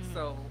around,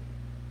 so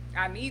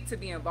I need to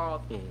be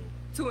involved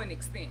to an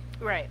extent.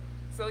 Right.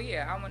 So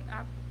yeah,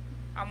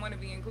 I want to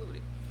be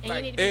included. And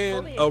you need to be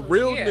And fully a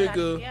real included.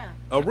 nigga, Yeah.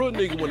 a real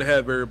nigga want to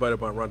have everybody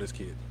around his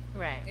kid.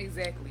 Right.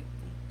 Exactly.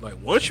 Like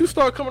once you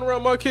start coming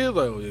around my kids,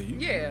 like, oh yeah, you.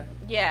 Yeah.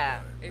 Yeah.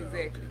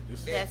 Exactly.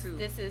 This, That That's, too.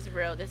 this is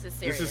real. This is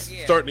serious. this is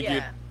Yeah. starting to Yeah.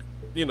 get,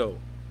 you know,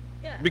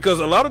 Yeah. because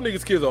a lot of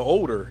niggas' kids are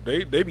older.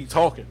 They be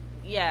talking.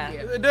 Yeah.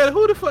 Yeah. Dad,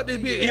 who the fuck this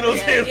be? You know what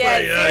I'm saying? Yeah,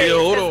 Like, yeah, serious,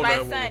 hold 'cause on. my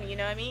now, son, you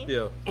know what I mean?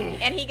 Yeah.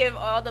 And he gave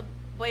all the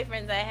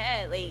boyfriends I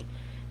had, like,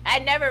 I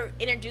never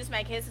introduced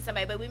my kids to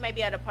somebody, but we might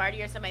be at a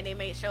party or somebody, they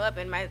may show up,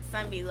 and my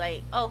son be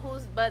like, oh,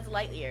 who's Buzz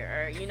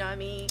Lightyear? Or, you know what I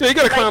mean? Yeah, you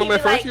gotta Like, clown he him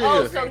at be like, first, yeah,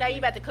 oh, yeah. so now you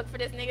about to cook for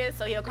this nigga?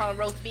 So he'll call him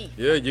roast beef.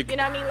 Yeah, You know what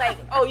I mean? Like,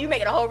 oh, you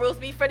making a whole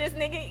roast beef for this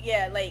nigga?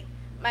 Yeah, like,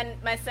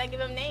 my son give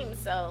him names,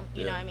 so,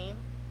 you know Yeah. what I mean?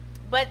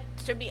 But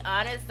to be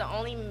honest,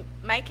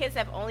 my kids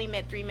have only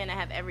met 3 men I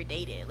have ever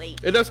dated. Like,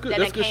 And that's good. that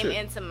That's I good came shit.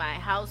 into my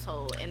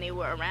household and they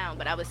were around,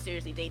 but I was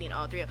seriously dating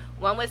all 3 of them.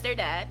 One was their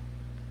dad,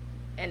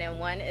 and then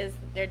one is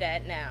their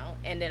dad now,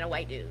 and then a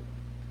white dude.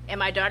 And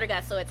my daughter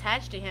got so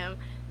attached to him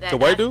that The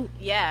white dude?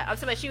 Yeah, I'm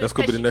talking about she was. That's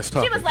gonna be the next She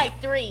topic. was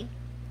like 3,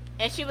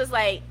 and she was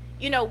like,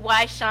 you know,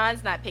 why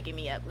Sean's not picking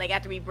me up? Like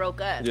after we broke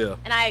up. Yeah.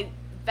 And I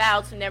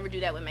vowed to never do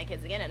that with my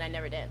kids again, and I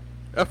never did.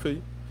 I feel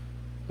you.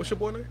 What's your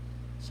boy name?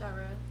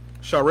 Shara.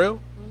 Sharrell?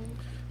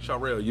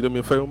 Sharrell, you do me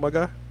a favor, my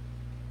guy?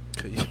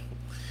 Can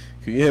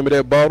you hand me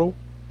that bottle?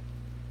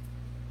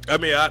 I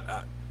mean,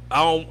 I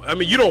don't. I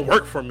mean, you don't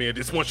work for me. I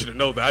just want you to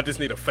know that. I just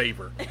need a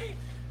favor.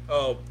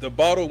 The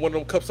bottle, one of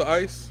them cups of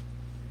ice.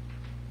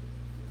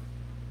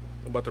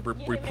 I'm about to You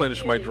need to replenish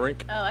make my you-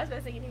 drink. Oh, I was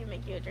gonna say you need to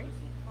make you a drink.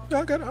 Yeah,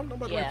 I got it. I'm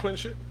about to Yeah.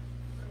 replenish it.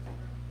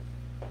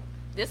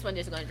 This one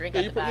just gonna drink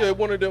Yeah, out the yeah, bottle.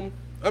 one of them.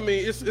 I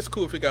mean, it's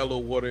cool if it got a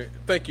little water.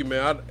 Thank you,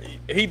 man.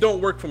 He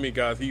don't work for me,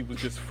 guys. He was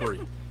just free.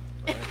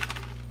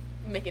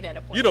 Make it at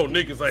a point. You know,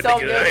 niggas like, So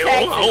nigga, your hey,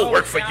 taxes- I don't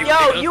work for you. Yo,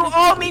 nigga. you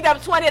owe me them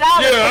 $20.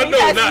 Yeah, I know.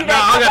 because Now you I done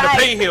got to provide.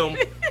 pay him.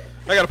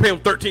 I got to pay him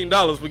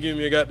 $13 for giving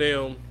me a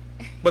goddamn.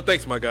 But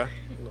thanks, my guy.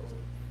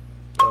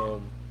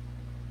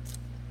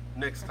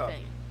 Next topic.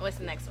 Okay, what's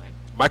the next one?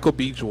 Michael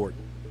B. Jordan.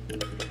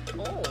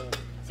 Oh,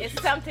 is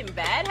something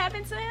bad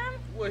happened to him?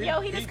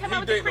 Yo, he just come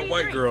out with the dating a Creed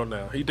white 3. girl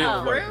now. He dating a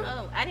Oh, white girl.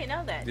 oh, I didn't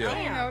know that. Yeah. I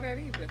didn't Damn. know that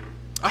either.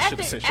 I should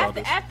have sent y'all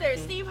this. After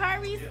Steve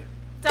Harvey's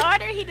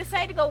daughter, he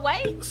decided to go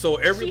white. So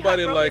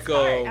everybody broke like, his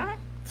heart, huh?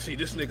 see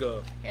this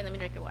nigga. Here, let me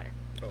drink your water.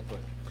 Oh, but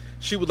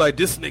she was like,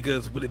 this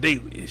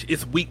nigga is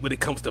it's weak when it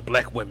comes to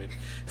black women.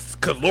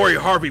 Cause Lori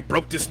Harvey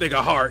broke this nigga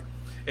heart,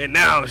 and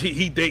now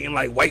he dating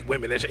like white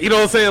women and shit. You know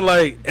what I'm saying?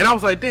 Like, and I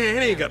was like, damn,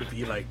 it ain't gotta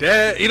be like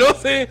that. You know what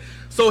I'm saying?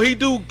 So he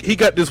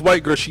got this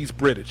white girl. She's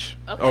British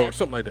Okay. or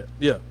something like that.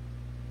 Yeah,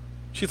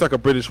 she's like a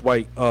British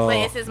white.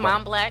 Wait, is his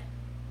mom black?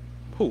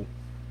 Who?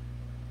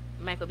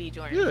 Michael B.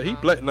 Jordan. Yeah, he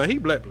black. No, he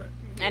black.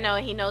 I know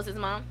he knows his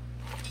mom.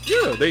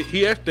 Yeah,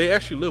 they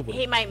actually live with him.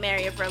 He might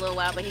marry her for a little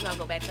while, but he's gonna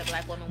go back to a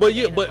black woman. But one day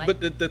yeah, in his life.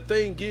 but the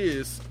thing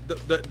is,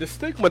 the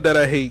stigma that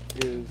I hate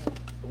is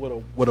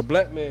with a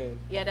black man.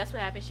 Yeah, that's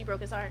what happened. She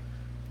broke his heart.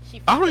 She I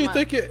fucked don't him even up.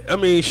 think it. I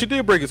mean, she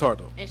did break his heart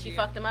though. And she Yeah.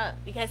 fucked him up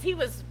because he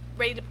was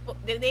ready to.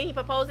 Then he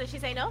proposed and she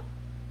say no.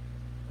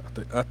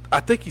 I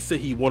think he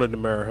said he wanted to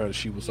marry her. And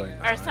she was like,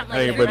 Yeah. Or something I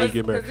like ain't that. ready to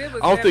get married. 'Cause it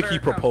was I don't think never he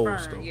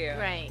proposed confirmed, though. Yeah.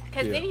 Right.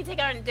 Because Yeah. then he take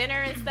her on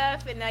dinner and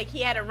stuff, and like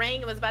he had a ring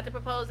and was about to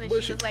propose, and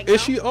But she was like, and no.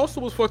 she also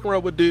was fucking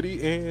around with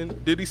Diddy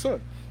and Diddy's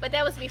son. But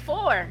that was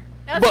before.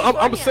 That was But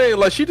I'm beforehand. saying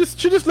like she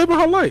just living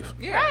her life.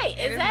 Yeah. Right,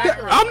 And it's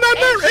exactly. I'm not And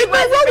married. she Ain't nothing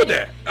wasn't wrong with ready.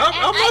 that. I'm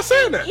And not I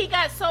saying think that. He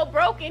got so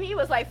broken, he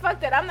was like,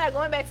 fuck that, I'm not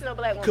going back to no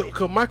black woman.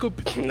 Cause Michael,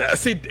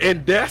 see,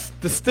 and that's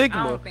the I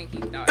stigma. don't think he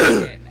thought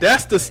that.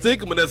 That's the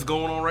stigma that's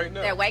going on right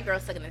now. That white girl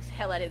sucking the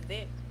hell out of his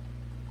dick.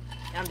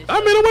 I'm just I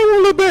mean, the white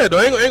woman look bad though.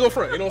 I ain't gonna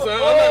front. You know what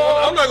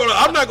I'm saying?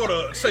 I'm not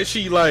gonna say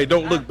she like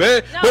don't look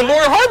bad. No, But I-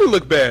 Lori Harvey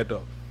look bad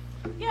though.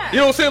 yeah. You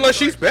know what I'm saying? Like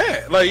she's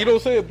bad. Like you know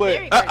what I'm saying? But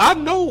Very I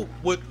know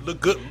what look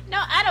good. No,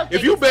 I don't think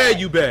If you it's bad, that.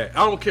 you bad.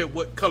 I don't care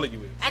what color you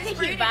is. I think he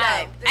Pretty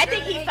vibed. though. I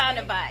think he Pretty. found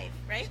a vibe,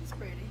 right? She's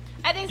pretty.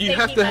 I think You he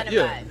have to, found a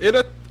yeah.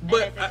 vibe.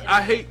 But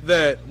I hate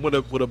that when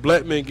a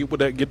black man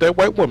get that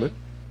white woman.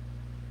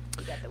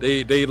 He got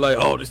the They like,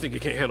 oh, this nigga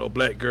can't handle a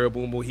black girl.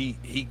 Boom, boom. He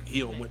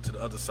don't went to the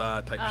other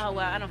side type Oh shit.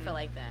 well, I don't feel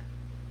like that.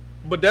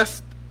 But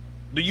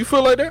do you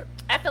feel like that?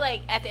 I feel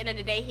like at the end of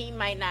the day, he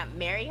might not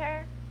marry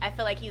her. I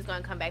feel like he's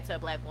going to come back to a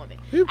black woman.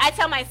 He- I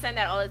tell my son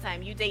that all the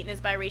time. You dating this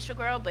biracial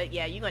girl, but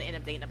yeah, you're going to end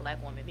up dating a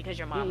black woman because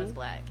your mom Mm-hmm. is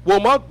black. Well,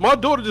 my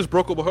daughter just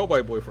broke up with her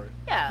white boyfriend.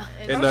 Yeah.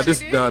 And Oh, this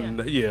she did?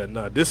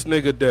 this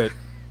nigga that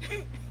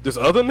this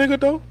other nigga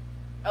though.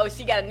 Oh,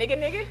 she got a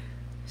nigga?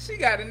 She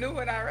got a new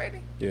one already.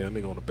 Yeah,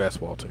 nigga on the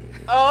basketball team.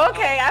 Oh,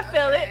 okay. I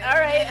feel it. All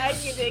right. I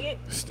can dig it.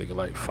 This nigga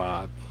like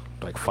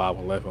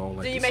 5'11". On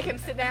like Do you this- make him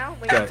sit down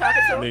when you're got,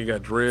 talking to him? nigga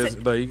got dreads.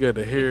 Like you got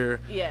the hair.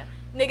 Yeah.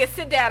 Nigga,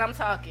 sit down. I'm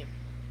talking.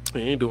 He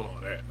ain't doing all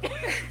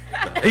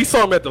that. Nah, he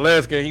saw him at the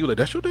last game. He was like,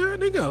 "That's your dad,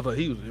 nigga." I was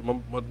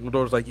like, "My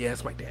daughter's like, yeah,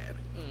 it's my dad."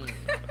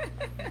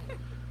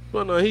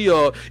 Well, no, he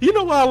you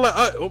know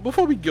why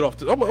before we get off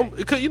this,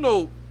 cause you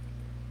know,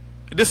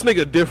 this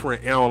nigga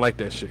different. And I don't like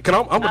that shit.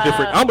 Cause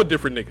I'm a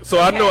different nigga. So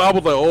I know I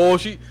was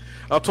like,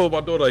 I told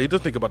my daughter, he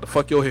just think about to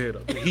fuck your head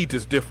up. He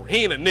just different.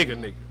 He ain't a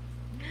nigga.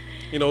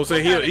 You know what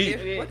I'm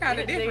saying? What kind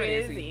of different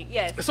is he?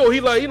 Yes. So he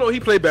like, you know, he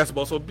played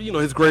basketball, so you know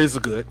his grades are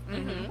good,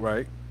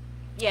 right?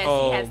 Yes,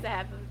 he has to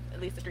have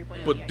at least a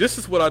 3.0. But this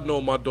is what I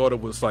know my daughter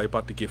was like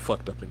about to get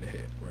fucked up in the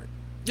head, right?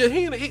 Yeah,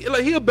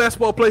 he a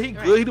basketball player. He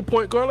good. He the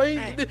point guard.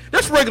 Like,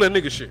 that's regular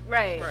nigga shit.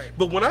 Right.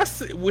 But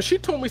when she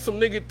told me some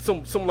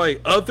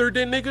like other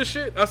than nigga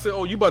shit, I said,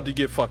 oh, you about to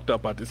get fucked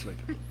up by this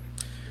nigga.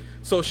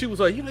 So she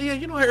was like, you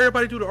know how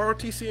everybody do the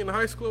ROTC in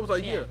high school? I was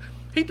like, yeah.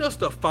 He does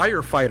the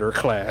firefighter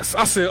class.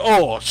 I said,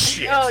 oh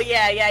shit. Oh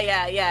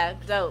yeah.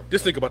 Dope.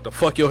 This nigga about to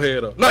fuck your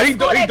head up. No, he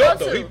don't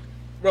though.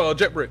 Bro,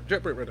 Jet Brick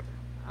right there.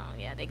 Oh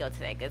yeah, they go to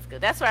that. That's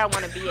good. That's where I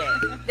want to be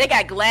at. They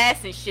got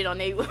glass and shit on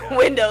their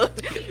windows.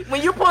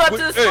 When you pull up to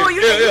the school,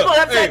 you pull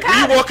up to the college.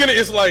 When you walk in,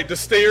 it's like the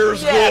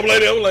stairs go up like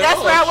that. I'm like, that's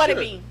where I want to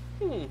be.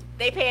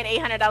 They paying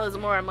 $800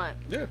 more a month.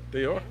 Yeah,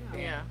 they are.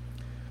 Yeah.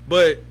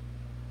 But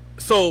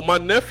so my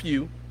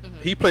nephew,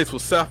 he plays for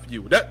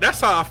Southview.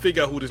 That's how I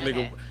figure out who this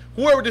nigga.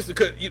 Whoever this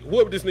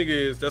nigga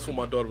is, that's what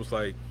my daughter was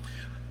like.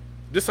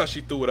 This how she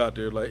threw it out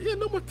there. Like, yeah,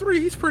 number 3,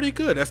 he's pretty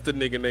good. That's the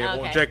nigga name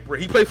on Jack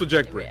Brick. He plays for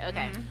Jack Brick.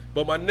 Okay.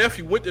 But my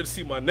nephew went there to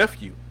see my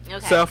nephew.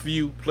 Okay.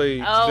 Southview played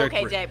Jack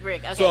Brick. Jack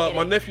Brick. Okay, so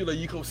my nephew like,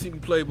 you come see me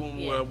play.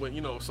 When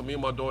you know, so me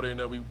and my daughter and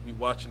we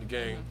watching the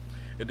game,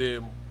 and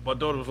then my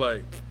daughter was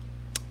like,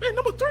 man,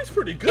 number 3's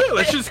pretty good.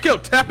 Like she just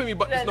kept tapping me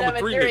about this number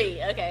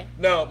 3. Okay.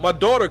 Now my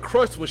daughter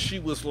crushed when she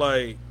was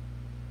like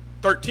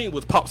 13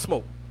 was Pop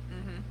Smoke.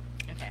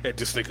 And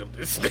this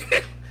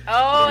nigga.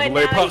 Oh, and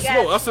now Pop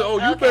Smoke. I said,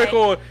 oh, you back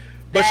on.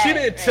 But she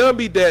didn't tell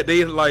me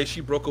that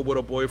she broke up with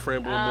her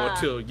boyfriend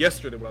until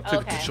yesterday when I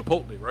took her to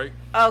Chipotle, right?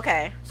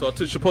 Okay. So I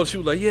took Chipotle. She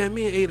was like, yeah,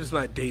 me and Ada's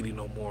not dating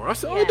no more. I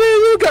said, oh, damn,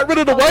 you got rid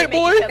of the white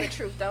boy? Tell the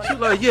truth, don't she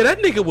was like, yeah, that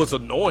nigga was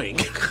annoying.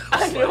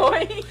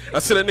 Annoying? I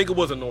said, that nigga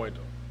was annoying,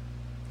 though.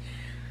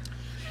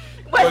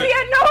 Was he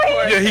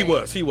annoying? Yeah, he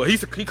was.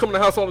 He come to the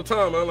house all the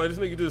time. I'm like, this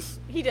nigga just.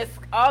 He just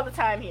all the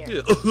time here.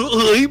 Yeah.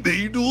 Hey, man,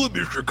 you doing,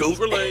 Mr.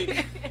 Cover?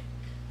 Like.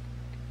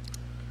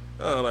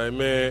 I'm like,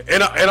 man.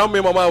 And I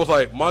mean, my mind was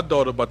like, my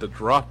daughter about to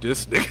drop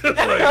this nigga.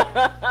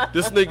 Like,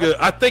 this nigga,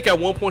 I think at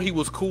one point he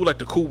was cool, like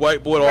the cool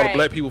white boy that all the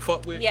black people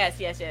fuck with. Yes.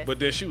 But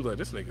then she was like,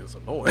 this nigga is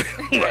annoying.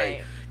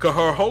 Right. Because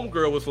her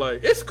homegirl was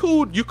like, it's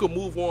cool, you can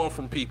move on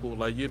from people.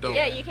 Like, you don't.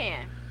 Yeah, you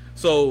can.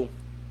 So,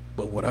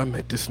 but when I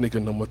met this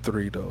nigga number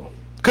 3, though.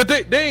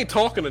 Because they ain't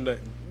talking to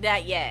nothing.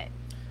 Not yet.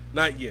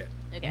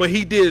 Okay. But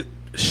he did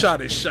shot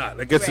his shot.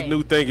 I guess the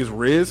new thing is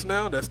Riz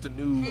now. That's the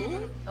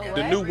new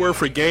new word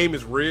for game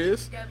is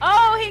Riz.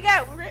 Oh, he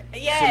got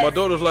yeah. So my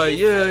daughter's like,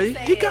 yeah,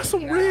 he got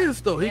some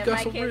Riz though. He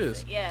got some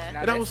Riz.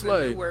 Yeah. And I was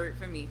like, new word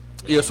for me.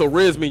 Yeah, so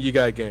Riz mean you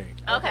got game.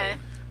 Okay.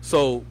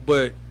 So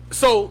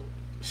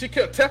she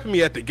kept tapping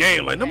me at the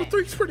game like number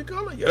 3's pretty good.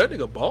 I'm like, yeah, that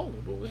nigga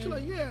balling, bro. She's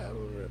like, yeah.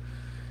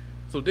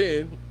 So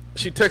then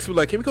she texted me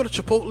like, can we go to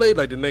Chipotle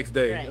like the next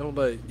day? Right. And I'm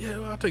like, yeah,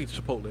 well, I'll take you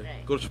to Chipotle.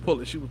 Right. Go to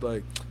Chipotle. She was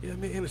like, yeah,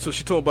 man. So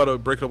she told me about her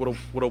breaking up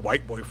with a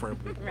white boyfriend.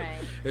 Right.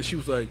 And she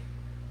was like,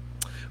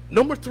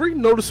 number 3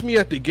 noticed me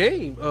at the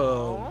game. Then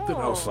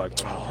I was like,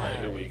 oh,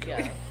 here we go.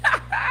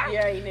 You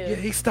already knew. Yeah,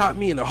 he stopped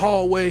me in the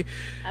hallway.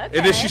 Okay.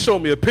 And then she showed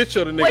me a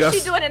picture of the nigga. What's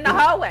she doing in the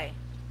hallway?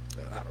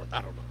 I don't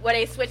know. Were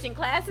they switching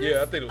classes?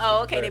 Yeah, I think it was.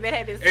 Oh, okay. They better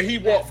have this. And he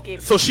walked.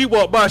 So she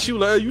walked by. She was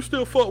like, hey, you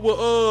still fuck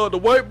with the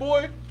white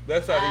boy?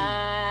 That's how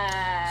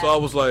they. So I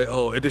was like,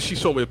 oh, and then she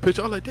showed me a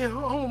picture. I was like, damn,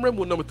 I don't remember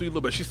what number 3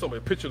 looked, but she showed me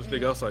a picture of this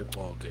nigga. I was like,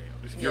 oh damn,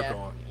 you're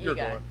gone. You're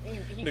gone.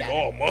 Nigga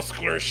all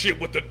muscular and shit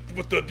with the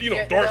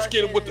dark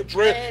skin with the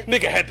dread.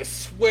 Nigga had to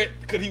sweat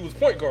because he was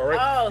point guard,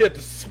 right? Oh. He had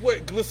to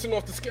sweat glistening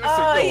off the skin.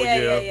 I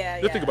said,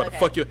 yeah. This nigga about to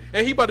fuck you.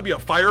 And he about to be a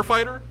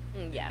firefighter.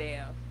 Yeah.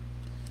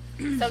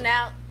 Damn. So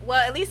now,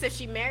 well, at least if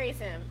she marries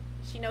him,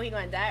 she know he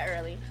gonna die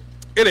early.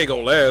 It ain't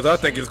gonna last. I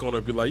think it's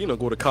gonna be like,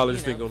 go to college.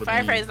 It's gonna be.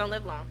 Firefighters don't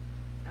live long.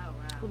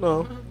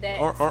 No,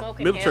 our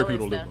military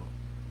people don't live long.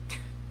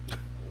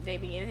 They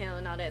be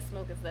inhaling all that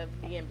smoke and stuff,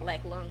 be in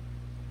black lung.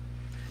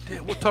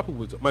 Damn, what topic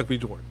was it? Michael B.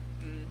 Jordan.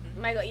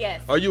 Michael,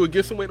 yes. Are you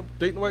against him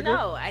dating the white girl?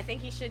 No, I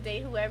think he should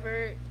date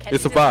whoever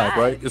catches It's a vibe,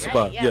 right? It's a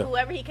vibe, yeah.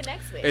 Whoever he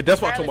connects with. And that's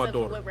what I told my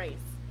regardless of daughter. what race.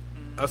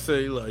 I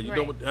say, like,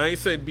 I ain't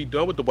saying be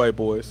done with the white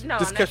boys. No,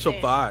 just catch a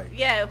vibe.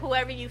 Yeah,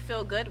 whoever you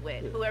feel good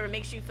with, whoever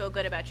makes you feel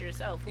good about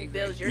yourself, who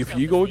builds your. If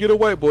you gonna get a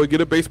white boy, get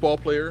a baseball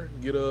player,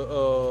 get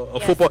a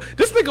football.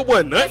 This nigga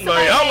wasn't nothing.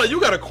 Like, I'm like, you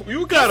got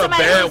a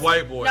bad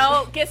white boy.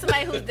 No, get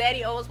somebody whose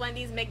daddy owns one of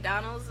these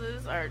McDonald's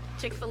or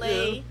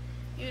Chick-fil-A. Yeah.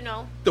 You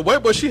know. The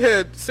white boy she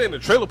had sitting in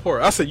the trailer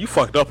park. I said, you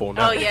fucked up on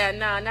that. Oh yeah,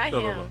 not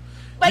him. No.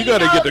 But you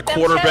gotta get the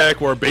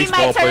quarterback or a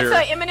baseball player. He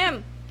might turn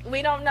into Eminem.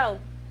 We don't know.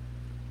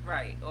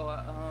 Right, or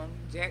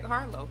Jack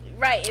Harlow.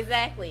 Right,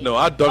 exactly. No,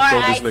 I ducked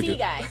on this nigga.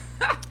 Guy.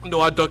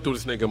 No, I ducked on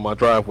this nigga in my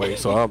driveway,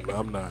 so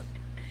I'm not.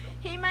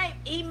 He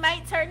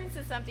might turn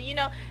into something. You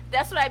know,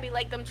 that's what I be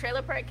like. Them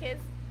trailer park kids,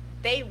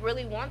 they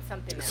really want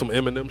something. Some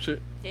Eminem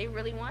shit. They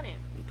really want it.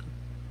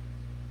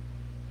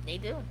 They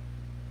do.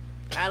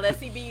 Unless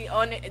he be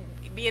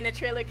in the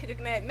trailer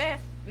cooking that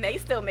meth, they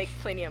still make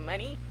plenty of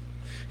money.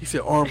 He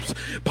said, arms,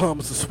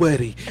 palms are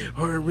sweaty.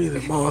 Aren't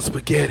really mom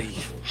spaghetti.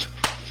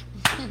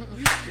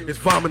 It's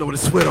vomiting over the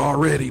sweat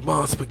already.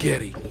 Mom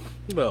spaghetti.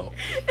 No.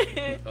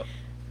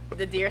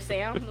 The Dear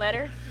Sam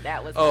letter,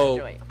 that was my Oh,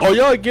 joy. are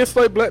y'all against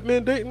like black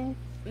men dating?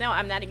 No,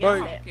 I'm not I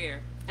against don't it. care.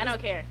 I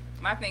don't care.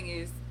 My thing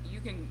is, you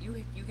can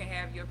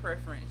have your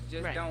preference.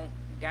 Just Right. don't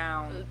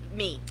down.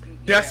 Me.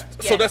 That's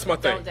Yeah. so. That's my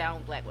thing. Don't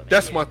down black women.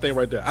 That's my thing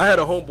right there. I had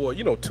a homeboy,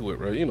 you know, Tuit,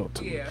 right? You know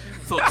Tuit. Yeah.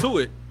 So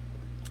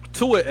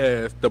Tuit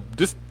as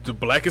the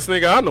blackest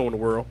nigga I know in the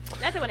world.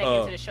 That's the one that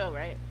came to the show,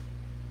 right?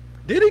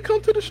 Did he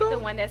come to the show? The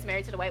one that's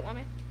married to the white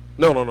woman?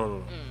 No. Okay.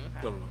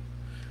 No.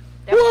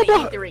 That was the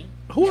about- E3.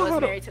 who He was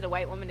about- married to the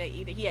white woman that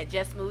either he had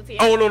just moved here.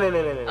 Oh no.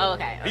 Oh,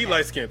 okay, He okay.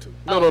 light skinned too.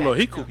 No. Okay.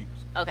 He cool.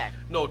 Okay.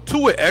 No,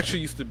 Tuit actually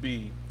used to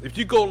be. If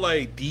you go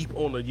like deep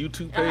on the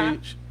YouTube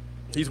page,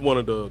 he's one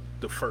of the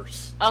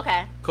first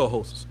Okay.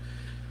 co-hosts.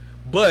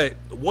 But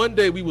one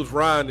day we was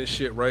riding this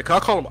shit, right?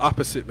 'Cause I call him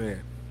opposite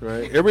man,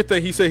 right?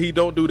 Everything he said he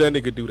don't do, that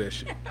nigga do that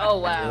shit. Oh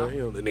wow. You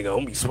know, the nigga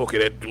don't be smoking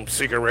that them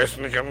cigarettes,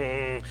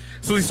 nigga.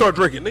 So he start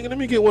drinking. Nigga, let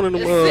me get one of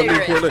them.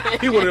 Cigarette.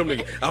 He one of them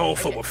niggas. I don't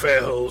fuck with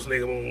fat hoes,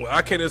 nigga.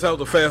 I can't in his house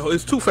with fat hoes.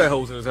 It's 2 fat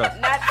hoes in his house.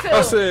 Not 2.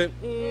 I said,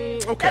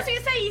 That's okay. what you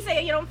say. You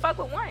say you don't fuck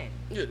with one.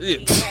 Yeah, He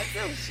yeah.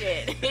 got 2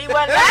 shit. He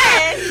wasn't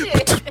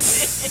lying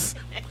shit.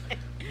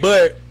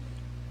 But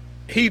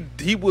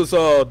he was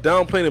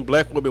downplaying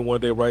black women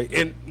one day, right?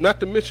 And not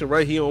to mention,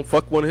 right, he don't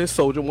fuck one of his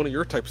soldiers, one of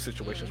your type of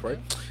situations, right?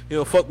 You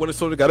know, fuck one of his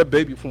soldiers, got a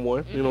baby from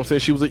one. You know what I'm saying?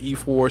 She was an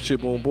E4,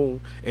 shit, boom,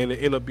 boom, and it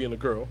ended up being a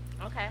girl,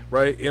 Okay.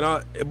 right?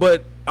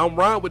 But I'm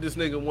riding with this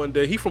nigga one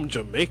day. He from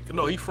Jamaica.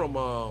 No, he from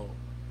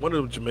one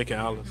of the Jamaican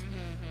islands,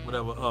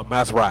 whatever.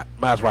 Masrat,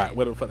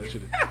 whatever the fuck that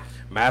shit is.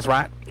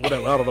 Masrat,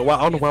 whatever. I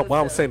don't know why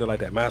I'm saying it like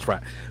that.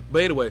 Masrat.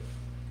 But anyway,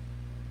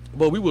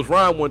 but we was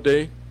riding one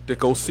day to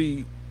go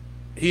see.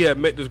 He had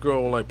met this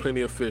girl on like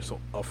Plenty of Fish,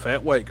 a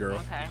fat white girl,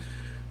 Okay.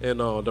 and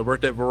they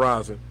worked at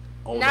Verizon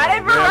on Not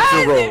at Ramsey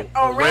Verizon, Road.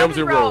 on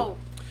Ramsey Road.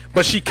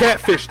 But she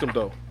catfished him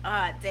though,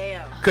 Ah,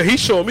 damn. cause he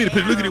showing me the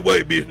picture. Look at the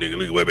white bitch, nigga.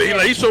 Look at the white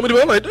bitch. He showed me the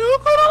picture. I'm like, dude,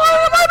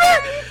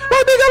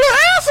 my nigga got a little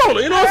ass on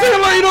her. You know what I'm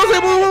saying? Like, you know what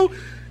I'm saying? Boo, boo.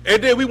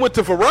 And then we went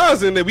to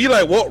Verizon and we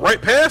like walked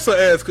right past her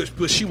ass,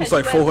 but she was 'Cause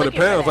like you 400 wasn't looking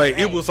for pounds. that, Like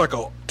it right. was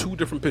like 2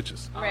 different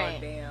pictures. Right.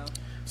 Oh, damn.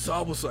 So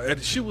I was like,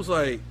 and she was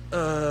like,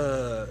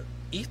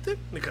 Ethan?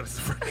 Nigga, that's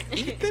Frank.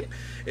 Ethan?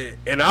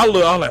 And I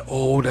was like,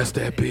 oh, that's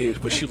that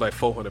bitch. But she was like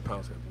 400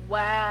 pounds heavy.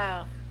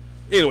 Wow.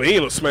 Anyway, he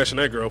ended up smashing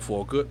that girl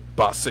for a good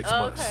about 6 Oh,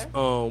 months.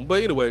 okay.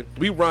 But anyway,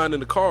 we riding in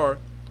the car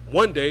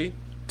one day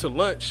to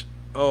lunch,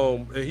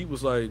 and he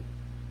was like,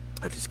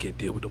 I just can't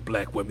deal with the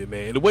black women,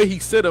 man. And the way he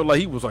said it, like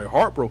he was like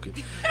heartbroken.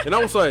 And I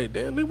was like,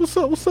 damn, man, what's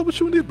up with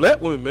you and these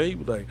black women, man? He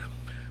was like,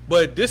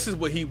 but this is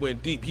where he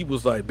went deep. He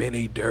was like, man,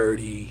 they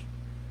dirty.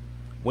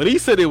 When he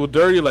said they were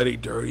dirty, like they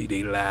dirty,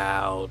 they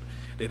loud.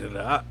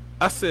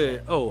 I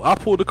said, oh, I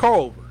pulled the car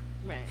over.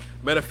 Right.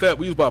 Matter of fact,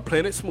 we was by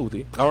Planet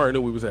Smoothie. I already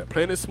knew we was at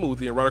Planet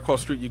Smoothie, and right across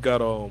the street you got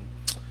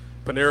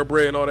Panera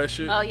Bread and all that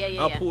shit. Oh, yeah, I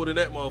yeah. pulled in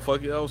that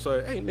motherfucker. I was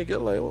like, hey nigga,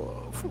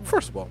 like,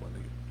 first of all, my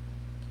nigga,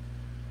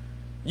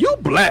 you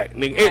black,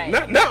 nigga. And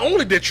Right. not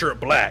only that you're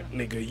black,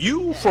 nigga,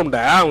 you from the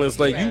islands,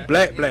 like you Right.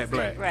 black.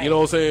 Right. You know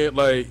what I'm saying?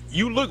 Like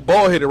you look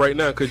bald headed right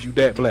now because you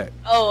that black,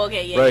 Oh,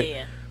 okay. Yeah, right?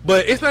 yeah.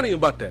 But it's not even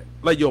about that.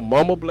 Like your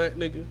mama black,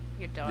 nigga.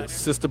 Your daughter. Your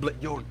sister black.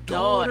 Your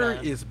daughter Daughter.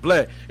 is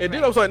black. And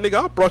then I was like,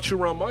 nigga, I brought you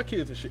around my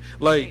kids and shit.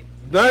 Like, Right.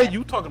 now Yeah.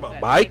 you talking about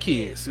Right. my My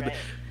kids. kids, right.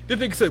 This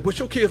nigga said, but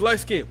your kids light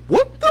skinned.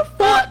 What the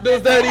fuck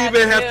does that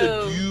even have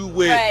to do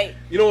with, Right.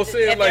 you know what I'm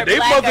saying? If Like, they're they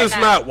black or mother's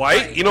not. not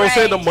white. You know what I'm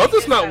saying? The Right.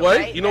 mother's not Not white.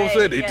 white, You know what I'm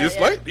saying? They right. just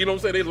Yeah, like, you know what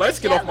I'm saying? They light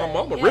skin off my Yeah,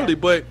 mama, yeah. really.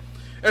 But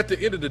at the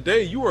end of the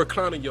day, you are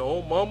clowning your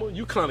own mama.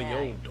 You clowning your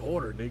Right. own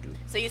daughter, nigga.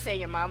 So you say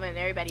your mama and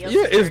everybody else?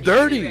 Yeah, is it's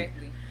dirty.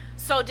 Exactly.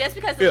 So just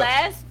because the Yeah.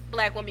 last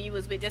black woman you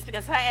was with, just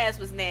because her ass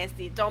was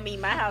nasty, don't mean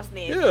my house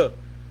nasty. Yeah.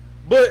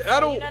 But I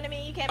don't. You know what I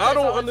mean? You can't. I put it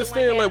all don't into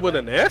understand one like what a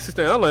category. nasty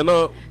thing. I'm like,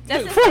 no.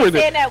 That's yeah, just for like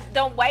real, saying that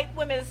don't white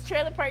women's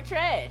trailer park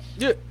trash.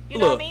 yeah, You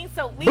know look, what I mean?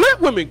 So we. black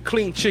women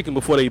clean chicken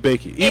before they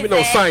bake it, even though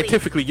Exactly.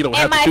 scientifically you don't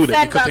And have to my do that.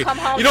 son Because gonna come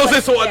home you know what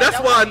I'm saying? So yeah, that's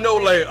don't why I worry. know,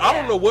 like, I Yeah.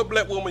 don't know what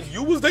black woman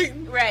you was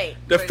dating. Right.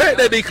 The But fact you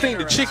that they know, clean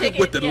the chicken chicken,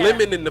 with the yeah.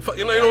 lemon and the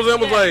you know what I'm saying? Yeah.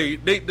 I was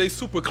like, they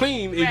super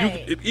clean, and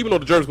Right. you even though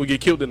the germs will get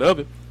killed in the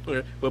oven.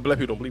 Okay, but black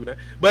people don't believe in that.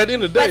 But at the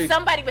end of the day, But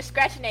somebody was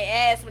scratching their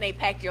ass when they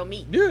packed your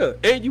meat. yeah,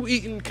 and you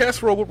eating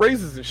casserole with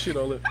raisins and shit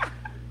all that.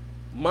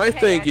 My Hey,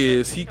 thing actually,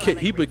 is, you know, like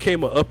he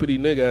became an uppity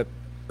nigga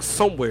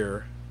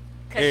somewhere,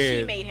 Because she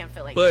And- made him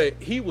feel like. but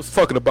he was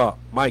talking about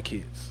my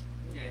kids,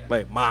 Yeah.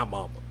 like my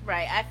mama,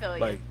 Right. I feel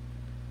like you.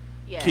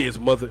 Yeah. kids'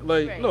 mother.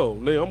 Like, Right. no,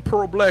 nigga, I'm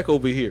pro-black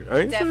over here. I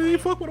ain't saying Definitely. you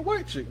fuck with a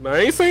white chick. No, I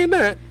ain't saying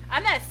that,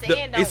 I'm not The-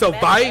 saying it's don't a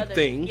mess with vibe other-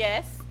 thing,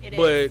 Yes, it is.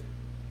 but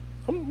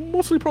I'm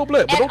mostly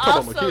pro-black. But And don't talk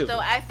about my also, kids. though,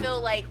 I feel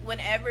like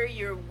whenever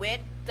you're with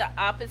the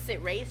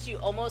opposite race, you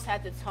almost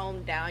have to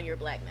tone down your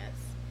blackness.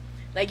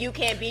 Like, you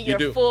can't be your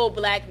do. full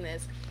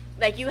blackness.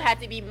 Like, you have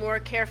to be more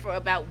careful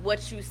about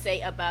what you say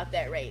about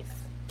that race.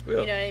 You know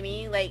what I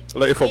mean? Like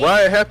if a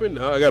riot happened,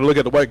 I gotta look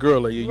at the white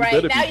girl. Like, yeah, you right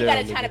better now, be you down,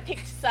 gotta try to nigga. pick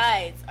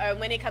sides. Or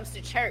when it comes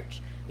to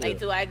church, like, Yeah.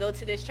 do I go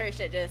to this church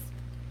that just,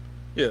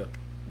 Yeah.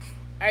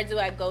 or do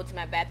I go to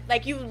my bath?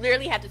 Like, you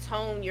literally have to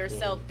tone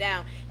yourself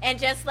down. And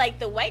just like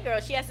the white girl,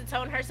 she has to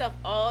tone herself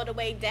all the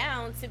way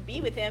down to be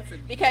with him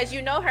because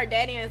you know her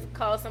daddy has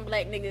called some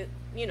black nigga,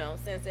 you know,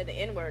 since said the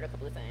N word a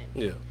couple of times.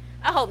 Yeah.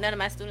 I hope none of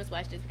my students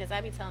watch this because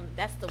I be telling them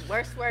that's the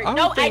worst word. I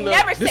No, don't I think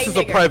never say This is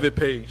nigga. a private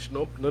page.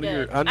 Nope, none of Yeah.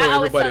 your. I know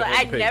always everybody tell on her, the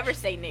I page. never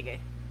say nigga.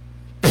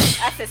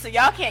 I said, so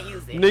y'all can't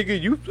use it.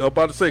 Nigga, I'm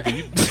about to say, 'cause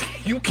you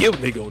you kill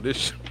nigga on this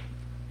show.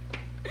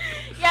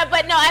 Yeah,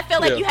 but no, I feel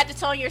like Yeah. you have to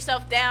tone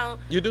yourself down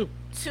You do.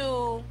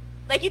 to,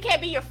 like, you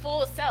can't be your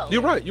full self.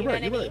 You're right. You You're know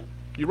right. what You're I right. mean?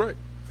 You're right.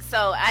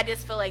 So I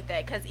just feel like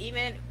that because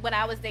even when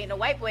I was dating a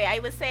white boy, I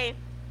would say,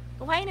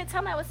 why you didn't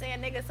tell me I was saying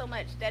nigga so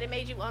much that it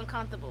made you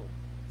uncomfortable?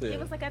 Yeah. He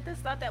was like, I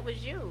just thought that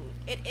was you.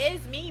 It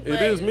is me, but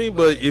It is me,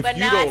 but if but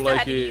you now I don't still like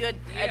have to give you it,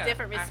 a Yeah,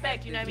 different I have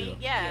respect. to You know what I mean?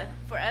 do. Yeah, Yeah.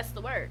 for us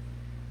to work.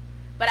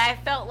 But I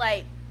felt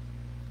like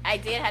I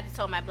did have to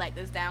tone my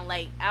blackness down.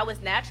 Like I was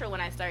natural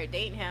when I started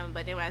dating him,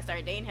 but then when I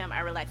started dating him,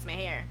 I relaxed my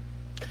hair.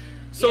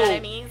 so You know what I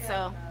mean?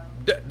 So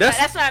that's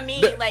that's what I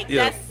mean. Like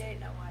yeah. that's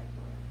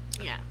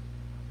yeah.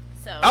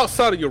 So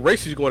outside of your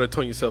race, you're going to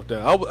tone yourself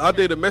down. I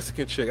dated a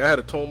Mexican chick. I had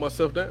to tone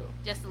myself down.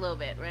 just a little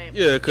bit, right?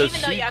 Yeah, because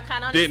even though she y'all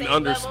kind of on the didn't same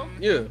understand.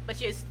 level, Yeah.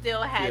 but you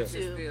still had Yeah. to.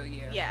 Still,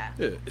 yeah.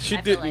 Yeah, she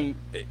I feel didn't,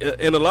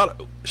 and a lot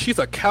of she's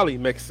a Cali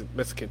Mexican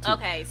too.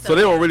 Okay, so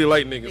they don't really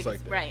like niggas niggas-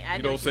 like that, right, I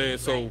you know know what what I'm you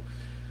saying? mean, So,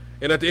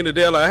 and at the end of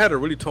the day, like, I had to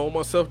really tone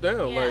myself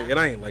down, Yeah. like, and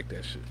I ain't like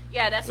that shit.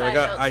 Yeah, that's Like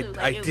what I felt too.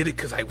 I Like, did it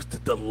because I was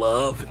the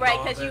love, and right?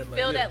 all Because you that,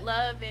 feel like, yeah. that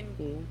love, and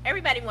Mhm.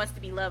 everybody wants to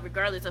be loved,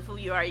 regardless of who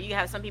you are. You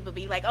have some people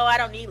be like, "Oh, I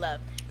don't need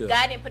love." Yeah.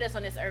 God didn't put us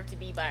on this earth to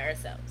be by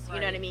ourselves. You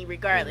know what I Right. mean?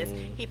 Regardless,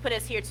 Mhm. He put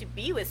us here to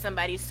be with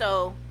somebody.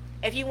 So,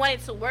 if you want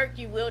it to work,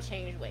 you will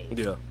change ways.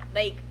 Yeah.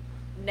 Like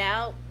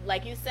now,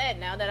 like you said,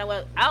 now that I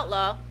was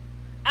outlaw,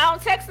 I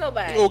don't text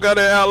nobody. Oh, got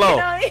that outlaw. You know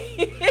what I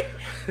mean?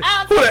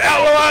 I don't Who the text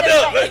outlaw I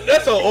nobody. know?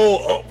 That's an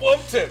old. Boy, I'm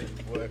telling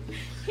you, boy.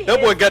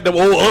 That boy got them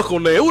old uncle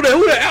name. Who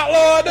the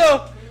outlaw I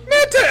know?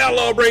 Man, tell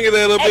outlaw bringing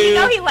that up And you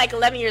know in. he's like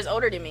 11 years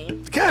older than me.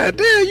 God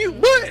damn, you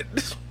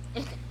what?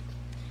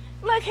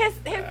 Look, his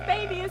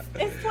baby is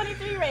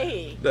 23 right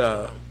here.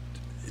 Nah,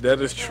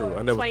 that is true.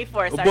 I never.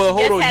 24, sorry. But She hold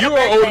just on, had a you are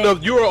old birthday.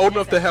 enough. You are old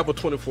enough to have a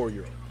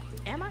 24-year-old.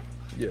 Am I?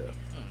 Yeah.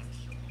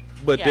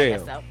 But Yeah, I damn.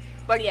 guess so.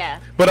 But yeah.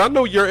 But I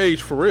know your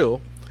age for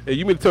real. And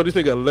you mean to tell this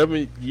nigga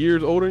 11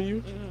 years older than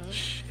you? Mm-hmm.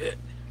 Shit.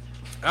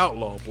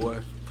 Outlaw, boy.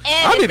 And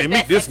I it's need the to meet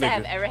best this sex I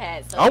have nigga. ever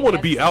had. So I want to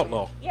that's- be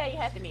outlaw. Yeah, you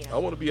have to meet him. I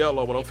want to be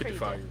outlaw when I'm He's pretty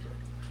 55 dope. years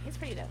old. He's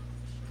pretty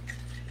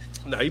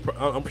dope.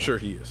 Nah, I'm sure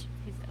he is.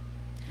 He's dope.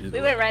 He's We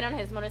dope. went right on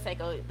his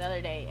motorcycle the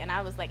other day, and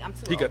I was like, I'm too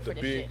He old got for the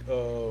this big, shit.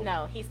 no.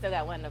 No, he still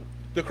got one of them.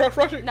 The cross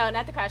project? No,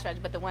 not the Crash Ride,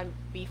 but the one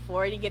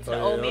before you get to Oh, the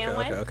yeah, old man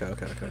okay, one.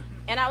 okay.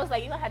 And I was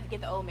like, you don't have to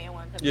get the old man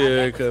one.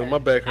 Yeah, my 'cause back my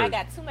was back hurt. I hurt.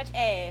 got too much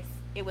ass.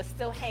 It was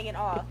still hanging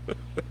off.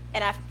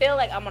 And I feel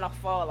like I'm going to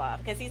fall off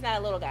because he's not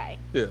a little guy.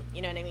 Yeah.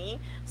 You know what I mean?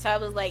 So I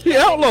was like, He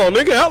outlaw,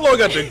 nigga. Outlaw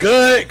got the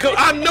gun.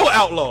 I know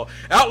outlaw.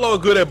 Outlaw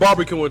good at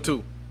barbecuing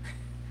too.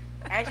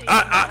 Actually,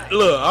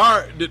 Look,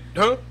 all right,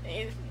 huh?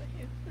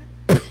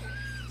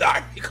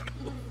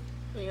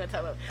 We gonna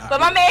talk about. But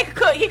my man could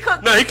cook. He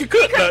cooked. Nah, he can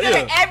cook, He cooks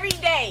dinner yeah. every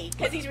day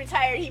because he's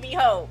retired. He be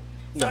home.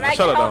 So Nah, when I shout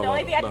get out home, the Outlaw,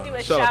 only thing I have to though.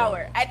 do is Nah, shout out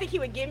shower. I think he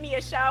would give me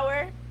a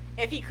shower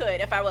if he could,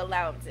 if I would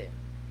allow him to.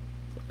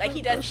 Like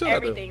he does Shout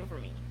out to- everything for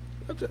me.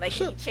 Like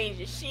he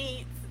changes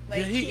sheets. Like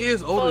Yeah, he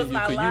is older than you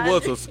folds my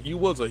because laundry. you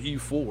was a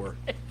E4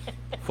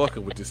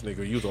 fucking with this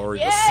nigga. You was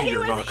already Yeah, a he senior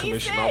was an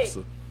non-commissioned E6.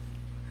 officer.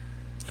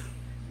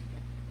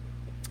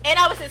 And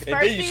I was his And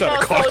first then you try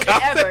female to call soldier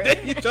cops. ever.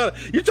 Then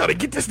you try to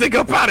get this nigga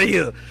up out of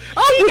here.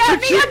 He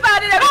got me up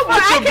out of there before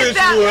wish I your could bitch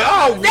stop. would.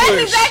 I That's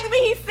wish. exactly what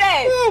he said.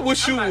 I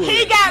wish you I'm would.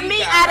 He got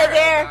me out of her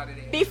there out of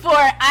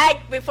there.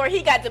 before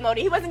he got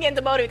demoted. He wasn't getting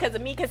demoted because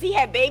of me, because he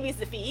had babies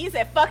to feed. He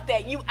said, "Fuck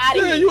that, you out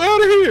of Yeah, here." you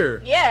out of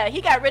here. Yeah,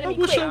 he got rid I of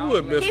me wish quick. I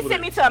would mess He with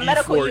sent me to a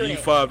medical E4, unit.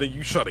 E5, then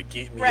you try to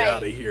get me Right.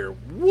 out of here.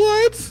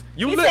 What?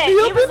 You He let said me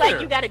up he was in like,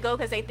 there. "You gotta go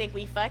because they think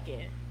we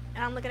fucking."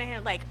 And I'm looking at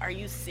him like, "Are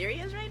you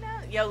serious right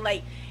now?" Yo,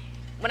 like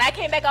when I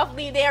came back off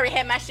leave, they already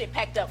had my shit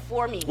packed up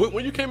for me.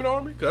 When you came in the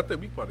Army? Because I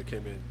think we probably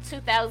came in.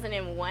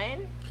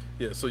 2001.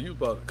 Yeah, so you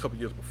about a couple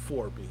years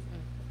before me.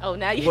 Oh,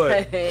 now you. What?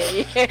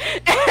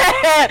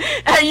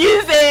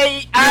 you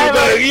say I'm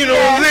But, you know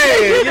what I'm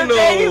saying? You know,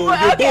 your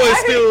Okay, boy's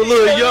I still a heard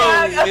little you.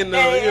 young, in the,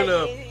 Okay. you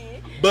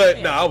know. But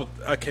no,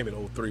 I came in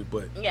 03,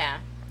 but Yeah.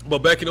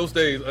 back in those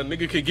days, a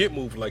nigga could get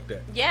moved like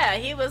that. Yeah,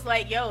 he was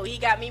like, yo, he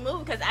got me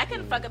moved because I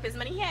couldn't fuck up his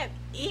money.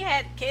 He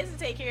had kids to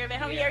take care of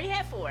at home. He Yeah. already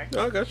had 4.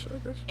 No, I got you.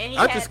 And he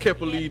I had- just can't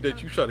he had believe that some-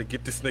 you try to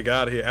get this nigga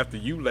out of here after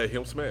you let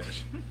him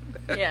smash.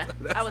 Yeah,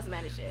 I was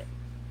mad as shit.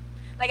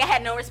 Like, I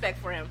had no respect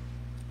for him.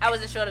 I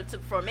wasn't showing up to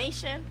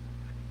formation.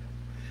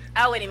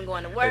 I wasn't even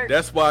going to work.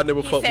 That's why I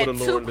never He fucked said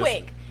with a too Lord.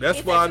 quick. That's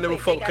He why said I too never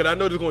quick. fucked, They because got- I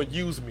know they're going to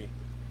use me.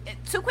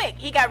 Too quick.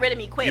 He got rid of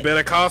me quick. You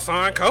better call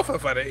Son Kofa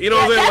for that. You know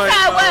Yeah, what I'm saying? that's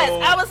how Like, I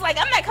was. I was like,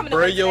 I'm not coming to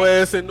work bring your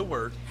today. ass into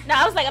work. No,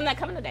 I was like, I'm not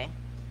coming today.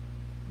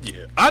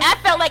 Yeah, I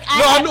felt like I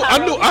had knew.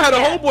 power I had a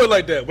over him. homeboy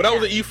like that. When I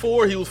was an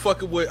E4, he was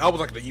fucking with. I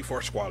was like the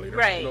E4 squad leader.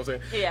 Right. You know what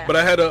I'm saying? Yeah. But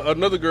I had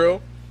another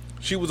girl.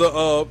 She was a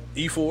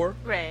E4.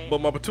 Right.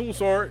 But my platoon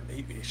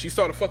sergeant, she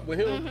started fucking with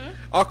him. Mm-hmm.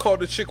 I called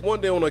the chick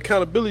one day on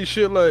accountability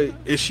shit, like,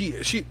 and she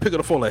picked up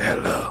the phone like,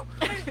 hello.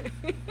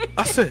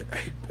 I said,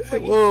 hey,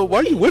 well, why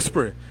are you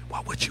whispering? Why?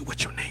 What's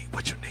your name?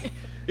 What's your name?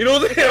 You know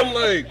what I'm saying? I'm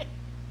like,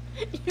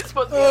 You're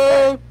supposed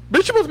to be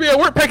bitch, you must be at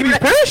work packing these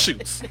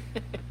parachutes.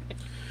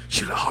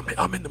 She like, oh, man,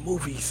 I'm in the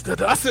movies.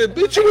 I said,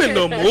 bitch, you in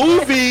the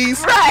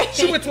movies? Right.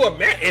 She went to a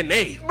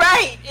matinee.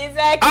 right,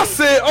 exactly. I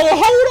said,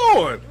 oh,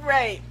 hold on.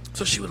 right.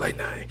 So she was like,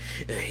 nah.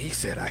 And he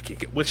said, I can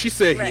get. When she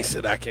said, he Right.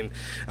 said, I can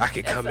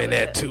come in what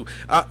there it too.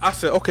 I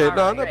said, okay, All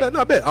nah, right, not right. bad,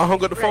 not bad. I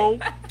hung up the Right.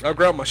 phone. I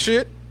grabbed my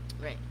shit.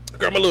 Right. I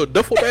grabbed my little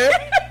duffel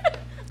bag.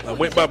 I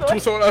went by platoon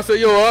sergeant. I said,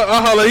 yo,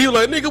 I hollered. He was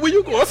like, nigga, where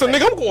you going? I said,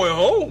 nigga, I'm going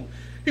home.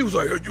 He was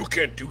like, oh, you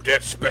can't do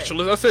that,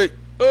 specialist. I said,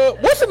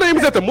 what's the name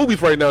is at the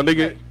movies right now,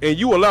 nigga? And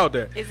you allowed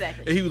that.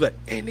 Exactly. And he was like,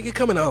 hey, nigga,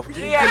 come in the office.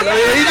 Yeah.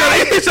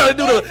 He trying to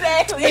do the,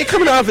 Exactly. hey,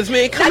 come in the office,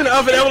 man. Come in the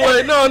office. I was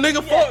like, no,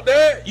 nigga, fuck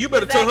that. You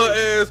better tell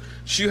Exactly. her ass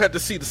she had to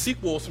see the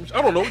sequel or some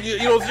I don't know. You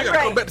know, you gotta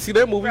come Right. back to see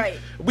that movie. Right.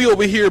 We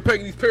over here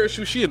packing these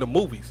parachutes. She in the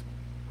movies.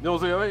 You know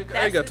what I'm saying? I ain't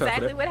That's got time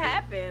exactly for that. what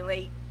happened.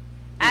 Like,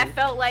 I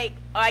felt like,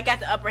 oh, I got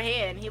the upper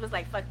hand. He was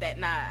like, fuck that.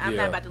 Nah, I'm Yeah,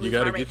 not about to you lose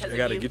gotta my rank get, because I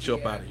gotta of get you. you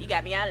up out of You here.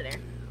 got me out of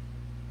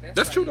there.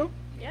 That's true funny.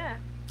 though. Yeah.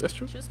 That's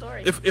true. True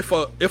story.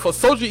 If a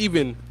soldier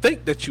even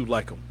think that you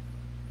like him,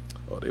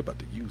 oh, they about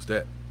to use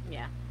that,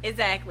 yeah.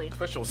 Exactly.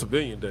 especially on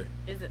civilian day.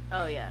 Is it?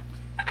 Oh, yeah.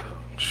 Oh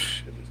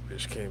shit,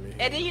 this bitch came in.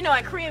 And then, you know,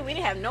 in Korea, we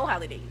didn't have no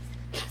holidays.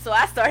 So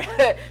I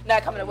started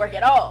not coming to work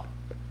at all.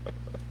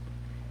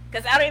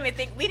 Because I don't even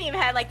think, we didn't even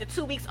have like the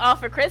 2 weeks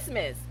off for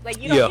Christmas.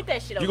 Like, you don't get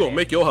that shit over You gonna there.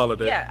 make your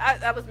holiday? Yeah,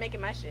 I was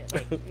making my shit.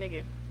 Like,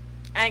 nigga,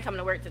 I ain't coming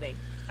to work today.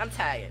 I'm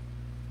tired.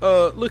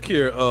 Look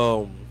here,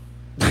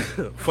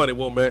 funny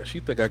woman. She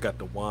think I got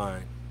the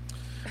wine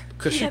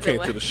because she Yeah, the came to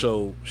wine. the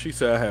show. She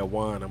said I had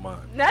wine in mine.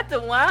 Not the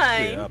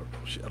wine. Yeah, I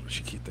don't know.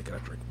 She keep thinking I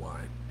drink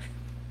wine.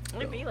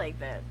 It be like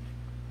that.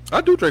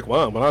 I do drink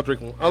wine, but I'll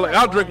drink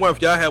wine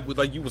if y'all have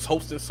like you was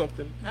hosting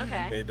something.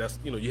 Okay. And that's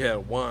you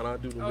had wine. I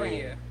do the Oh little-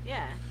 yeah.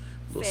 Yeah.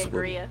 little Sangria.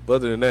 swivel. But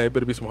other than that, it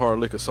better be some hard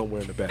liquor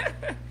somewhere in the back.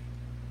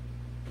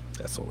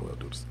 That's the only way I'll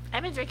do this.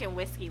 I've been drinking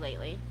whiskey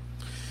lately.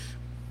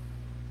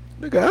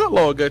 Nigga,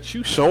 Outlaw got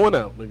you showing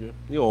out, nigga.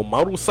 You on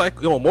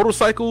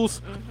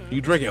motorcycles. You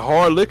drinking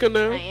hard liquor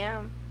now. I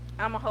am.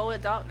 I'm a whole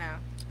adult now.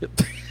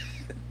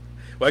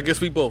 Well, I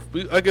guess we both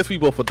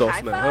adults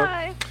High now, huh?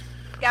 five.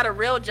 Got a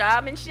real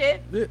job and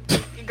shit. Yeah.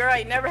 Your girl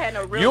ain't never had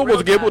no real. You almost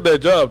real gave job. up that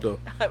job though.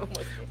 I almost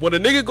did. When a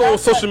nigga go on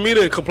social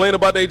media and complain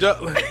about their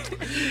job,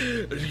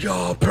 like,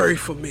 y'all pray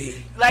for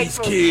me. Like, These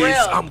for kids,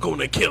 real. I'm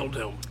gonna kill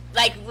them.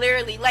 Like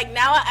literally, like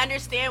now I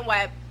understand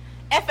why.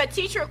 If a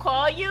teacher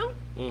call you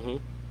Mm-hmm.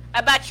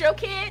 about your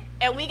kid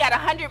and we got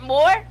 100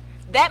 more,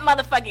 that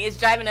motherfucker is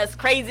driving us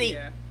crazy.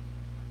 Yeah.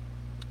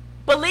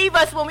 Believe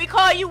us, when we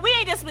call you, we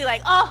ain't just be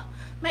like, oh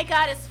my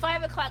God, it's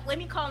 5 o'clock. Let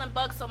me call and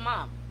bug some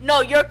mom.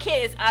 No, your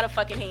kid is out of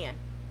fucking hand.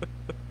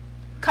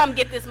 Come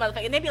get this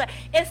motherfucker. And they be like,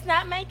 it's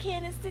not my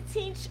kid, it's the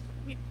teacher.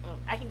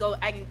 I can go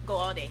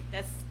all day.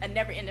 That's a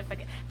never ending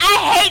fucking.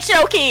 I hate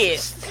your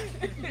kids.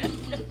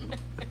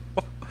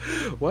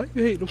 Why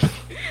you hate them?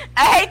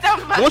 I hate them.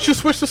 Why don't you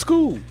switch to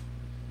school?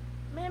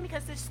 Man,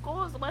 because the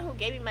school is the one who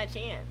gave me my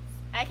chance.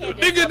 I can't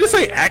just Nigga, go this to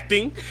ain't school.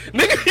 acting.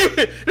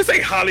 Nigga, this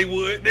ain't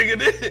Hollywood. Nigga,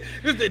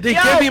 they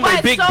Yo, gave me my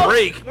what's big so-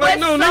 break. Like,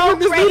 what's no, so nigga,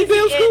 this crazy really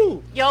damn is-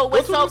 school. Yo, what's Go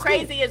to so the school.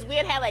 crazy is we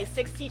had like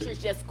 6 teachers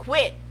just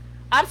quit.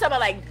 I'm talking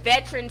about like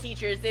veteran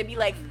teachers. They'd be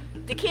like,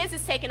 the kids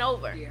is taking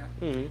over. Yeah.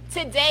 Mhm.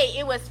 Today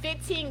it was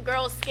 15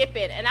 girls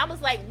skipping, and I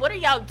was like, "What are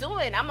y'all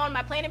doing?" I'm on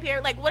my planning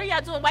period. Like, what are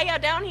y'all doing? Why y'all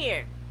down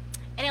here?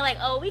 And they're like,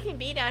 "Oh, we can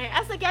be down here." I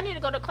was like, "Y'all need to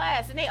go to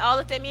class." And they all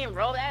looked at me and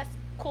rolled ass.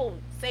 Cool,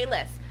 say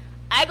less.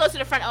 I go to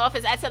the front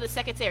office. I tell the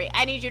secretary,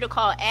 "I need you to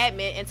call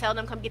admin and tell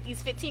them come get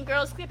these 15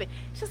 girls skipping."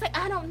 She's like,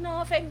 "I don't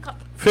know if I can call."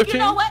 15? You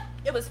know what?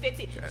 It was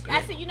 15. Goddamn.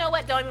 I said, "You know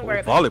what? Don't even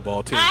worry about it."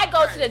 Volleyball team. I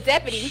go to the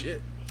deputy.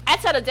 Shit. I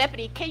tell the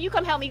deputy, "Can you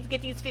come help me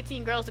get these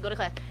 15 girls to go to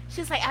class?"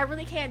 She's like, "I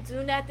really can't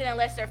do nothing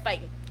unless they're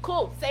fighting."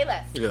 Cool, say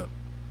less. Yeah.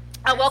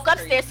 I woke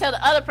That's upstairs, crazy. tell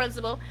the other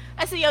principal.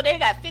 I said, "Yo, they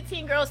got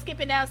 15 girls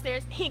skipping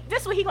downstairs."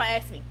 This is what he gonna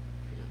ask me.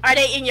 Are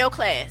they in your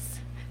class?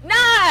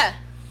 Nah,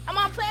 I'm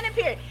on planning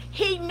period.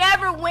 He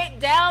never went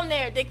down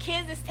there. The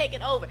kids is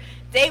taking over.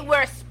 They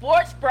wear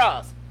sports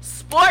bras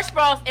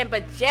and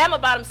pajama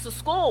bottoms to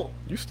school.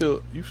 You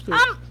still.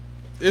 I'm,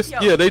 It's yo.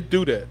 yeah, they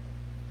do that.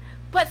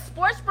 but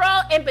sports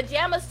bra and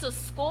pajamas to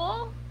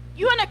school?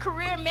 You in a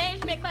career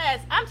management class?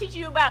 I'm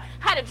teaching you about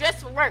how to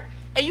dress for work,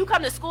 and you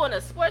come to school in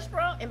a sports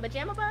bra and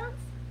pajama bottoms?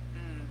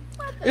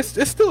 What the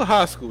It's still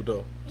high school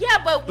though. Yeah,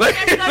 but Like-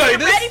 when they're gonna like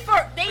be this? ready for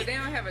But they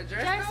don't have a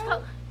dress dress code.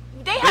 code.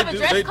 They have a do.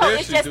 dress They code. It's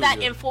actually just do,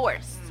 not yeah.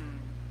 enforced.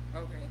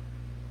 Okay.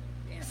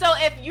 Damn. So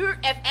if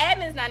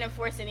admin's not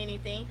enforcing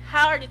anything,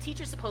 how are the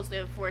teachers supposed to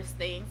enforce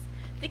things?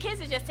 The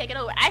kids are just taking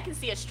over. I can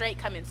see a strike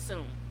coming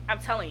soon. I'm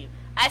telling you,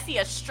 I see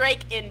a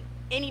strike in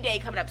any day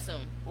coming up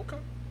soon. Okay.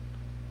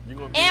 You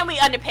gonna And we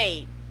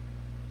underpaid.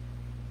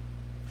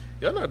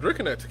 Y'all not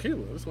drinking that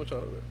tequila. That's what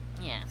y'all do.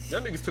 Yeah. Y'all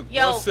niggas took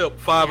Yo. one sip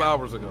 5 Yeah.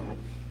 hours ago.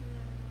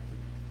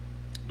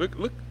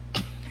 Look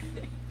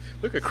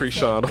at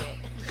Krishan.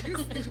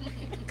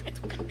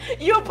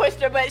 You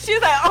pushed her, but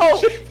she's like,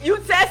 oh, you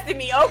tested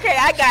me. Okay,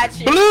 I got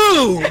you.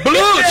 Blue.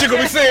 She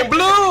gonna be saying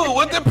blue.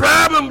 What the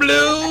problem,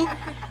 blue?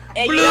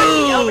 And Blue. you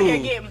know she over here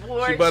getting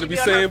bored. She about to be be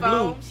on her saying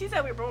phone. blue. She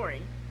said we're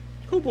boring.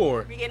 Who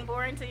born? We getting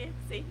boring to you?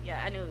 See?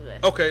 Yeah, I knew it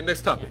was. Okay,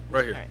 next topic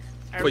right here. All right.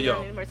 For Are we y'all.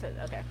 doing any more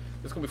to- Okay.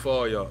 It's gonna be for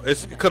all y'all.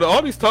 It's because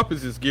all these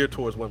topics is geared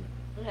towards women.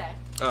 Okay.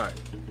 All right,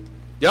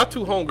 y'all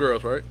two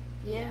homegirls, right?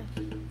 Yeah.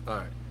 All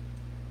right.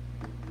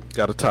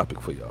 Got a topic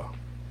for y'all.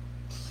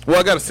 Well,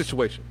 I got a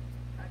situation.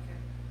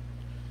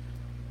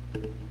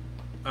 Okay.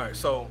 All right,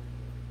 so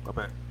my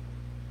bad.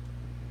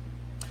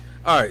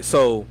 All right,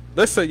 so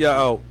let's say y'all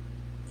out,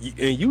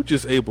 and you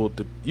just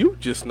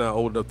not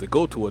old enough to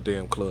go to a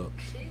damn club.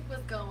 She was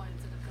going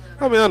to the I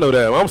club. mean, I know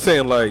that. I'm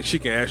saying like she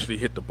can actually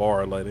hit the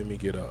bar. Like, let me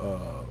get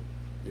a,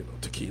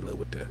 tequila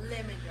with that.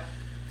 Lemon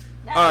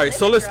drop. All right,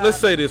 so let's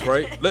say this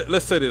right.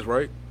 Let's say this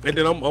right, and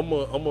then I'm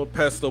gonna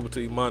pass it over to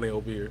Imani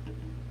over here.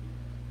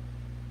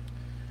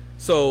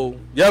 So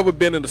y'all ever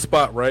been in the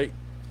spot, right?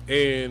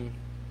 And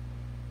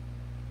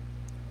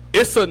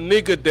it's a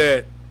nigga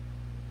that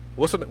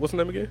what's the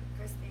name again?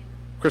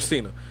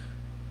 Christina.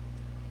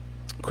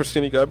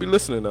 Christina, you gotta be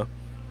listening now.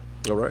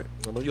 All right,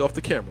 I know you off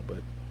the camera, but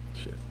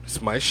shit,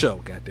 it's my show,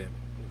 goddamn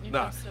it.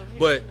 Nah,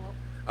 but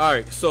all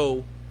right,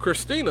 so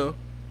Christina,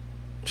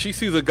 she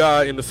sees a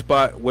guy in the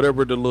spot,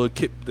 whatever the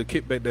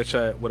kickback that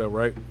shot, whatever,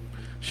 right?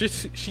 She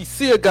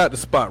see a guy at the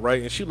spot,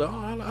 right? And she like, oh,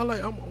 I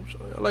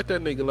like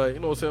that nigga, like, you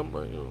know what I'm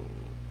saying? I'm like,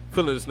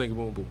 feeling this nigga,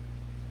 boom, boom.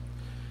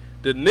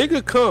 The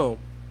nigga come,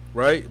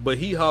 right? But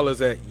he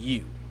hollers at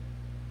you.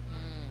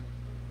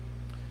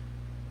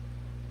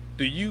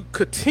 Do you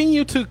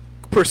continue to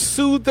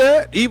pursue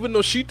that, even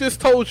though she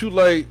just told you,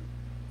 like,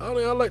 I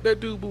like that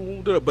dude,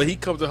 boom, boom, but he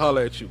comes and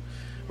holler at you,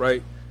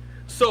 right?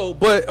 So,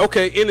 but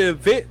okay, in the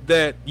event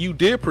that you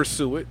did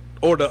pursue it,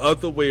 or the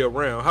other way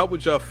around, how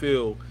would y'all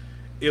feel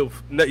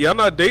if y'all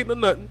not dating or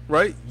nothing,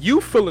 right? You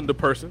feeling the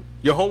person,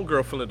 your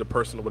homegirl feeling the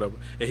person or whatever,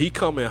 and he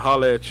come and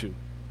holler at you,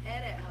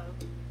 Head at home.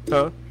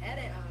 huh? Head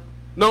at home.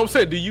 No, I'm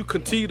saying, do you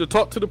continue to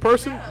talk to the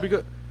person?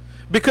 No.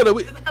 Because I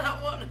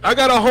don't want to. I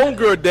got a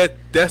homegirl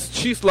that's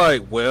she's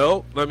like,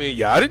 well, I mean,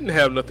 yeah, I didn't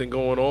have nothing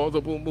going on,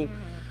 so boom, boom.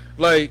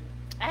 Mm-hmm. Like,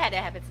 I had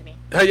that happen to me.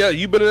 hey, yeah,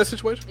 you been in that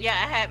situation? Yeah,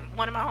 I had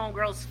one of my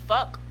homegirls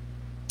fuck.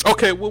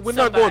 Okay, well, we're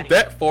not going somebody.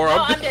 that far.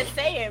 No, I'm just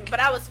saying. But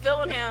I was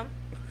feeling him,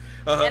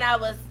 uh-huh. and I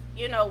was,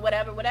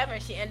 whatever,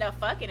 and she ended up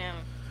fucking him.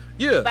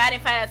 Yeah. But I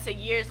didn't find out till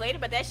years later.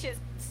 But that shit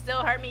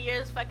still hurt me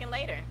years fucking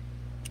later.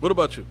 What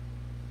about you?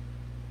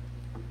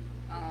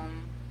 No,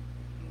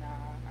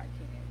 I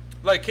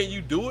can't. Like, can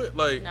you do it?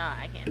 Like, No,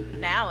 I can't.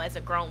 Now, as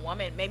a grown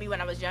woman, maybe when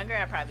I was younger,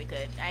 I probably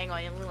could. I ain't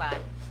gonna even lie.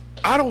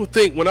 I don't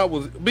think when I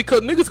was,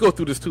 because niggas go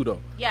through this too,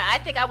 though. Yeah, I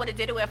think I would have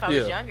did it if I was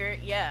Yeah. younger.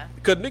 Yeah.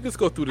 Because niggas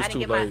go through this I too.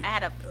 didn't get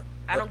Like,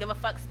 I don't give a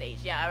fuck stage.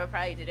 Yeah, I would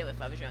probably did it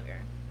if I was younger.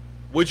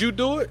 would you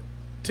do it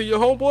to your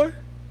homeboy?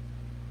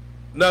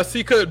 Now, see,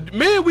 because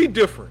men, we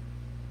different.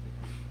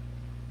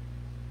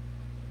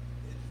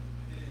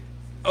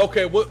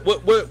 Okay,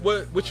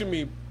 what you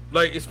mean?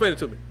 Like, explain it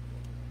to me.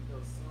 You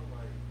know,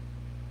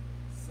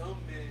 some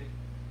men,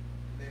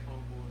 they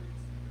homeboys,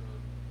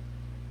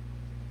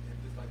 if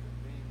it's like a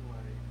thing,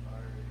 like,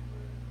 alright,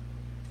 but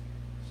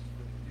she's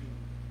with you,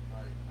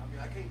 like, I mean,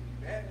 I can't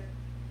be mad at it.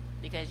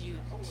 Because you,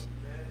 I wouldn't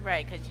be mad.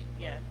 right? Because you,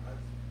 yeah. I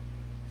just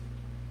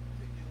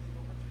take your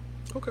leave on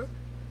my Okay.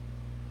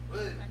 But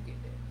I get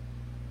that.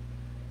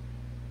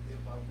 if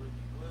I really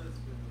was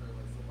feeling her,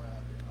 like somebody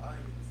out there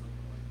eyeing or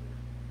something like that,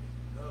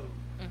 no,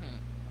 Mhm.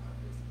 I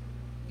just,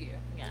 Yeah.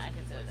 Yeah, I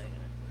can tell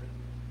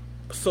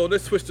that. So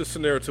let's switch the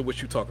scenario to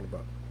what you talking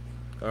about.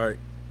 All right.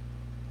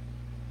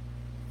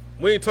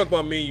 We ain't talking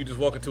about me and you just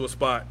walk into a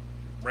spot,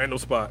 random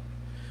spot.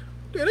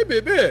 Yeah, they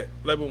bit bad.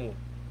 Like, boom, boom.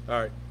 All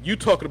right. You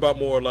talking about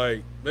more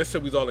like, let's say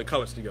we was all in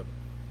college together,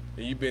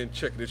 and you been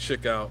checking this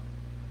chick out.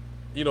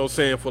 You know what I'm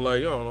saying, for like,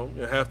 I don't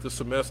know, half the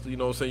semester, you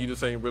know what I'm saying, you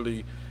just ain't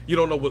really, you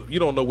don't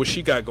know what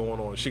she got going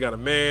on. She got a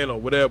man or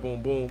whatever,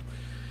 boom, boom.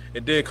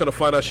 And then kind of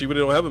find out she really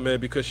don't have a man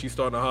because she's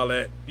starting to holler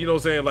at, you know what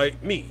I'm saying,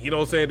 like me, you know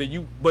what I'm saying, that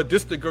you, but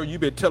this the girl you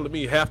been telling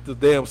me half the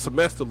damn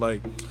semester,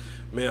 like,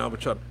 man, I'm gonna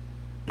try to,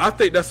 I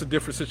think that's a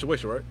different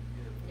situation, right?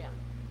 Yeah.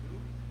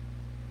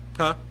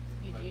 Huh?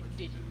 You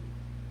did you?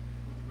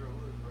 who the girl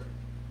was, right?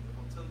 If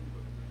I'm telling you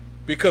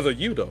what Because of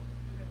you, though.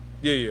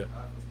 Yeah, yeah. I was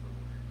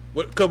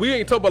feeling. Because we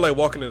ain't talking about, like,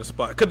 walking in the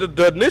spot. Because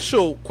the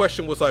initial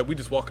question was, like, we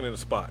just walking in the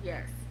spot.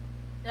 Yes.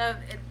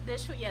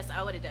 Yes,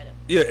 I would have done it.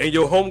 Yeah, and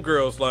your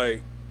homegirl's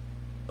like,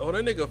 oh,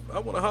 that nigga, I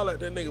want to holler at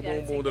that nigga, You gotta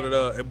boom, boom, take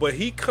da, da, da. But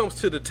he comes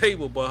to the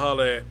table but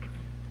holler at,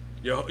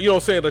 you know what I'm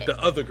saying, like the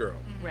other girl.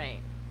 Right.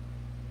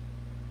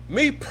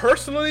 Me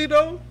personally,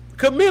 though,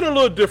 because men are a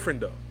little different,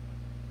 though.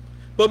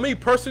 But me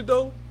personally,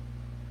 though,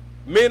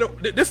 men,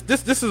 this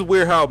is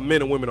weird how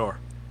men and women are.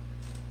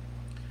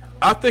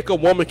 I think a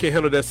woman can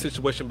handle that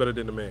situation better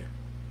than a man.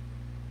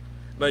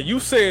 Like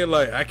you saying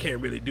like I can't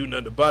really do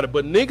nothing about it,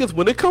 but niggas,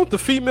 when it comes to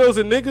females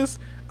and niggas,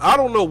 I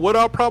don't know what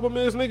our problem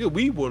is, nigga.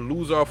 We will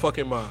lose our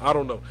fucking mind. I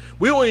don't know.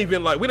 We don't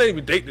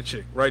even date the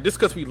chick, right? Just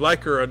because we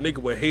like her, a nigga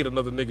would hate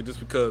another nigga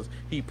just because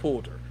he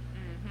pulled her.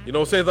 You know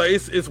what I'm saying? Like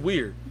it's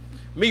weird.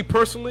 Me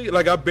personally,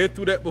 like I've been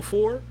through that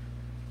before.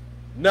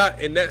 Not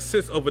in that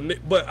sense of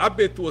but I've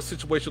been through a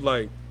situation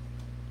like,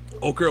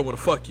 oh girl wanna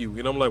fuck you,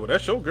 and I'm like, well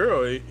that's your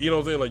girl, you know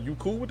what I'm saying? Like you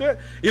cool with that?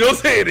 You know what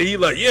I'm saying? And he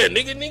like, yeah,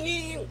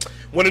 nigga.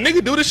 When a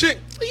nigga do this shit,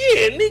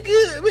 yeah,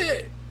 nigga,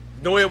 man.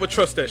 Don't ever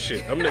trust that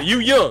shit. I mean, you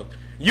young.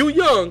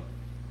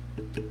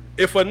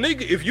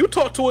 If you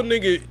talk to a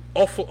nigga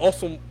off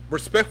some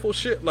respectful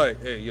shit,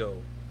 like, hey yo,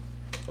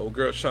 old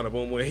girl trying to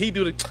boom when he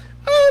do the,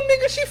 oh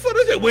nigga, she for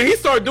this. When he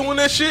start doing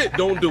that shit,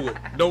 don't do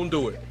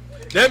it.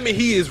 That means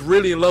he is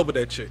really in love with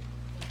that chick.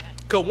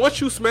 Cause once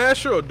you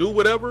smash her or do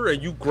whatever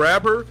and you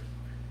grab her,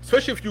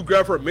 especially if you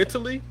grab her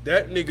mentally,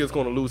 that nigga is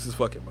gonna lose his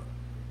fucking mind.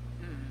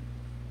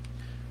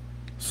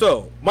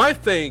 So my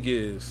thing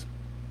is,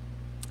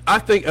 I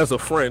think as a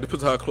friend,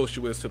 depends how close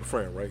you is to the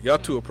friend, right? Y'all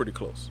two are pretty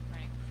close.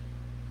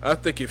 Right. I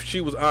think if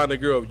she was eyeing the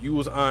girl, you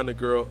was eyeing the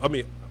girl. I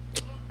mean,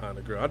 eyeing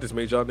the girl. I just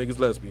made y'all niggas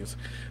lesbians.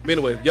 But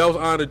anyway, y'all was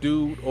eyeing a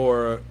dude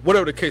or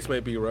whatever the case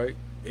may be, right?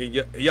 And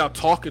y'all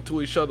talking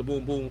to each other,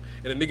 boom, boom,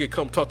 and the nigga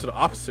come talk to the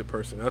opposite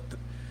person.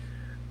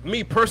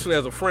 Me personally,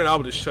 as a friend, I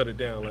would just shut it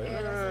down. Like,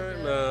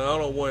 nah, I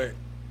don't want.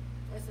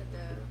 That's a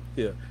dub.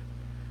 Yeah,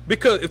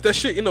 because if that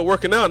shit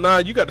working out, nah,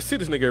 you got to see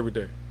this nigga every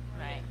day.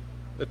 Right.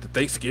 At the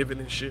Thanksgiving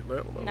and shit, man.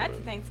 I don't know, Not man.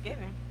 to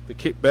Thanksgiving. The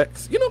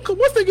kickbacks, cause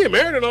once they get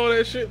married and all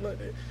that shit, like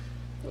that.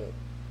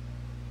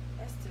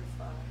 That's too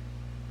far.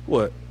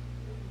 What?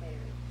 Marriage.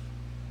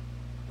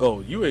 Oh,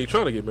 you ain't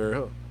trying to get married,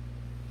 huh?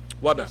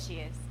 Why Yes, not? she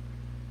is.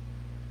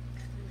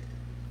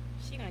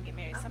 She gonna get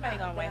married. I'm Somebody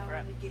not gonna wait down for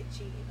her. to get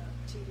cheated on.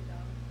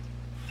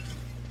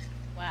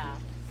 Wow.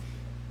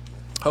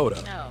 Hold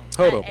up. No.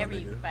 Hold not up, my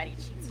nigga. everybody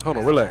cheats. Hold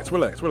on, relax. Yeah.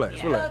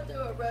 Go through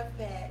a rough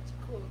patch.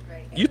 Cool,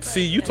 great. You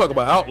see, you talk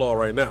about outlaw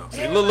right now.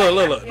 See, look.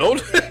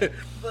 Don't.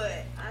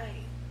 But I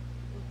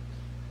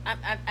ain't.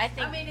 I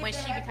think I mean, if when it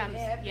she happened, becomes, it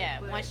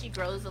happened, but- once she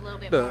grows a little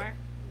bit Yeah. more,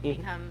 Mhm.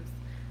 becomes,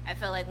 I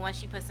feel like once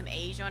she puts some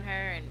age on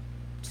her and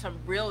some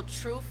real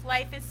truth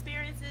life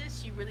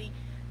experiences,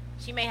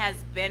 she may has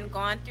been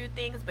gone through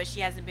things, but she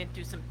hasn't been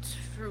through some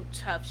true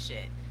tough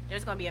shit.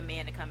 There's gonna be a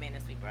man to come in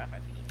and sweep her off her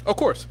feet. Of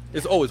course,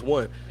 it's always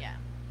one. Yeah.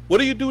 What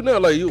do you do now?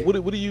 Like,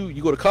 what do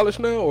you go to college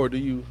now, or what do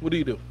you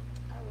do?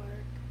 I work.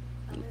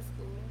 I'm in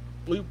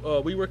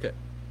school. Where you work at?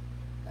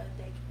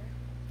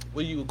 Daycare.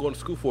 What are you going to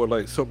school for?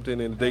 Like something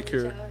in the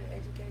daycare, Child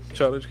education.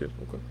 child education.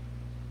 Okay.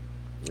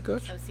 I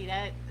got you. So see,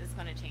 that is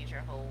gonna change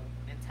her whole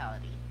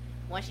mentality.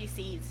 Once she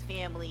sees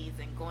families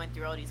and going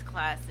through all these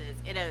classes,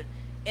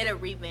 it'll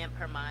revamp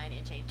her mind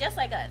and change. Just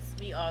like us,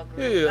 we all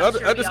grew. Yeah, I'm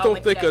sure I we just all don't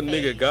went through think a that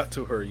nigga phase. got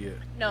to her yet.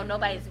 No,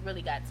 nobody's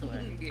really got to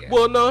her. Yeah.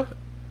 Well, no.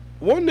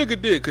 One nigga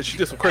did, because she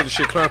did some crazy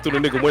shit, climbed through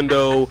the nigga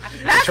window.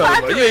 and Not tried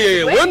to- climb through yeah.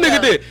 the One nigga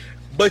window. did.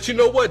 But you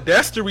know what?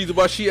 That's the reason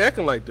why she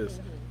acting like this.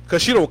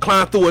 Because she don't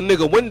climb through a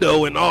nigga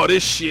window and all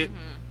this shit.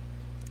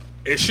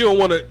 And she don't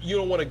want to, you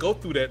don't want to go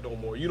through that no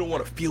more. You don't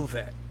want to feel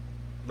that.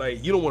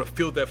 Like, you don't want to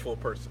feel that for a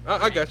person.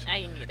 I got you.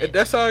 I need it. And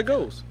that's how it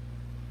goes.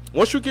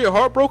 Once you get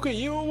heartbroken,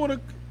 you don't want to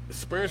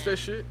experience that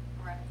shit.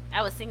 Right.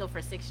 I was single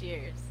for 6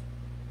 years.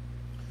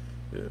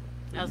 Yeah.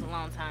 That was a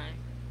long time.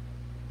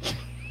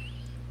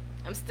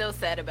 I'm still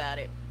sad about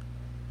it.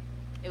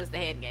 It was the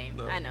head game.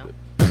 No. I know.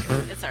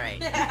 It's all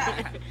right.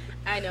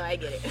 I know. I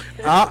get it.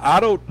 I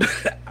don't.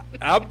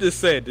 I'm just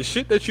saying the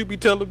shit that you be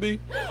telling me.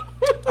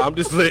 I'm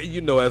just letting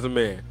you know as a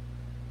man.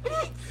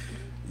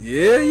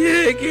 Yeah,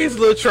 it gets a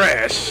little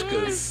trash.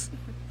 Cause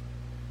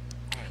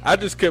I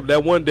just kept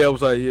that one day. I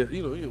was like, yeah,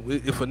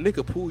 if a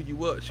nigga pull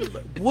you up, she was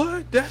like,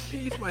 what? That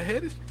means my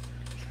head is.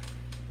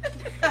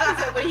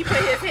 So when he put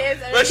his hands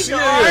But underneath she, your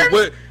yeah, arm,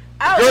 but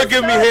I girl, was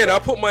give me so- head. I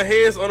put my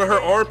hands under her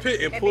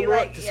armpit and And pull be her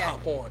like, up. Just yeah.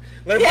 hop on.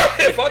 Like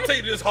if I tell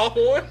you to just hop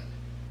on.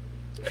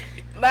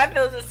 my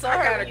feels are so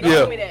hurt gotta when you go.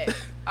 told me that.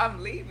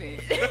 I'm leaving.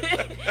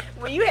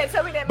 When you had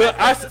told me that, But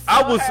my feels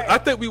are so hurt. I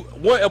think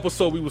one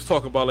episode we was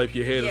talking about like if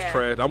your head Yeah, is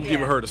trash. I'm giving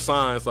yeah. her the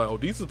signs like, oh,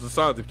 these are the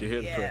signs if your head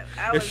is Yeah, trash.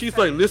 I And was she's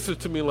so- like, listen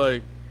to me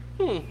like,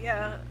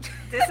 Yeah,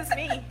 this is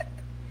me.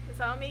 It's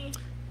all me.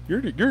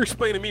 you're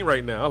explaining to me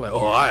right now. I'm like,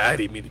 oh, I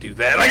didn't mean to do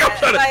that. Like Yeah,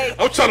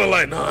 I'm trying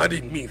to no, I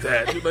didn't mean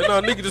that. She's like,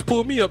 no, nigga just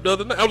pulled me up the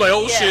other night. I'm like,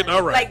 oh Yeah, shit,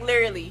 all right. Like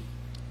literally.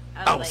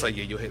 I was like,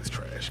 yeah, your head is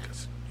trash.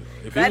 Cause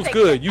if But it I was think-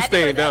 good, you I think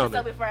staying it was the down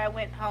episode there. before I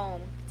went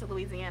home to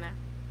Louisiana.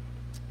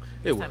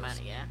 It was. Talking about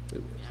it, yeah. It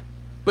was. Yeah.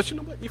 But you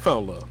know what? You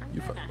found love.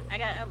 You Yeah, found love. I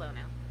got hello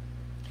now.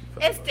 You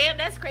found It's love. damn.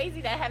 That's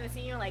crazy that I haven't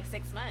seen you in like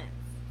 6 months.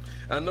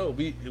 I know.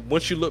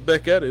 Once you look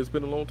back at it, it's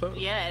been a long time.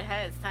 Yeah, it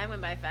has. Time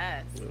went by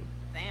fast. Yeah.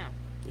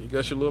 Damn. You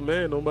got your little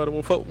man. Nobody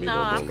won't fuck with me. No,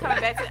 more. I'm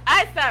coming back to.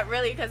 I thought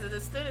really because of the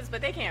students,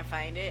 but they can't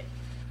find it.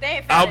 They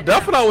ain't found it.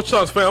 That's now. what I was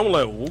trying to find. I'm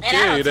like, I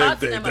okay, don't talk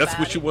to them that's about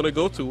what you it. want to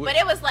go to. But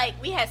it was like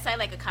we had signed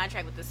like a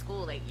contract with the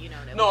school, like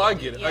that No, we- I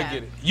get it. I yeah.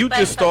 get it. You But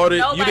just so started.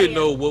 You nobody didn't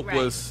know is- what right.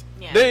 was.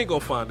 Yeah. They ain't gonna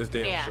find this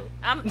damn Yeah, show.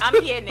 I'm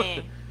getting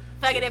in.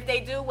 Fuck it, if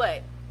they do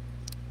what?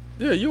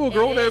 Yeah, you a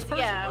grown ass person.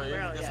 Yeah, I'm like,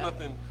 grown, it's yeah.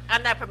 nothing.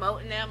 I'm not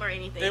promoting them or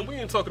anything. And we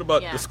ain't talking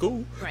about Yeah. the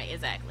school. Right,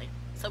 exactly.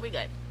 So we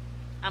good.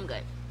 I'm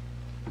good.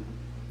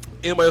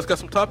 Anybody else got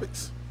some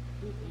topics?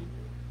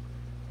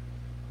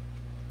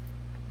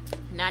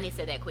 Nani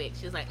said that quick.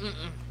 She was like, mm-mm.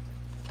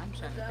 I'm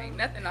trying to think.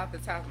 Nothing off the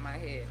top of my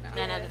head.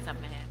 No. No, not the top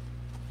of my head.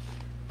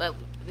 But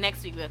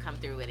next week we'll come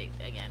through with it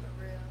again.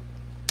 For real.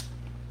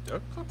 Yeah,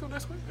 come through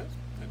next week.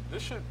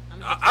 This shit.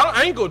 I'm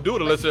I ain't gonna do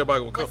it unless everybody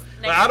gonna come.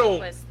 What's Like, I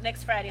don't.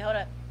 next Friday. Hold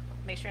up.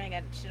 Make sure I ain't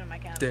got shit on my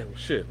calendar. Damn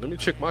shit. Let me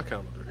check my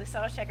calendar. Let's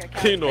all check our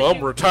calendar. You know,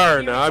 I'm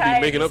retired now. I be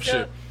retired, making you up still-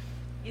 shit.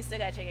 You still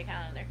gotta check your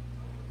calendar.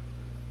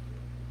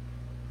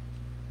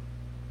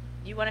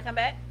 You wanna come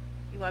back?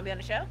 You wanna be on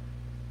the show?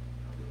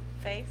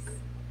 Face?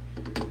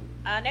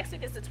 Next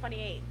week is the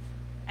 28th.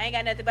 I ain't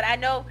got nothing, but I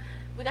know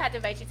we're gonna have to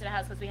invite you to the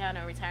house because we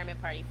having a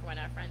retirement party for one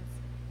of our friends.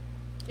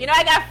 You know,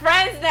 I got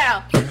friends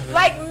now.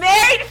 Like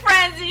married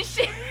friends and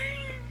shit.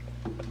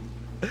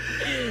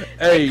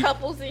 Hey, Like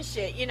couples and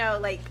shit. You know,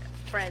 like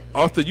friends.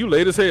 Arthur, you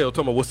late as hell.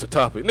 Talking about what's the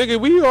topic, nigga?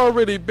 We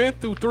already been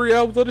through 3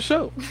 hours of the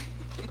show.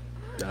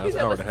 Nah, You it's said an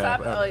hour what's and the a half.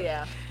 topic? Oh,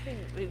 yeah.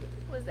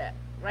 What was that?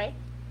 Right?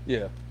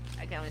 Yeah.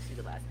 I can only see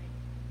the last name.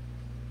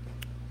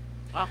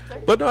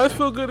 Arthur? But no, it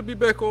feel good to be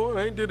back on.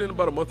 I ain't did it in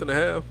about a month and a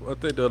half. I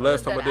think the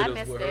last time I did I it was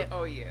missed with it. her.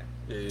 Oh yeah.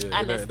 Yeah, I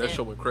and missed that it.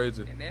 show went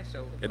crazy. And that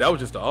show. And that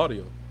was just the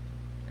audio.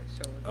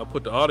 That show was I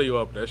put the audio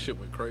up. That shit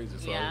went crazy.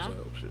 So Yeah. I was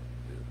like, oh shit.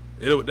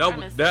 Yeah. I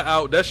missed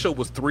That show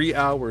was 3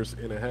 hours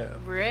and a half.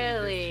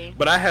 Really?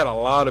 But I had a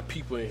lot of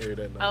people in here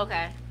that night.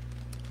 Okay.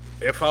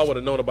 If I would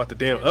have known about the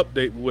damn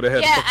update, we would have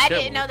had. Yeah, the I camera.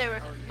 didn't know they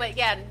were. But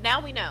yeah,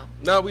 now we know.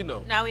 Now we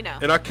know. Now we know.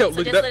 And I kept So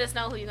looking. just let us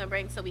know who you're gonna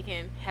bring so we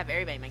can have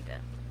everybody make that.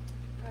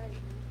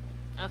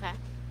 Right. Okay.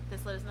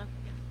 Just let us know.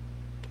 Yeah.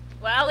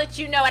 Well, I'll let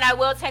you know, and I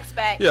will text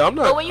back. Yeah, I'm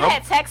not- But when you I'm-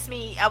 had text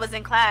me, I was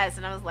in class,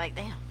 and I was like,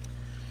 damn.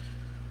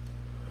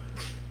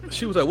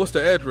 She was like, "What's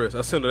the address?"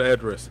 I sent her the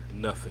address.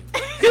 Nothing.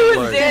 He was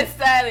Like- dead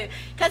silent.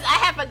 Because I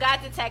had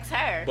forgot to text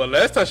her. But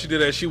last time she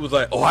did that, she was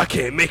like, "Oh, I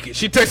can't make it."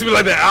 She texted me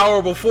like an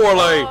hour before,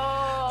 like,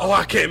 "Oh,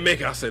 I can't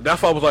make it." I said,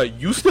 "That's why I was like,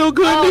 you still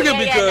good, Oh, nigga?" yeah, yeah,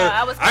 because no,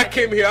 I was I good.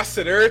 came here, I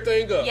set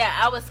everything up. Yeah,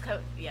 I was.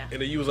 Yeah.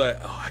 And then you was like,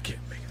 "Oh, I can't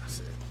make it." I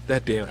said,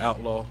 "That damn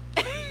outlaw."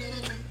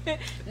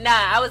 Nah,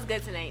 I was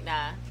good tonight.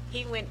 Nah.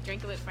 He went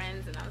drinking with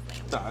friends, and I was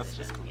like, Nah,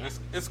 it's cool.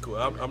 It's cool.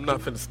 I'm not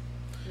finna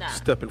nah.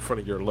 step in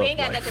front of your love We ain't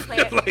got life. nothing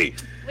planned. Like,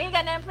 We ain't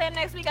got nothing planned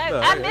next week. Nah,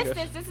 I I missed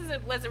guess. this.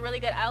 This was a really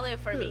good outlet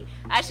for me.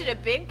 I should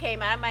have been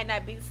came. I might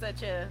not be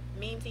such a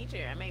mean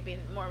teacher. I might be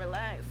more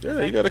relaxed.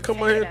 yeah, you gotta come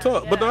out here and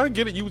talk. But no, I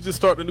get it. You was just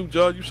starting a new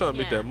job. You trying to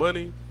make Yeah. that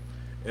money.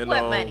 And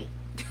What money?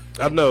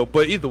 I know,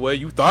 but either way,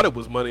 you thought it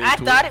was money. I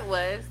into thought it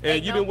was.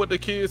 And you didn't want the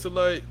kids to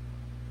like.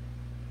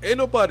 Ain't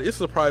nobody. It's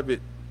a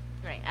private.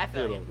 Right, I You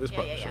feel know, you. it's Yeah,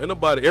 private. yeah, show. yeah. Ain't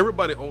nobody.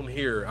 Everybody on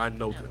here, I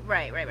know them.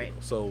 Right.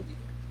 So,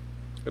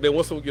 and then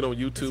once we get on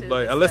YouTube, To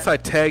like the unless stuff. I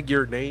tag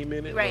your name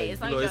in it, Right, like, as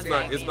long you know, as it's you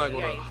not don't it's tag not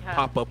me, gonna right,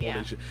 pop up yeah. on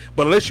that shit.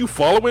 But unless you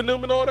following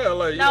them and all that,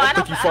 like No, I I don't think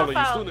don't you fo- I following don't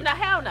your follow- student.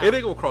 no, hell no. It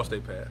ain't gonna cross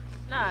their path.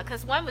 Nah,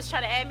 because one was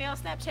trying to add me on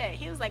Snapchat.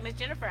 He was like, Miss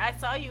Jennifer, I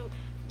saw you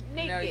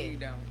naked. No, you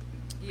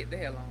don't. Get the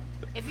hell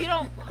on. If you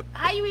don't,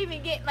 how you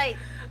even get, like,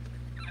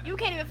 you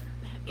can't even.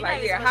 you're Like,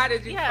 not yeah, even how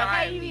supposed- did you yeah, find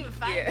how you me? even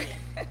find Yeah. me?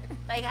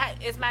 Like, how,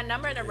 is my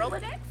number in a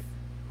Rolodex?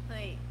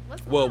 Like,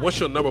 what's Well, going once on?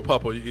 your number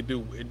pop up, it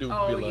do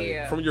Oh, be like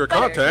yeah. from your But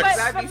contacts.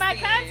 I from be my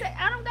seeing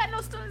contact, I don't got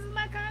no students in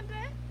my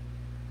contact.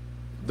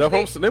 The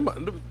home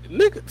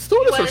nigga,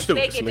 students Well, are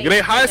students. they Nigga, they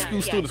high yeah, school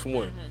yeah. students for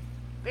one.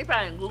 Mhm. They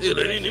probably Google Yeah, that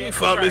they didn't even shit.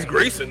 find Miss Right.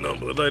 Grayson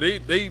number.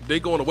 Like they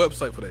go on the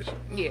website for that shit.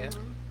 Yeah.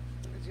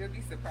 But you'll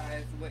be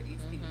surprised what these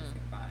people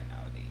can find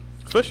nowadays.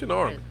 Especially in the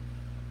army.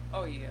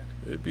 Oh yeah.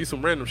 It'd be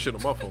some random shit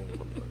on my phone. I'm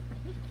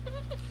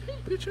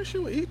like, bitch, your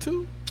shit with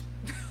E2?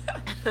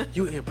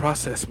 You ain't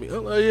process me.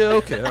 I'm like, yeah,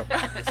 okay.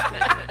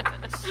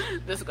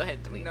 Let's go ahead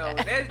and delete No,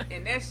 that.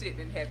 that shit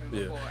didn't happen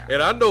Yeah. before.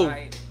 And I know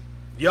Like,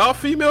 y'all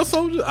female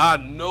soldiers, I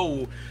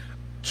know.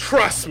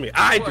 Trust me,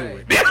 I do What?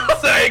 it. You know what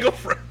I'm saying? I ain't gonna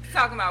front.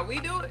 talking about we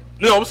do it.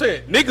 No, I'm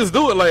saying niggas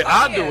do it like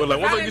I Yeah, do it. Like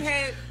 'cause once I I done get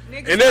had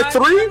niggas And that try to-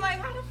 three? I'm like,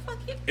 how the fuck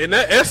you? in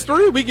that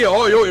S3, we get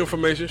all your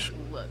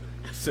information. Look,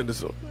 Send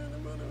us up.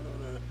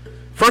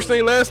 First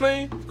name, last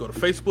name. Go to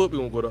Facebook. We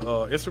gonna go to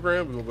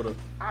Instagram. We gonna go to.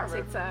 I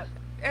remember. TikTok.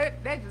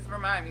 That just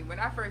remind me when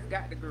I first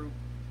got the group.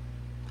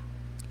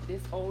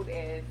 This old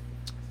ass,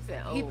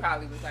 said, he oh.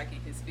 probably was like in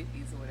his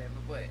 50s or whatever,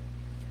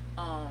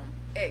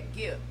 but at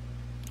Gift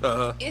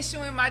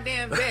issuing my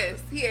damn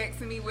vest, he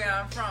asking me where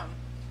I'm from.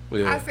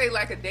 Yeah. I say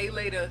like a day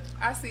later,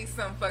 I see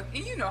some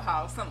and you know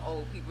how some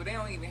old people, they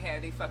don't even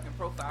have their fucking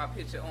profile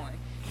picture on.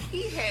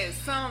 He has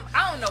some,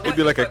 I don't know what. It'd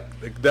be like the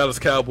a Dallas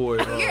Cowboy.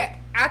 yeah,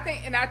 I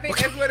think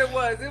that's what it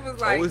was. It was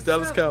like Always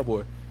Dallas some-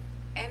 Cowboy.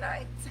 And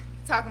I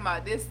talking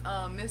about this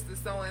Mr.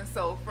 So and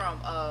so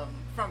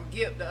from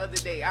Gift the other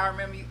day. I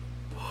remember you.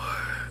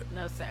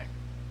 No, sir.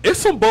 It's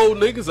some bold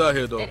niggas out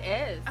here though. It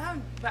is.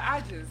 But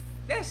I just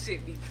that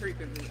shit be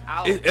creeping me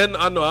out. And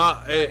I know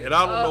and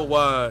I don't know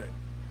why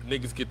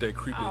niggas get that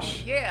creepy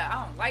shit. Yeah,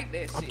 I don't like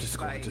that shit. I'm just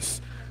gonna like,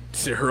 just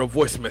send her a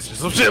voice message,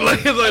 some shit like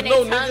it's like And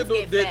no they tongues nigga.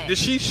 get Did, fat. did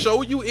she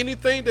show you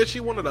anything that she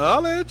wanted to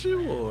holler at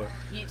you or?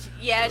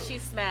 Yeah, she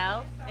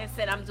smiled and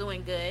said, "I'm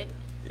doing good."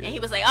 And he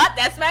was like, "Oh,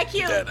 that's my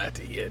cue. Yeah,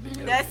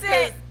 nigga. That's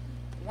it."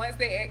 Once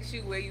they ask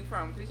you where you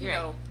from, because you Right.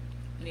 know,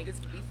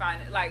 niggas be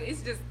finding like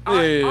it's just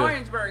Yeah.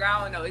 Orangeburg.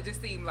 I don't know. It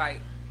just seemed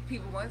like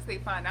people once they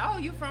find out, oh,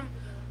 you from?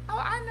 Oh,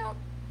 I know.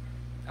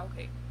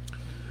 Okay.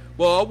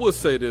 Well, I would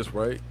say this,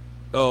 right?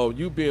 Oh,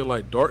 you being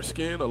like dark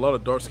skinned, a lot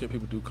of dark skinned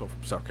people do come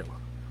from South Carolina.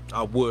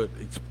 I would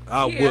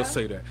Yeah.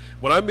 say that.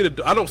 When I meet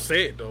I don't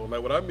say it though.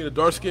 Like when I meet a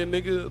dark skinned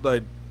nigga,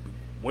 like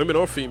women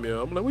or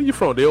female, I'm like, where you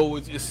from? They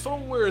always it's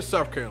somewhere in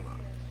South Carolina.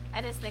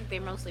 I just think they're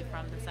mostly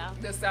from the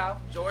South. The South,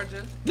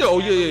 Georgia, Yeah, oh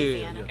yeah,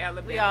 Louisiana. yeah.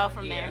 Alabama. We all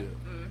from yeah. there.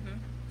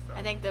 Mm-hmm.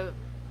 I think the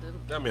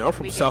I mean, I'm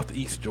from We can-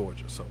 southeast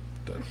Georgia, so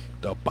the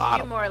you're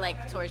bottom. more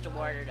like towards the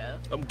water though.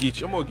 I'm get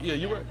you. Yeah,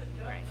 you're right.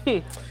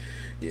 Right.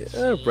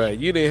 Yeah, right.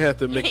 You didn't have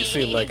to make it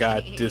seem like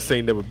I just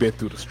ain't never been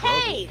through the struggle.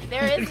 Hey,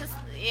 there is this.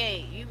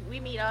 Yeah, we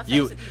meet all types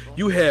you of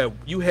people.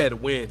 you had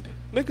wind,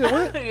 nigga.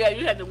 What? Yeah,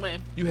 you had to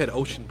win. You had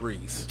ocean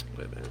breeze.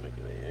 But,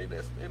 nigga,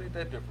 it ain't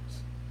that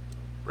difference.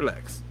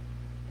 Relax.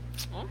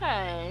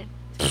 Okay.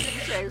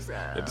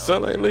 It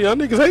sound like y'all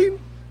niggas hating.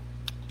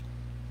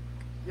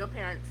 Your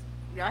parents,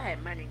 y'all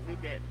had money. We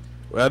did.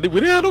 Well, we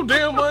didn't have no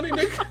damn money,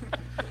 nigga.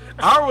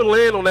 Our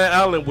land on that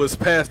island was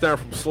passed down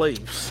from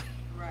slaves.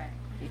 Right.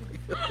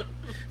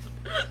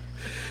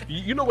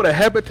 You know what a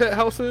habitat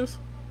house is?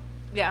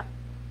 Yeah.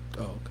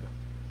 Oh,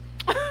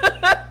 okay. All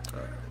right.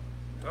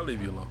 I'll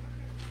leave you alone.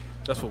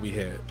 That's what we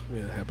had. We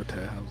had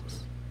habitat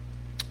houses.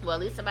 Well, at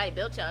least somebody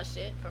built y'all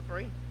shit for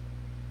free.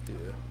 Yeah.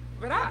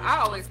 But I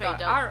always Pretty thought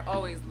dope. I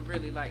always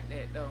really liked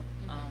that though.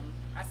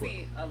 I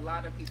see a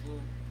lot of people,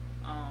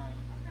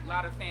 a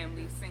lot of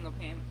families, single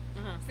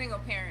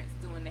parents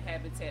doing the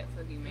Habitat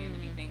for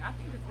Humanity thing. I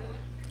think it's good.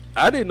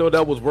 I didn't know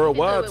that was You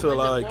worldwide can do it till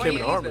with I the came in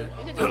the Warriors army.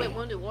 You can do it with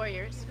Wounded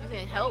Warriors. You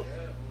can help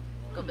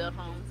go build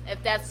homes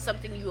if that's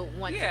something you would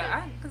want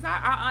Yeah, because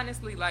I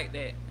honestly like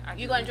that. to.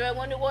 You gonna join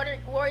Wounded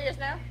Warriors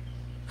now?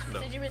 No.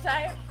 Did you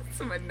retire?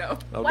 Someone know.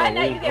 Why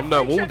not? You get I'm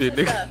not free wounded,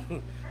 trips nigga.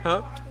 and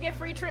Huh? You get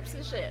free trips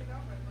and shit.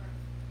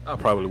 I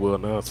probably will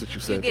now since you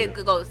You said get that.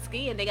 to go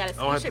skiing. They got a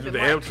I don't ski have to trip do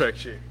in the March. Amtrak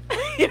shit.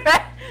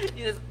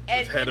 You just,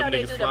 and Just had you know them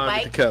they niggas do flying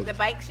me to Cali. the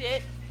bike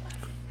shit,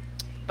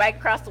 bike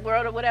across the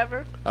world or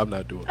whatever. I'm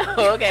not doing it.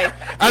 Oh, okay.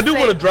 I do Just want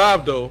to saying.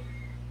 drive though.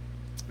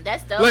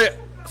 That's dope. Like,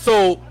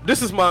 so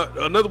this is my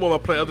another one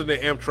of my plans other than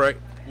Amtrak.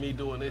 Me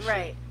doing this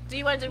Right. Do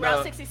you want to do Nah.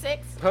 Route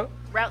 66? shit. Huh?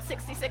 Route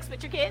 66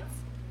 with your kids?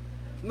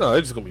 No,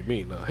 it's just gonna be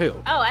me. No,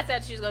 hell. Oh, I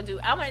thought you was gonna do.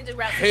 I want to do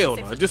Route 66 Hell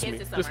no, with just your me.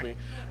 kids this Just summer. me.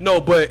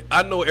 No, but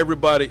I know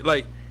everybody,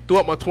 like,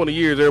 throughout my 20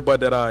 years,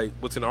 everybody that I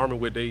was in the army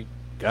with, they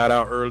got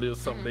out early or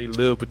something. They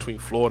live between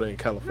Florida and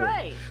California.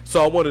 Right.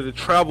 So I wanted to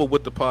travel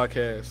with the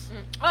podcast.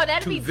 Oh,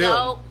 that'd To be them.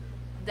 dope.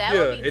 That Yeah,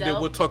 would be and then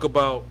dope. we'll talk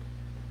about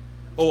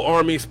old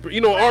Army,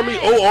 Right.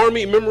 old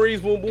Army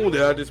memories, boom, boom.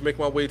 Then I just make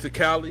my way to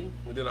Cali,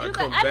 and then I You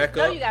come got, back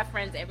I know up. you got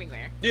friends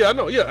everywhere. Yeah, I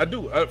know. Yeah, I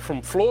do.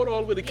 From Florida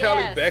all the way to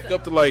Cali, Yes. back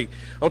up to like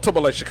I'm talking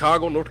about like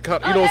Chicago, North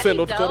Dakota. You Oh, know what I'm that'd saying? be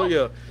North Dakota. Yeah.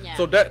 dope. Yeah.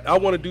 So that I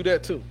want to do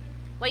that too.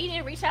 Well, you need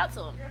to reach out to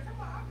them.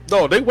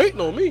 No, they waiting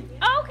on me.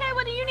 Oh, okay,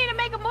 well, then you need to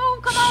make a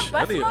move. Come on,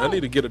 bust I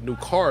need to get a new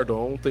car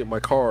though. I don't think my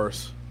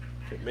cars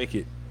can make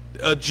it.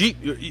 A Jeep.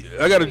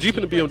 I got a Jeep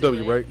and a Jeep will do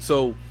BMW, it. right?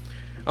 So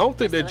I don't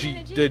think You're that still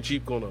in Jeep a that Jeep?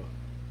 Jeep gonna.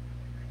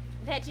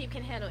 That Jeep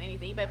can handle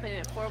anything. You better put it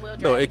in a 4-wheel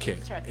drive. No, it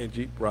can't. truck. And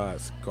Jeep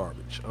rides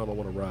garbage. I don't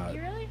want to You ride.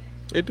 really?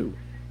 It do.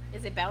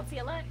 Is it bouncy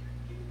a lot?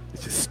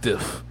 It's just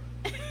stiff.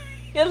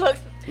 It looks.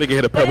 Nigga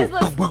hit a But pebble. it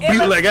looks, Boop, boop, it boop,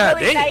 looks like, God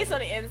really damn. nice on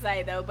the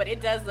inside though, but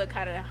it does look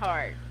kind of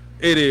hard.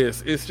 It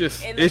is. It's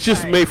just. It It's looks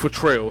just hard. made for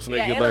trails, nigga.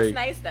 Yeah, it like. looks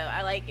nice though.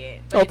 I like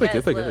it. Oh, But thank you, it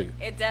does thank you, look.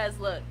 thank you. It does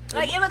look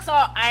like it looks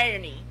all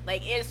irony.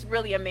 Like it's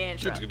really a man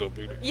truck. Shit, don't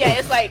be there. Yeah,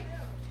 it's like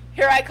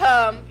here I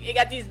come. You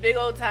got these big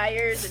old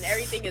tires and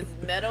everything is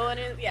metal in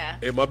it. Yeah.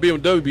 Hey, my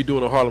BMW be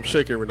doing a Harlem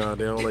Shake every now and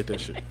then. I don't like that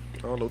shit. I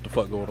don't know what the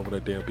fuck going on with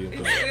that damn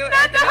BMW.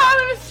 Not the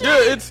Harlem Shake.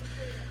 Yeah,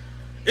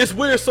 it's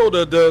weird. So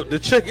the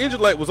check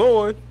engine light was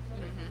on,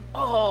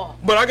 Oh.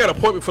 but I got an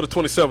appointment for the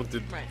 27th to,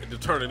 Right. to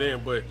turn it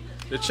in. But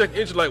the check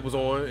engine light was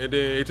on, and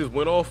then it just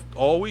went off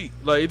all week.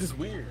 Like it's just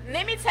weird.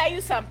 Let me tell you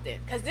something,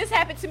 because this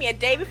happened to me a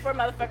day before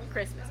motherfucking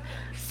Christmas.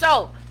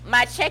 So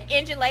my check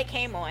engine light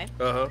came on,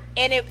 Uh huh.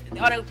 and it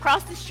on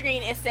across the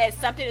screen it said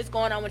something is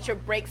going on with your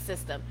brake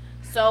system.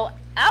 So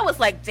I was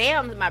like,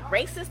 damn, my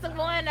brake system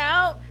going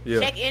out. Yeah.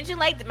 Check engine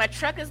light. My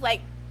truck is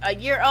like a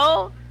year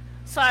old.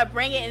 So I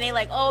bring it, and they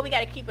like, oh, we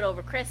got to keep it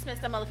over Christmas.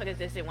 The motherfuckers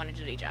just didn't want to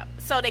do their job.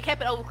 So they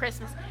kept it over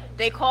Christmas.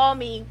 They called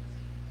me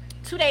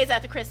 2 days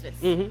after Christmas.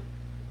 Mhm.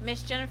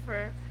 Miss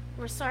Jennifer,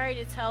 we're sorry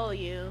to tell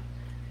you,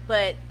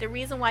 but the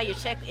reason why your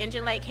check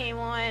engine light came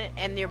on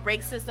and your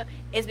brake system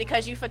is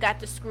because you forgot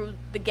to screw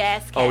the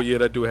gas cap. Oh yeah,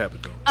 that do happen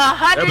though.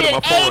 That was my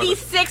phone runner.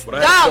 $186. But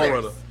I had a phone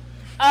runner.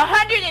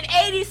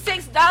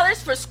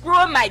 $186 for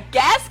screwing my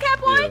gas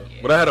cap on? Yeah.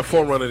 But I had a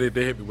phone runner.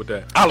 They hit me with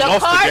that. I The lost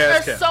the cars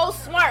gas are cap. so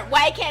smart.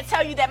 Why I can't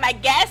tell you that my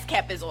gas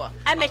cap is off?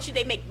 I bet you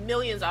they make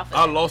millions off of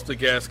I that. lost the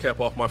gas cap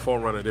off my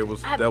phone runner. I that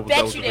was bet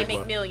a you they big make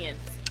one. millions.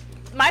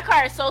 my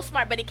car is so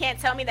smart, but it can't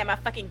tell me that my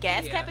fucking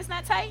gas Yeah. cap is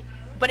not tight.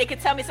 But it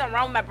could tell me something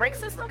wrong with my brake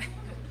system.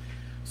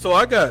 So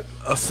I got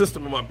a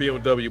system in my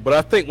BMW, but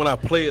I think when I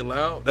play it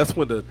loud, that's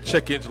when the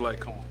check engine light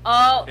come on.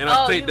 Oh, And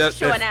I think you that's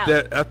showing out.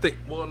 I think.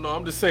 Well, no,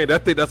 I'm just saying. I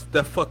think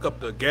that fuck up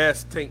the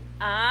gas tank,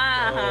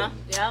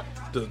 Yep.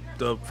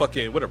 the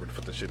fucking whatever the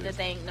fuck that shit The is.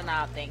 thing, the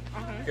knob thing.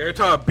 Mhm. Every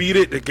time I beat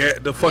it,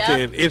 the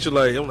fucking engine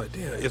light. I'm like,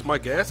 damn, is my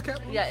gas cap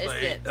loose? Yeah, it's like,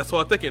 good. That's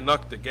why I think it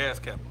knocked the gas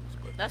cap loose.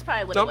 But That's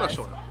probably what no, it I'm not was.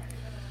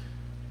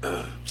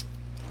 showing up.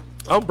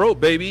 I'm broke,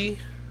 baby.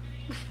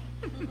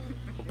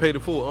 I'm paid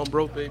in full. I'm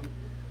broke, baby.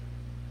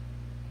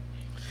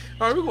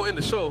 All right, we're gonna end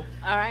the show.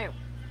 All right.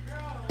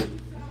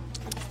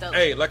 So,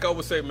 Hey, like I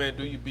always say, man,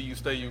 do you be you,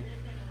 stay you.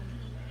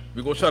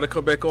 We're gonna try to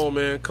come back on,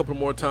 man, a couple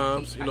more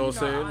times. You know what I'm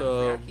saying?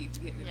 Honestly, I keep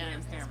getting the yeah.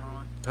 damn camera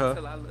on Huh?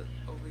 until I look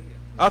over here.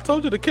 I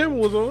told you the camera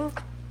was on.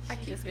 I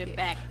keep just been forgetting.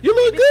 back. You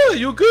look good.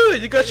 You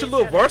good. You got your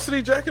little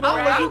varsity jacket on.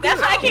 Oh, Like, you that's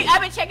good. why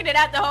I've been checking it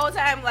out the whole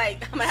time.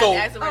 Like, I'm gonna have So, to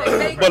ask them where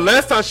they but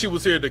last time she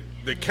was here, the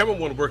camera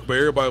wouldn't work, but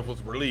everybody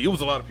was relieved. It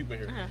was a lot of people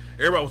here. Uh-huh.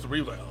 Everybody was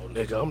relieved, like, oh,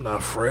 nigga, I'm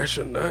not fresh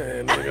or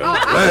nothing. Nigga,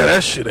 I'm glad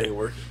that shit ain't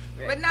working.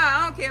 But nah,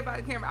 I don't care about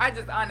the camera. I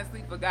just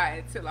honestly forgot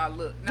until I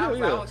looked. And I was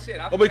like, oh shit,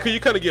 I Oh, forgot. because you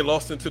kind of get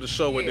lost into the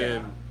show, and Yeah.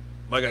 then,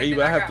 like, And even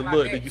then I have got to my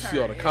look, back then you see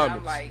all the turned, and comments.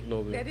 I'm like, you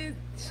know, that is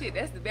shit.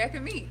 That's the back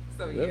of me.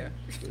 So Yeah. yeah.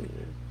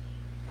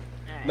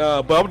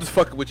 Nah, but I'm just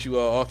fucking with you,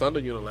 Arthur. I know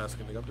you're an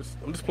Alaskan nigga.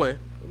 I'm just playing.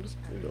 I'm just,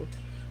 you know,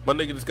 my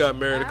nigga just got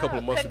married a couple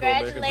of months ago,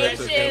 man. Congratulations,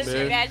 Congrats to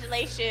him, man.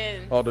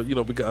 congratulations. All the, you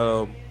know, we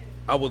got,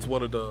 I was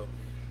one of the,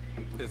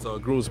 his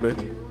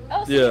groomsmen.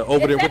 Oh, so Yeah,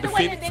 over there is with that the one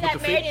Phoenix. that with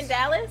got the married in Phoenix.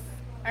 Dallas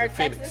or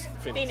Phoenix. Texas?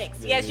 Phoenix.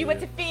 Yeah, Yes, yeah, you went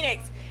yeah. to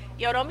Phoenix.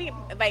 Yo, don't be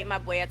inviting my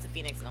boy out to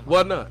Phoenix no more.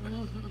 Why not?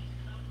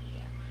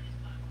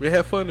 We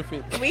had fun in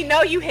Phoenix. We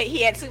know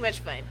he had too much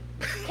fun.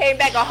 Came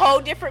back a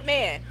whole different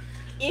man.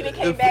 Even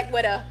came back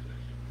with a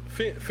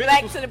Phoenix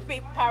black was- to the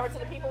power to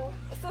the people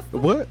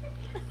system. What?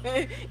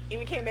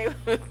 Even came back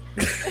with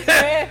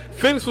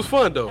Phoenix was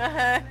fun though.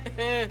 uh-huh.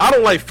 I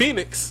don't like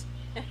Phoenix,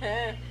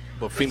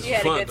 but Phoenix You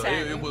was had a fun good though.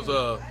 time. It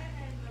was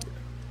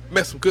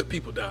met some good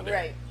people down there.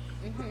 Right.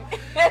 Mhm.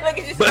 Look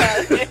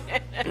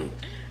at you.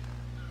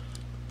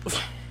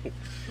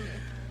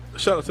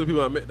 Shout out to the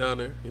people I met down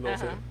there. You know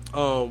what I'm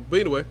saying? But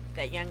anyway,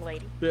 That young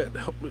lady. yeah,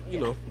 you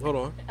know, hold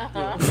on.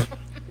 Uh-huh.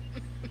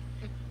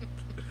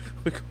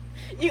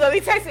 You gonna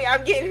be texting?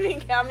 I'm getting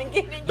engaged.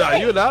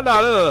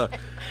 Nah.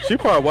 She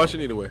probably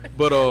watching anyway.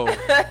 But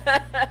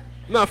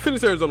nah,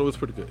 Phoenix, Arizona was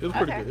pretty good. It was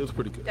pretty Okay. good. It was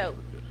pretty good. Dope.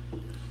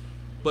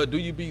 But do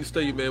you be you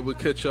stay, man? We'll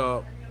catch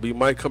y'all. We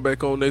might come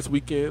back on next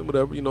weekend,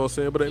 whatever, you know what I'm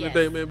saying? But at the end of the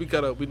day,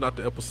 man, we knocked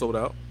the episode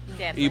out.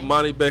 Definitely.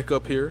 Imani back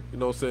up here, you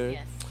know what I'm saying?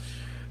 Yes.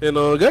 And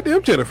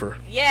goddamn Jennifer.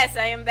 Yes,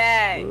 I am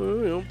back. You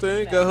know what I'm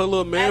saying? Got her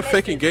little man, I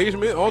fake listen.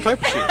 engagement, all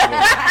type of shit. You know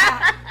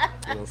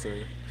what I'm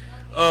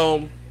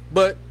saying?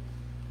 But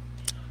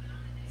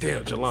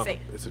damn, Jolanda. Say-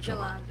 It's a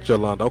Jolanda.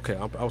 Jolanda. Jolanda. Okay,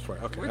 I was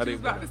right. Okay, What I you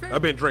didn't. was about to say?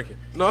 I've been drinking.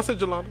 No, I said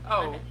Jolanda.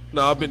 Oh.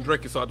 No, I've been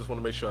drinking, so I just want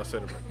to make sure I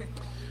said it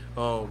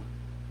right.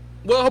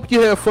 Well, I hope you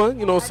have fun.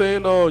 You know what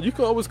I'm saying? You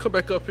can always come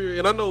back up here,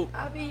 and I know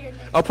I'll be here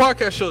next our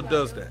podcast show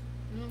does that.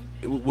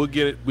 We'll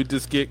get it. We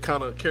just get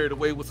kind of carried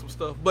away with some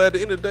stuff, but at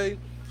the end of the day,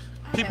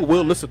 people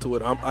will listen to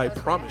it. I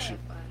promise you.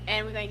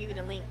 And we're gonna give you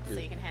the link so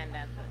you can hand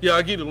that. Yeah,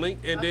 I'll give you the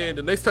link, and then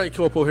the next time you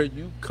come up over here,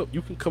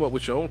 you can come up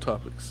with your own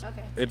topics.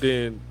 Okay. And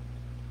then,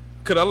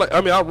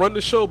 I run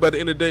the show, but at the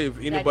end of the day, if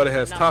anybody gives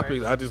has the number.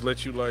 topics, I just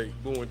let you go,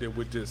 and then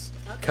we just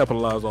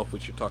capitalize off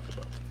what you're talking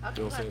about.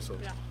 You know what I'm saying? So,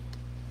 Yeah.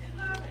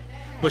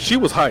 but she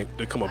was hyped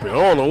to come up here. I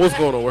don't know what's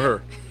going on with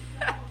her.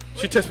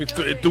 She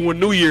texted me doing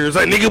New Year's,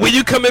 like, nigga, when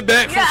you coming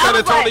back from Yeah, I San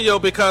was like-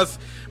 Antonio?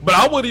 But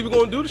I wasn't even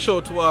going to do the show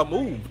until I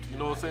moved. You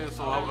know what I'm saying?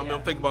 So I'm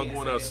thinking about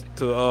going out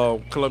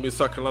to Columbia,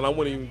 South Carolina. I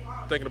wasn't even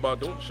thinking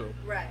about doing the show.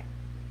 Right.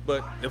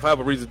 But if I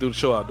have a reason to do the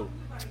show, I'll do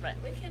it. Right.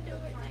 We can do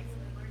it next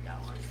week.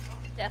 Y'all want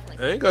it.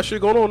 Definitely. I ain't got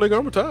shit going on, nigga.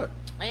 I'm retired.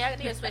 And y'all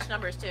need to switch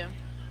numbers too.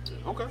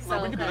 Okay, So,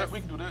 we can do that. cause We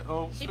can do that.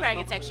 She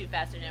probably can text you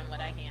faster than what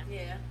I can.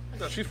 Yeah.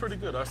 Yeah, she's pretty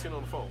good. I seen her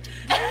on the phone.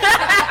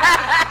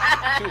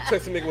 She was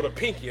texting nigga with a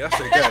pinky. I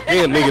said, God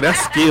damn, nigga, that's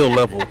skill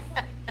level.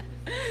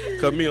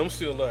 Cause me, I'm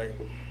still like,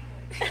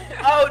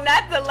 Oh,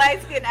 not the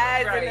light skin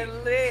eyes Right. and the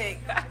lip.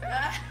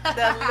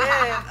 The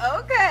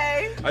lip.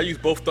 Okay. I use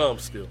both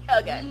thumbs still.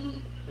 Okay.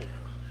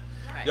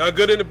 Y'all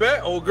good in the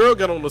back? Old girl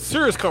got on a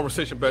serious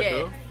conversation back Yeah.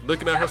 there,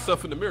 looking at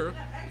herself in the mirror.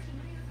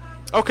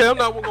 Okay, I'm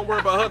not gonna worry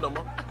about her no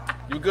more.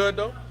 You good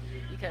though?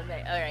 You come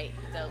back. All right.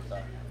 So,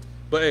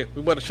 But hey,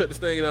 we about to shut this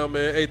thing down,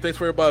 man. Hey, thanks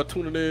for everybody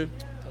tuning in.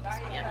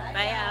 yeah.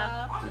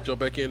 Bye, y'all. We'll jump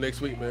back in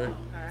next week, man.